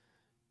Conference.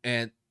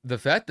 And the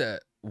fact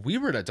that we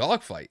were in a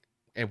dogfight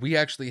and we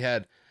actually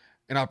had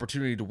an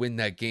opportunity to win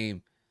that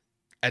game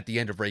at the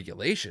end of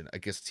regulation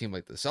against a team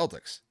like the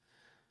Celtics.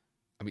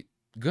 I mean,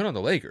 good on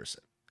the Lakers.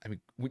 I mean,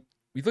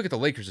 we look at the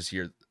Lakers this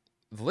year.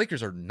 The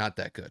Lakers are not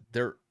that good.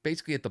 They're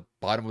basically at the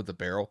bottom of the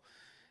barrel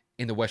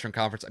in the Western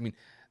Conference. I mean,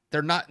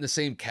 they're not in the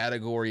same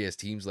category as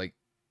teams like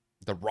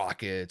the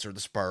Rockets or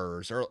the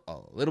Spurs. They're a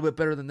little bit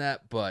better than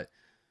that, but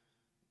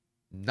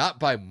not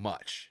by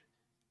much.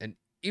 And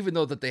even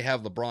though that they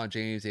have LeBron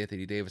James,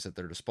 Anthony Davis at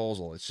their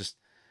disposal, it's just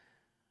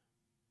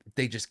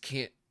they just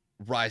can't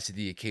rise to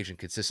the occasion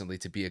consistently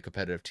to be a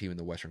competitive team in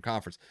the Western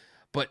Conference.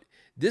 But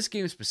this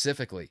game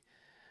specifically,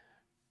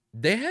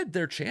 they had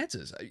their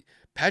chances.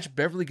 Patrick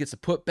Beverley gets a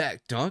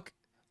put-back dunk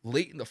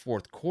late in the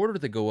fourth quarter.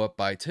 They go up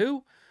by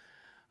 2.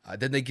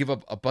 Then they give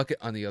up a bucket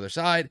on the other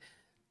side,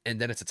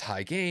 and then it's a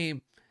tie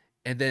game.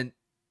 And then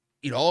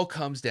it all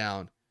comes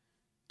down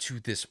to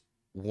this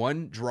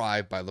one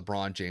drive by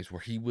LeBron James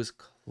where he was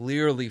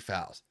clearly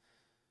fouled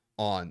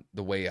on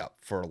the way up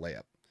for a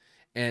layup.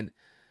 And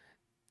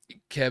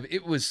Kev,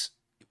 it was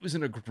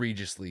an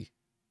egregiously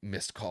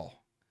missed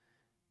call.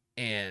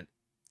 And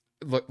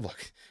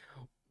look,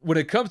 when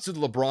it comes to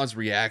LeBron's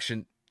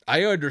reaction,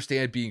 I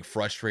understand being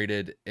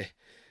frustrated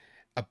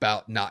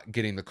about not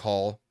getting the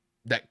call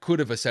that could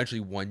have essentially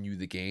won you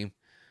the game.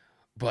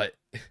 But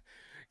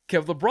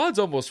Kev, LeBron's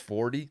almost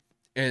 40,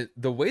 and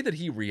the way that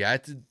he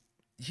reacted,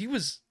 he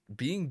was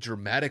being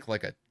dramatic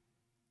like a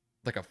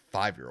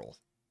 5-year-old,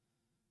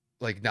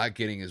 like not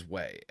getting his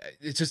way.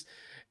 It's just,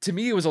 to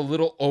me, it was a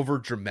little over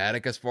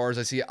dramatic as far as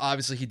I see it.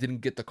 Obviously, he didn't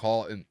get the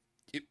call, and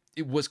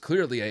it was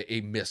clearly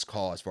a missed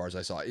call as far as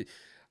I saw it.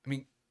 I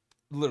mean,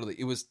 literally,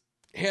 it was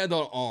hand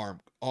on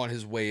arm on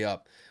his way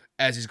up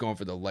as he's going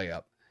for the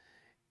layup,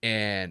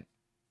 and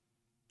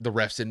the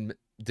refs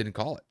didn't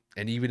call it.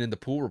 And even in the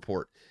pool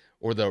report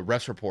or the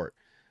refs report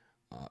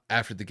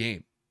after the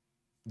game,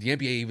 the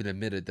NBA even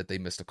admitted that they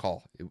missed a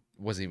call. It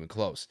wasn't even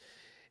close.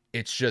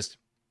 It's just,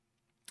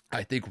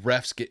 I think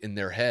refs get in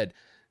their head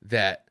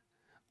that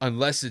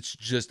unless it's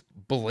just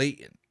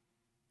blatant,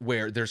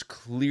 where there's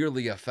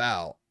clearly a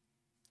foul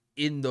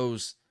in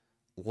those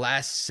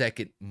last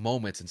second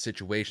moments and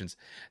situations,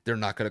 they're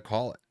not going to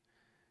call it.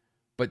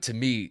 But to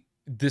me,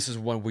 this is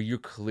one where you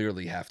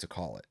clearly have to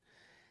call it.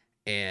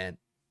 And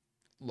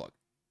look,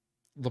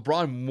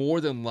 LeBron more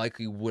than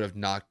likely would have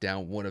knocked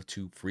down one of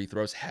two free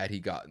throws had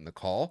he gotten the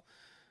call.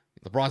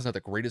 LeBron's not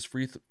the greatest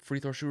free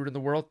throw shooter in the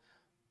world,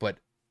 but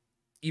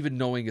even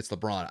knowing it's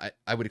LeBron,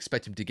 I would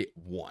expect him to get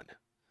one.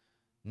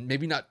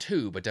 Maybe not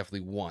two, but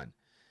definitely one.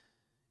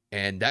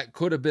 And that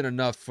could have been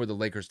enough for the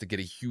Lakers to get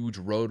a huge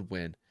road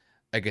win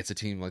against a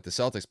team like the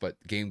Celtics, but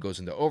the game goes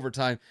into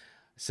overtime.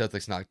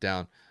 Celtics knock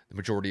down the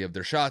majority of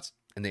their shots,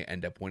 and they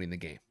end up winning the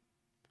game.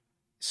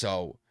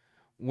 So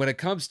when it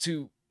comes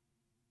to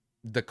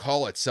the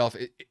call itself,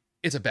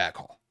 it's a bad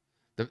call.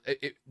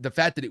 The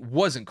fact that it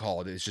wasn't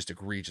called is just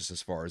egregious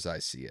as far as I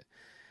see it.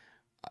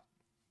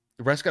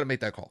 The refs got to make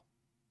that call.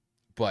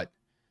 But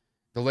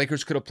the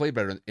Lakers could have played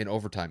better in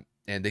overtime,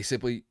 and they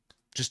simply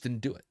just didn't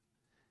do it.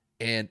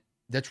 And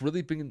that's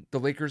really been the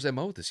Lakers'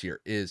 MO this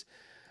year, is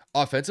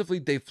offensively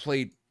they've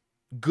played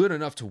good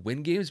enough to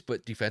win games,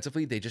 but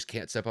defensively they just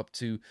can't step up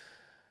to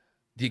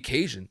the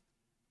occasion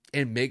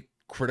and make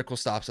critical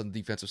stops on the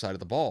defensive side of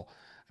the ball.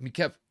 I mean,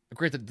 Kev,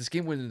 granted, this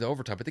game went into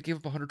overtime, but they gave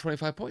up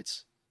 125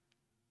 points.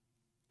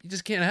 You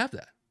just can't have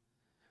that.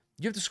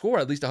 You have to score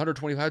at least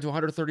 125 to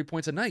 130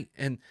 points a night.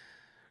 And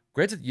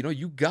granted,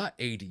 you got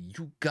AD,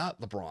 you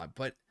got LeBron,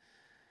 but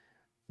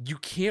you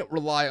can't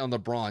rely on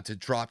LeBron to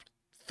drop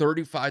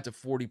 35 to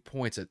 40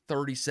 points at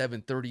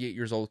 37, 38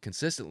 years old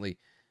consistently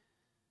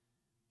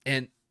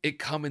and it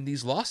come in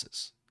these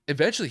losses.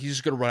 Eventually, he's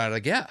just going to run out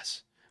of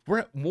gas.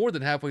 We're more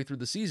than halfway through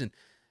the season,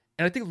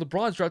 and I think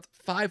LeBron's dropped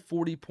 5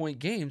 40-point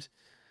games,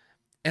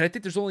 and I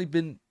think there's only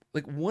been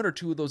like one or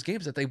two of those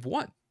games that they've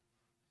won.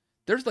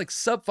 There's like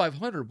sub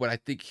 500 when I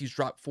think he's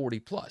dropped 40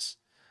 plus.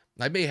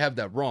 I may have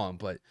that wrong,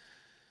 but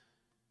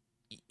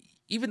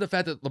even the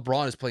fact that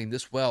LeBron is playing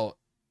this well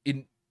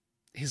in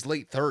his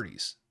late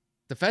 30s,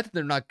 the fact that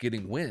they're not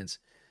getting wins,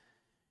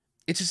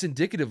 it's just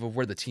indicative of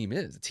where the team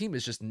is. The team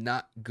is just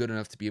not good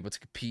enough to be able to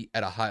compete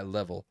at a high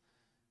level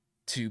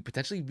to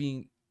potentially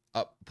being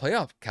a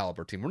playoff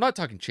caliber team. We're not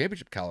talking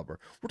championship caliber.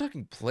 We're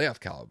talking playoff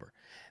caliber.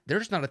 They're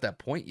just not at that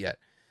point yet.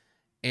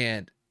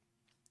 And,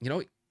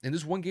 in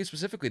this one game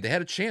specifically, they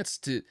had a chance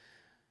to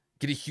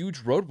get a huge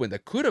road win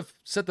that could have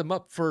set them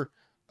up for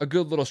a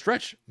good little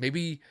stretch.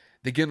 Maybe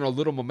they get a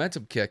little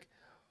momentum kick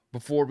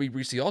before we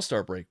reach the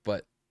All-Star break,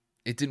 but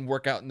it didn't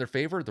work out in their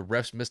favor. The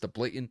refs missed a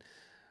blatant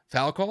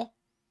foul call,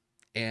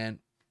 and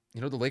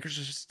the Lakers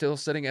are still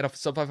sitting at a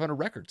sub 500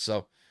 record.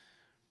 So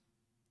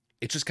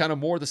it's just kind of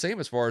more of the same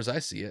as far as I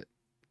see it.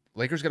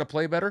 Lakers got to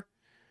play better,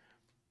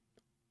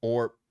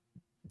 or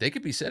they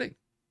could be sitting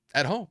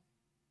at home,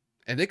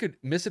 and they could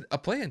miss a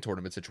play-in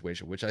tournament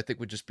situation, which I think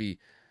would just be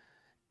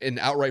an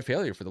outright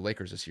failure for the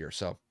Lakers this year.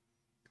 So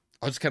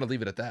I'll just kind of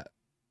leave it at that.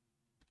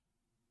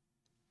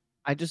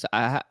 I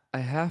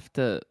have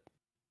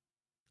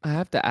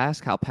to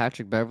ask how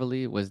Patrick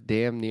Beverley was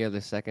damn near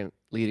the second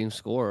leading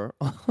scorer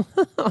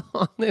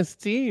on this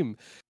team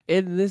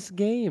in this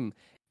game.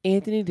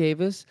 Anthony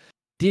Davis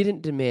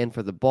didn't demand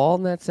for the ball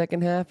in that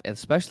second half,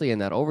 especially in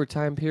that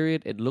overtime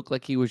period. It looked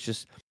like he was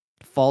just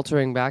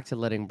faltering back to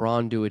letting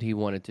Bron do what he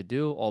wanted to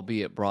do,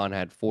 albeit Bron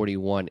had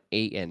 41,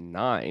 8, and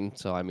 9.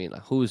 So, I mean,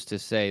 who's to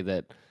say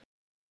that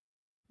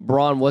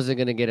Bron wasn't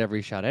going to get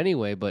every shot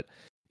anyway? But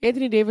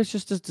Anthony Davis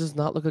just does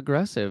not look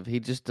aggressive. He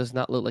just does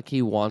not look like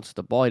he wants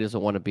the ball. He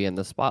doesn't want to be in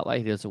the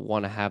spotlight. He doesn't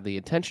want to have the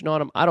attention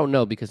on him. I don't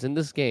know, because in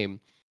this game,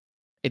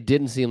 it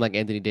didn't seem like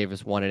Anthony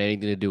Davis wanted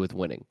anything to do with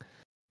winning.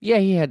 Yeah,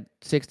 he had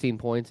 16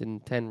 points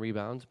and 10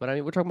 rebounds, but I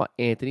mean, we're talking about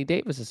Anthony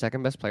Davis, the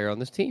second best player on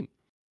this team.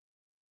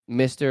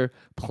 Mr.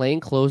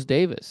 Plainclothes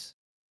Davis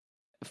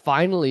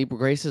finally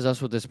graces us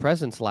with his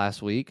presence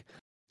last week,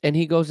 and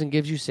he goes and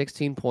gives you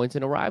 16 points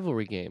in a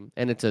rivalry game.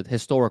 And it's a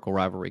historical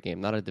rivalry game,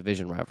 not a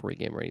division rivalry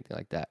game or anything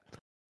like that.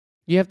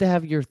 You have to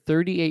have your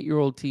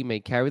 38-year-old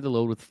teammate carry the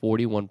load with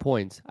 41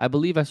 points. I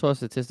believe I saw a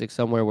statistic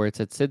somewhere where it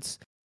said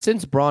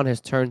since Bron has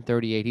turned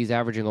 38, he's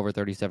averaging over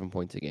 37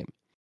 points a game.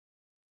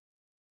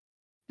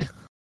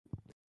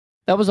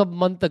 That was a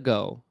month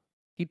ago.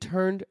 He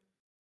turned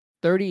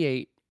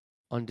 38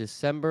 on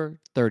December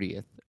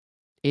 30th.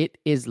 It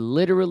is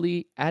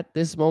literally, at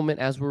this moment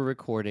as we're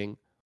recording,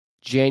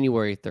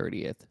 January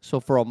 30th. So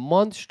for a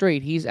month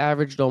straight, he's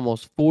averaged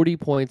almost 40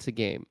 points a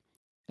game.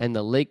 And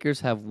the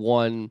Lakers have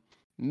won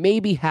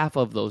maybe half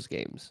of those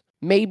games,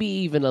 maybe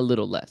even a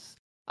little less.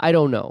 I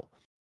don't know.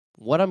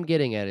 What I'm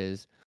getting at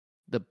is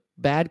the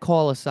bad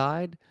call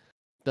aside,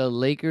 the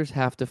Lakers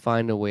have to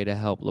find a way to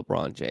help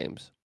LeBron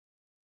James.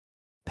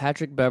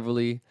 Patrick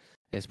Beverley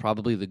is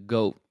probably the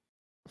GOAT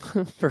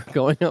for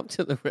going up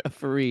to the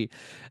referee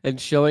and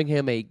showing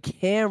him a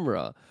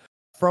camera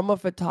from a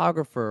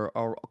photographer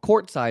or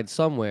courtside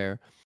somewhere,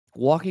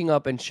 walking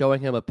up and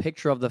showing him a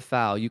picture of the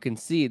foul. You can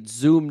see it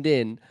zoomed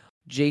in.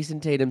 Jason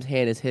Tatum's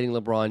hand is hitting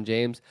LeBron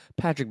James.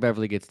 Patrick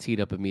Beverley gets teed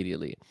up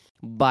immediately.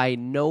 By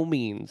no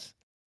means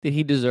did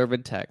he deserve a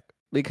tech,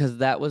 because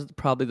that was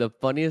probably the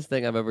funniest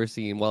thing I've ever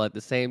seen, while at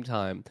the same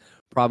time,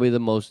 probably the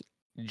most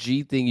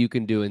G thing you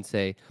can do and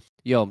say,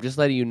 yo, I'm just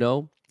letting you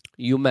know,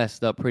 you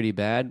messed up pretty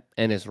bad,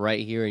 and it's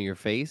right here in your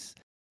face.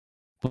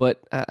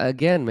 But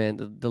again,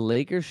 man, the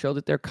Lakers show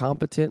that they're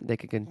competent. They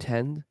can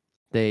contend.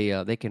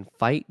 They can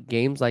fight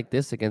games like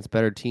this against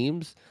better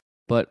teams.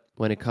 But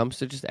when it comes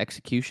to just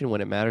execution,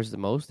 when it matters the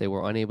most, they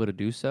were unable to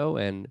do so.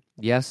 And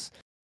yes,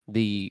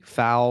 the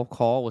foul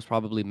call was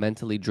probably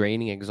mentally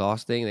draining,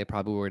 exhausting. They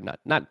probably were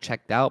not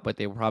checked out, but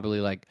they were probably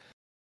like,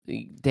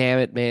 damn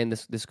it, man,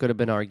 this could have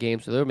been our game.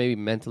 So they were maybe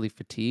mentally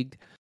fatigued.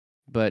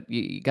 But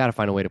you got to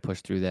find a way to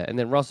push through that. And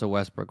then Russell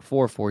Westbrook,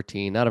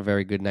 4-14, not a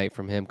very good night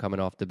from him coming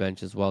off the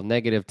bench as well.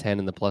 -10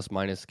 in the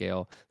plus-minus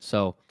scale.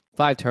 So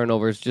 5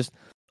 turnovers, just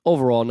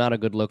overall not a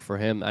good look for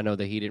him. I know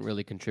that he didn't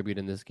really contribute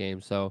in this game.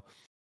 So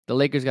the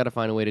Lakers got to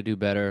find a way to do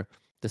better.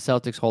 The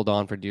Celtics hold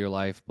on for dear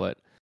life. But,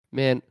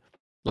 man,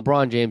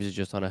 LeBron James is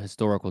just on a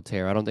historical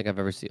tear. I don't think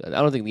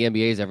the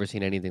NBA has ever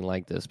seen anything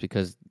like this,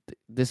 because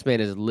this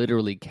man is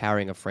literally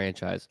carrying a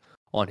franchise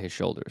on his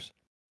shoulders.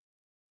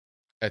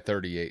 At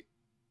 38.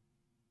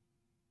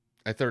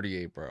 At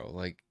 38, bro.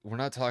 Like, we're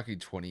not talking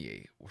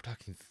 28. We're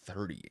talking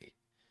 38.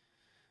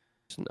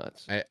 It's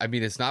nuts. I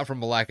mean, it's not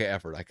from a lack of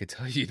effort. I could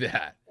tell you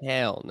that.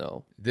 Hell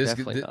no.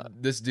 Definitely not.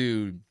 This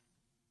dude,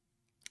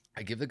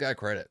 I give the guy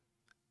credit.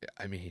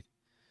 I mean,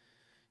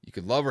 you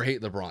could love or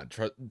hate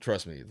LeBron.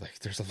 Trust me. Like,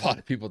 there's a lot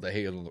of people that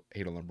hate on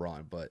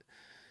LeBron. But,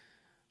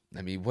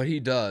 I mean, what he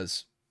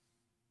does,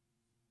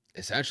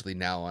 essentially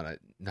now on a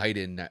night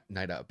in,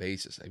 night out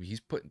basis, I mean, he's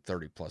putting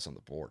 30 plus on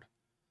the board.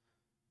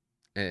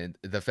 And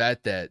the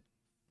fact that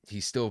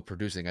he's still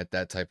producing at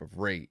that type of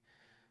rate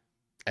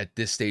at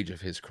this stage of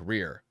his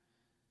career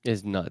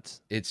is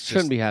nuts. It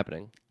shouldn't be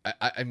happening.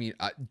 I mean,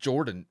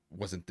 Jordan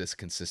wasn't this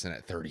consistent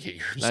at 38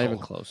 years old. Not even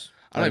close.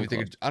 I don't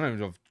even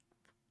know if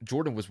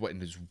Jordan was in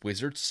his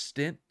Wizards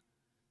stint.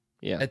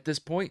 Yeah. At this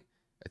point,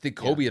 I think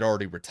Kobe had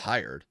already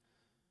retired.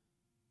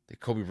 I think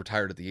Kobe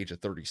retired at the age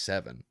of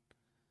 37.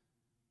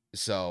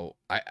 So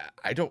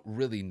I don't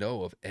really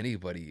know of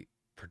anybody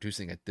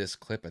producing at this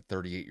clip at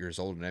 38 years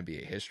old in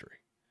NBA history.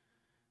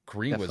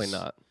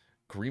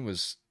 Kareem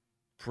was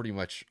pretty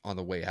much on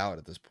the way out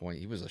at this point.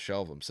 He was a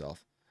shell of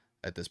himself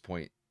at this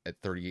point at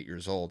 38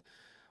 years old.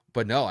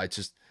 But no,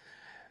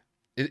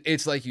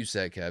 it's like you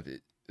said,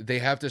 Kev. They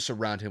have to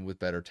surround him with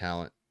better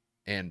talent.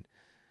 And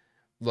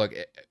look,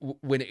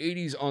 when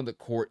AD's on the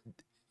court,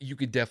 you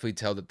could definitely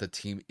tell that the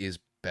team is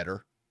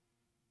better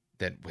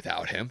than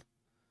without him.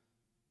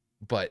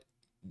 But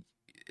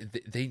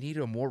they need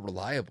a more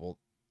reliable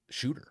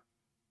shooter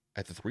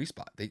at the 3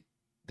 spot.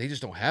 They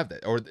just don't have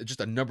that, or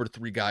just a number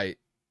 3 guy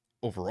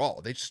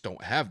overall. They just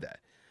don't have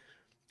that.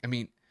 I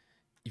mean,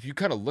 if you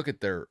kind of look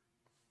at their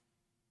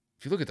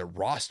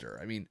roster,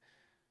 I mean,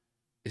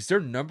 is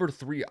their number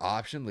 3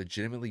 option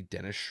legitimately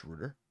Dennis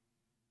Schroeder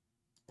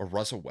or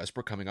Russell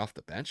Westbrook coming off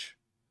the bench?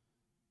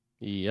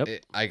 Yep.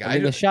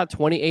 They shot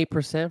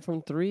 28%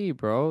 from 3,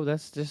 bro.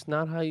 That's just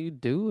not how you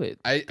do it.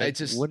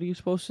 What are you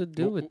supposed to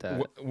do with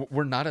that?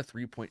 We're not a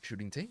 3-point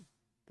shooting team.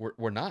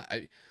 We're not.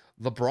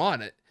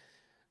 LeBron,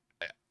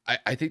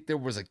 I think there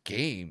was a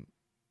game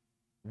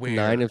where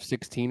 9 of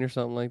 16 or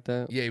something like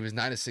that. Yeah, he was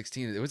 9 of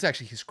 16. It was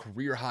actually his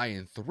career high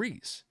in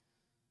threes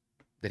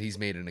that he's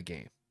made in a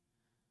game.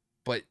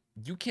 But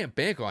you can't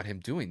bank on him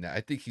doing that. I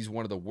think he's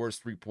one of the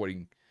worst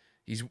 3-point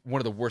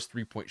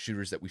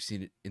shooters that we've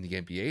seen in the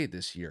NBA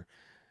this year,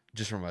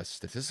 just from a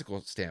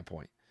statistical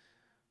standpoint.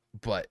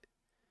 But,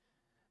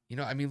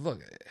 I mean,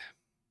 look,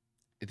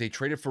 they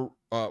traded for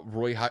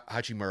Roy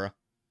Hachimura.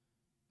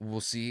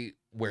 We'll see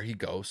where he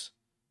goes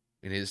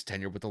in his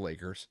tenure with the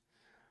Lakers.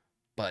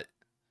 But,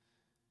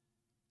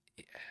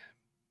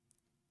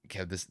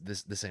 Kev,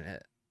 this ain't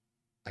it.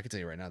 I can tell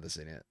you right now, this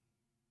ain't it.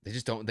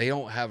 They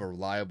don't have a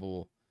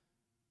reliable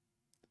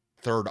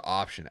third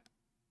option,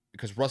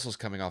 because Russell's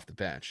coming off the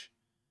bench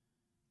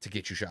to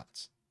get you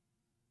shots.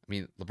 I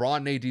mean, LeBron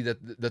and AD,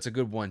 that's a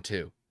good one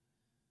too.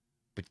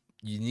 But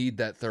you need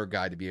that third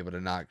guy to be able to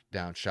knock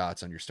down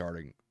shots on your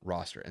starting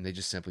roster, and they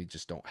just simply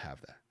don't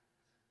have that.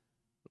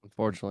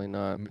 Unfortunately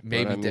not.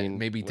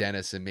 Maybe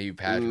Dennis and maybe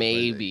Patrick.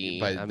 Maybe.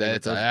 But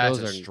that's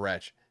a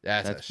stretch.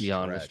 That's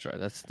beyond a stretch.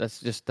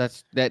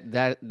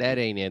 That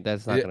ain't it.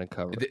 That's not going to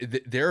cover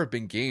it. There have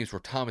been games where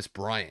Thomas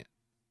Bryant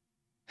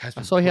has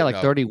I been saw he had putting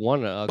like up 31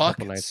 a couple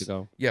buckets. nights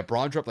ago. Yeah,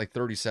 Braun dropped like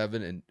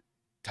 37 and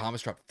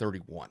Thomas dropped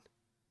 31.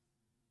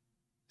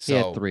 He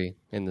had So 3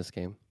 in this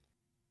game.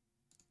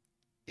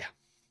 yeah,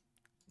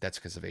 that's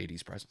because of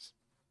AD's presence.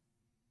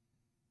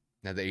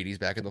 Now the AD's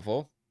back in the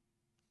fold.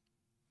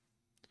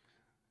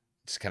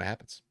 It just kind of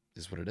happens.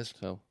 This is what it is.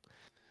 So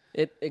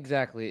that'll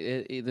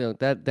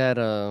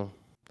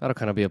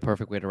kind of be a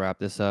perfect way to wrap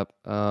this up.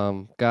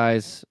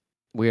 Guys,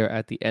 we are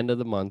at the end of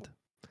the month.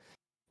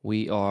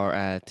 We are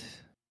at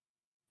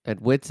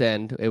wit's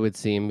end, it would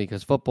seem,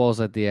 because football's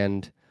at the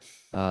end.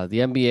 The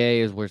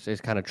NBA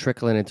is kind of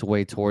trickling its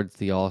way towards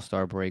the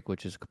All-Star break,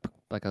 which is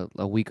like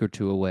a week or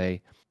two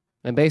away.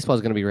 And baseball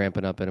is going to be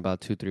ramping up in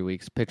about 2-3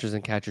 weeks. Pitchers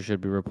and catchers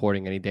should be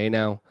reporting any day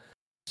now.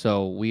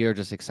 So we are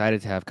just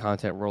excited to have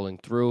content rolling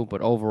through.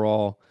 But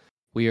overall,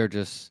 we're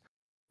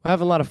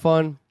having a lot of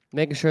fun,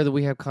 making sure that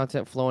we have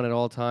content flowing at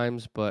all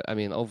times. But I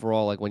mean,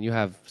 overall, like when you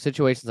have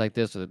situations like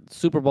this, with the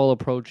Super Bowl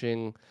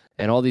approaching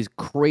and all these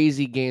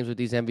crazy games with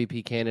these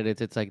MVP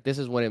candidates, it's like this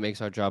is when it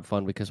makes our job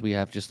fun because we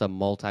have just a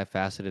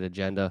multifaceted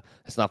agenda.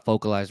 It's not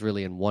focalized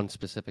really in one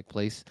specific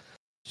place.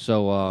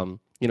 So,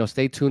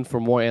 stay tuned for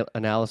more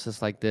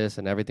analysis like this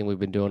and everything we've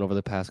been doing over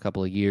the past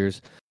couple of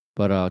years.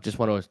 But just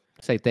want to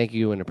say thank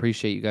you and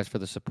appreciate you guys for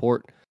the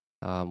support.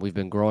 We've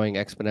been growing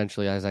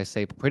exponentially, as I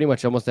say, pretty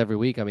much almost every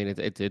week. I mean,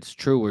 it's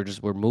true.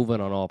 We're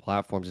moving on all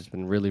platforms. It's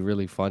been really,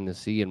 really fun to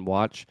see and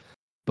watch.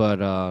 But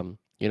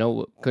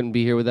couldn't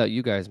be here without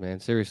you guys,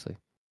 man. Seriously.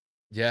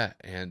 Yeah,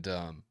 and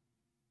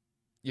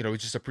we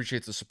just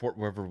appreciate the support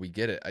wherever we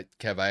get it.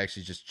 Kev, I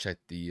actually just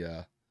checked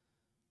the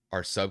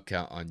our sub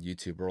count on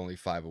YouTube. We're only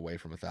 5 away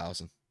from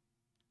 1,000.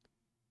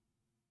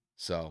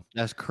 So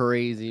that's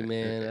crazy,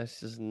 man. That's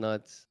just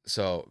nuts.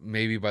 So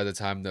maybe by the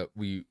time that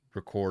we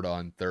record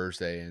on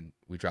Thursday and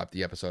we drop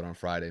the episode on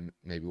Friday,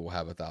 maybe we'll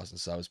have 1,000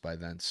 subs by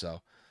then. So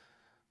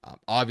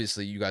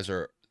obviously you guys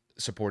are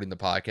supporting the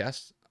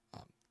podcast,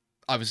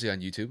 obviously on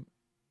YouTube,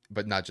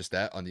 but not just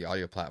that, on the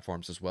audio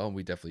platforms as well. And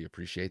we definitely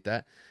appreciate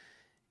that.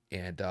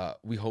 And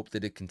we hope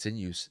that it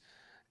continues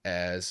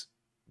as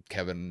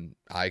Kevin and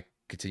I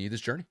continue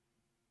this journey.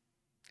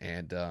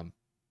 And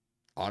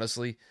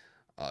honestly,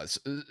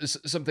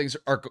 some things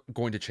are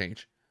going to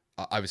change.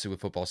 Obviously, with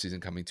football season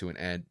coming to an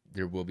end,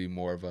 there will be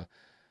more of a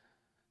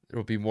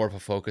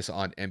focus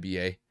on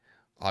NBA,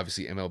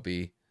 obviously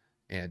MLB,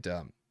 and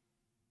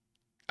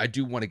I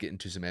do want to get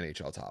into some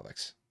NHL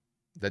topics.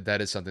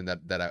 That is something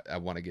that I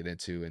want to get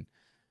into,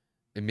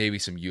 and maybe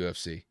some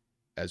UFC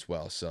as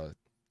well. So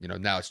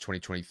now it's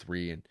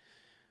 2023, and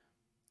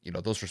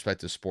those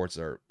respective sports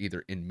are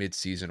either in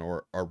mid-season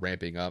or are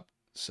ramping up.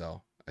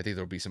 So I think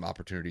there'll be some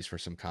opportunities for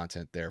some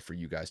content there for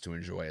you guys to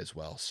enjoy as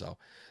well. So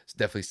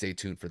definitely stay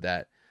tuned for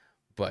that.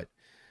 But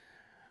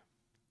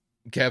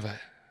Kev,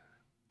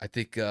 I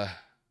think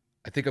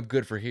I'm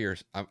good for here.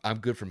 I'm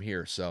good from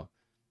here. So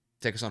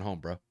take us on home,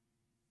 bro.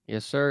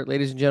 Yes, sir.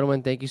 Ladies and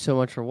gentlemen, thank you so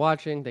much for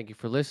watching. Thank you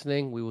for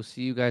listening. We will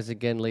see you guys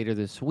again later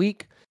this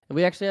week. And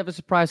we actually have a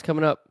surprise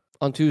coming up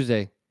on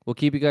Tuesday. We'll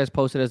keep you guys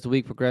posted as the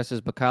week progresses,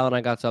 but Kyle and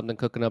I got something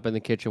cooking up in the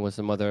kitchen with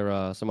some other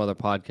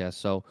podcasts.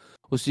 So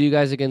we'll see you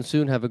guys again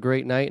soon. Have a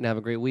great night and have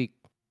a great week.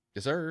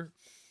 Yes, sir.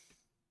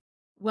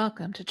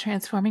 Welcome to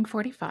Transforming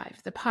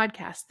 45, the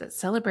podcast that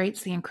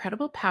celebrates the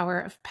incredible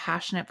power of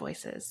passionate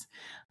voices.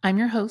 I'm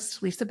your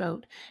host, Lisa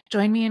Boat.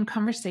 Join me in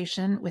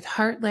conversation with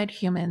heart-led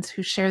humans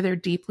who share their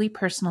deeply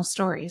personal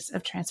stories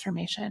of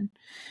transformation.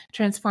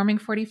 Transforming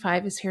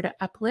 45 is here to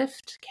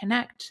uplift,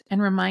 connect,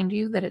 and remind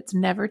you that it's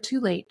never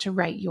too late to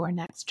write your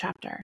next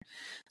chapter.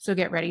 So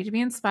get ready to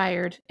be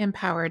inspired,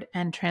 empowered,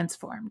 and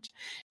transformed.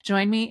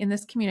 Join me in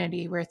this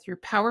community where through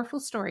powerful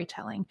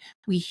storytelling,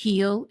 we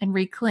heal and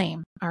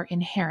reclaim our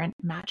inherent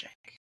magic.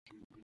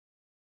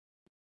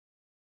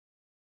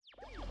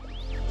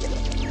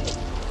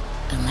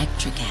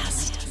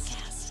 Electricast.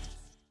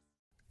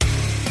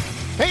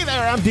 Hey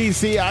there, I'm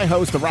DC. I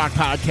host the rock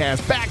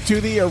podcast, Back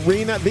to the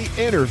Arena, The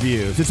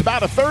Interviews. It's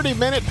about a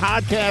 30-minute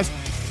podcast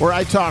where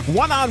I talk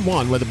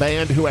one-on-one with a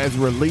band who has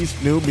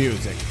released new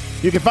music.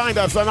 You can find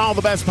us on all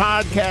the best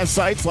podcast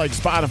sites like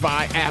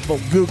Spotify, Apple,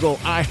 Google,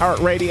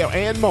 iHeartRadio,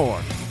 and more.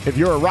 If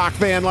you're a rock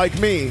fan like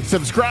me,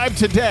 subscribe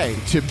today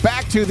to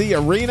Back to the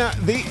Arena,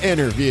 The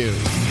Interviews.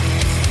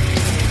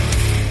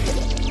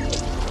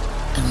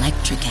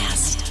 Electricast.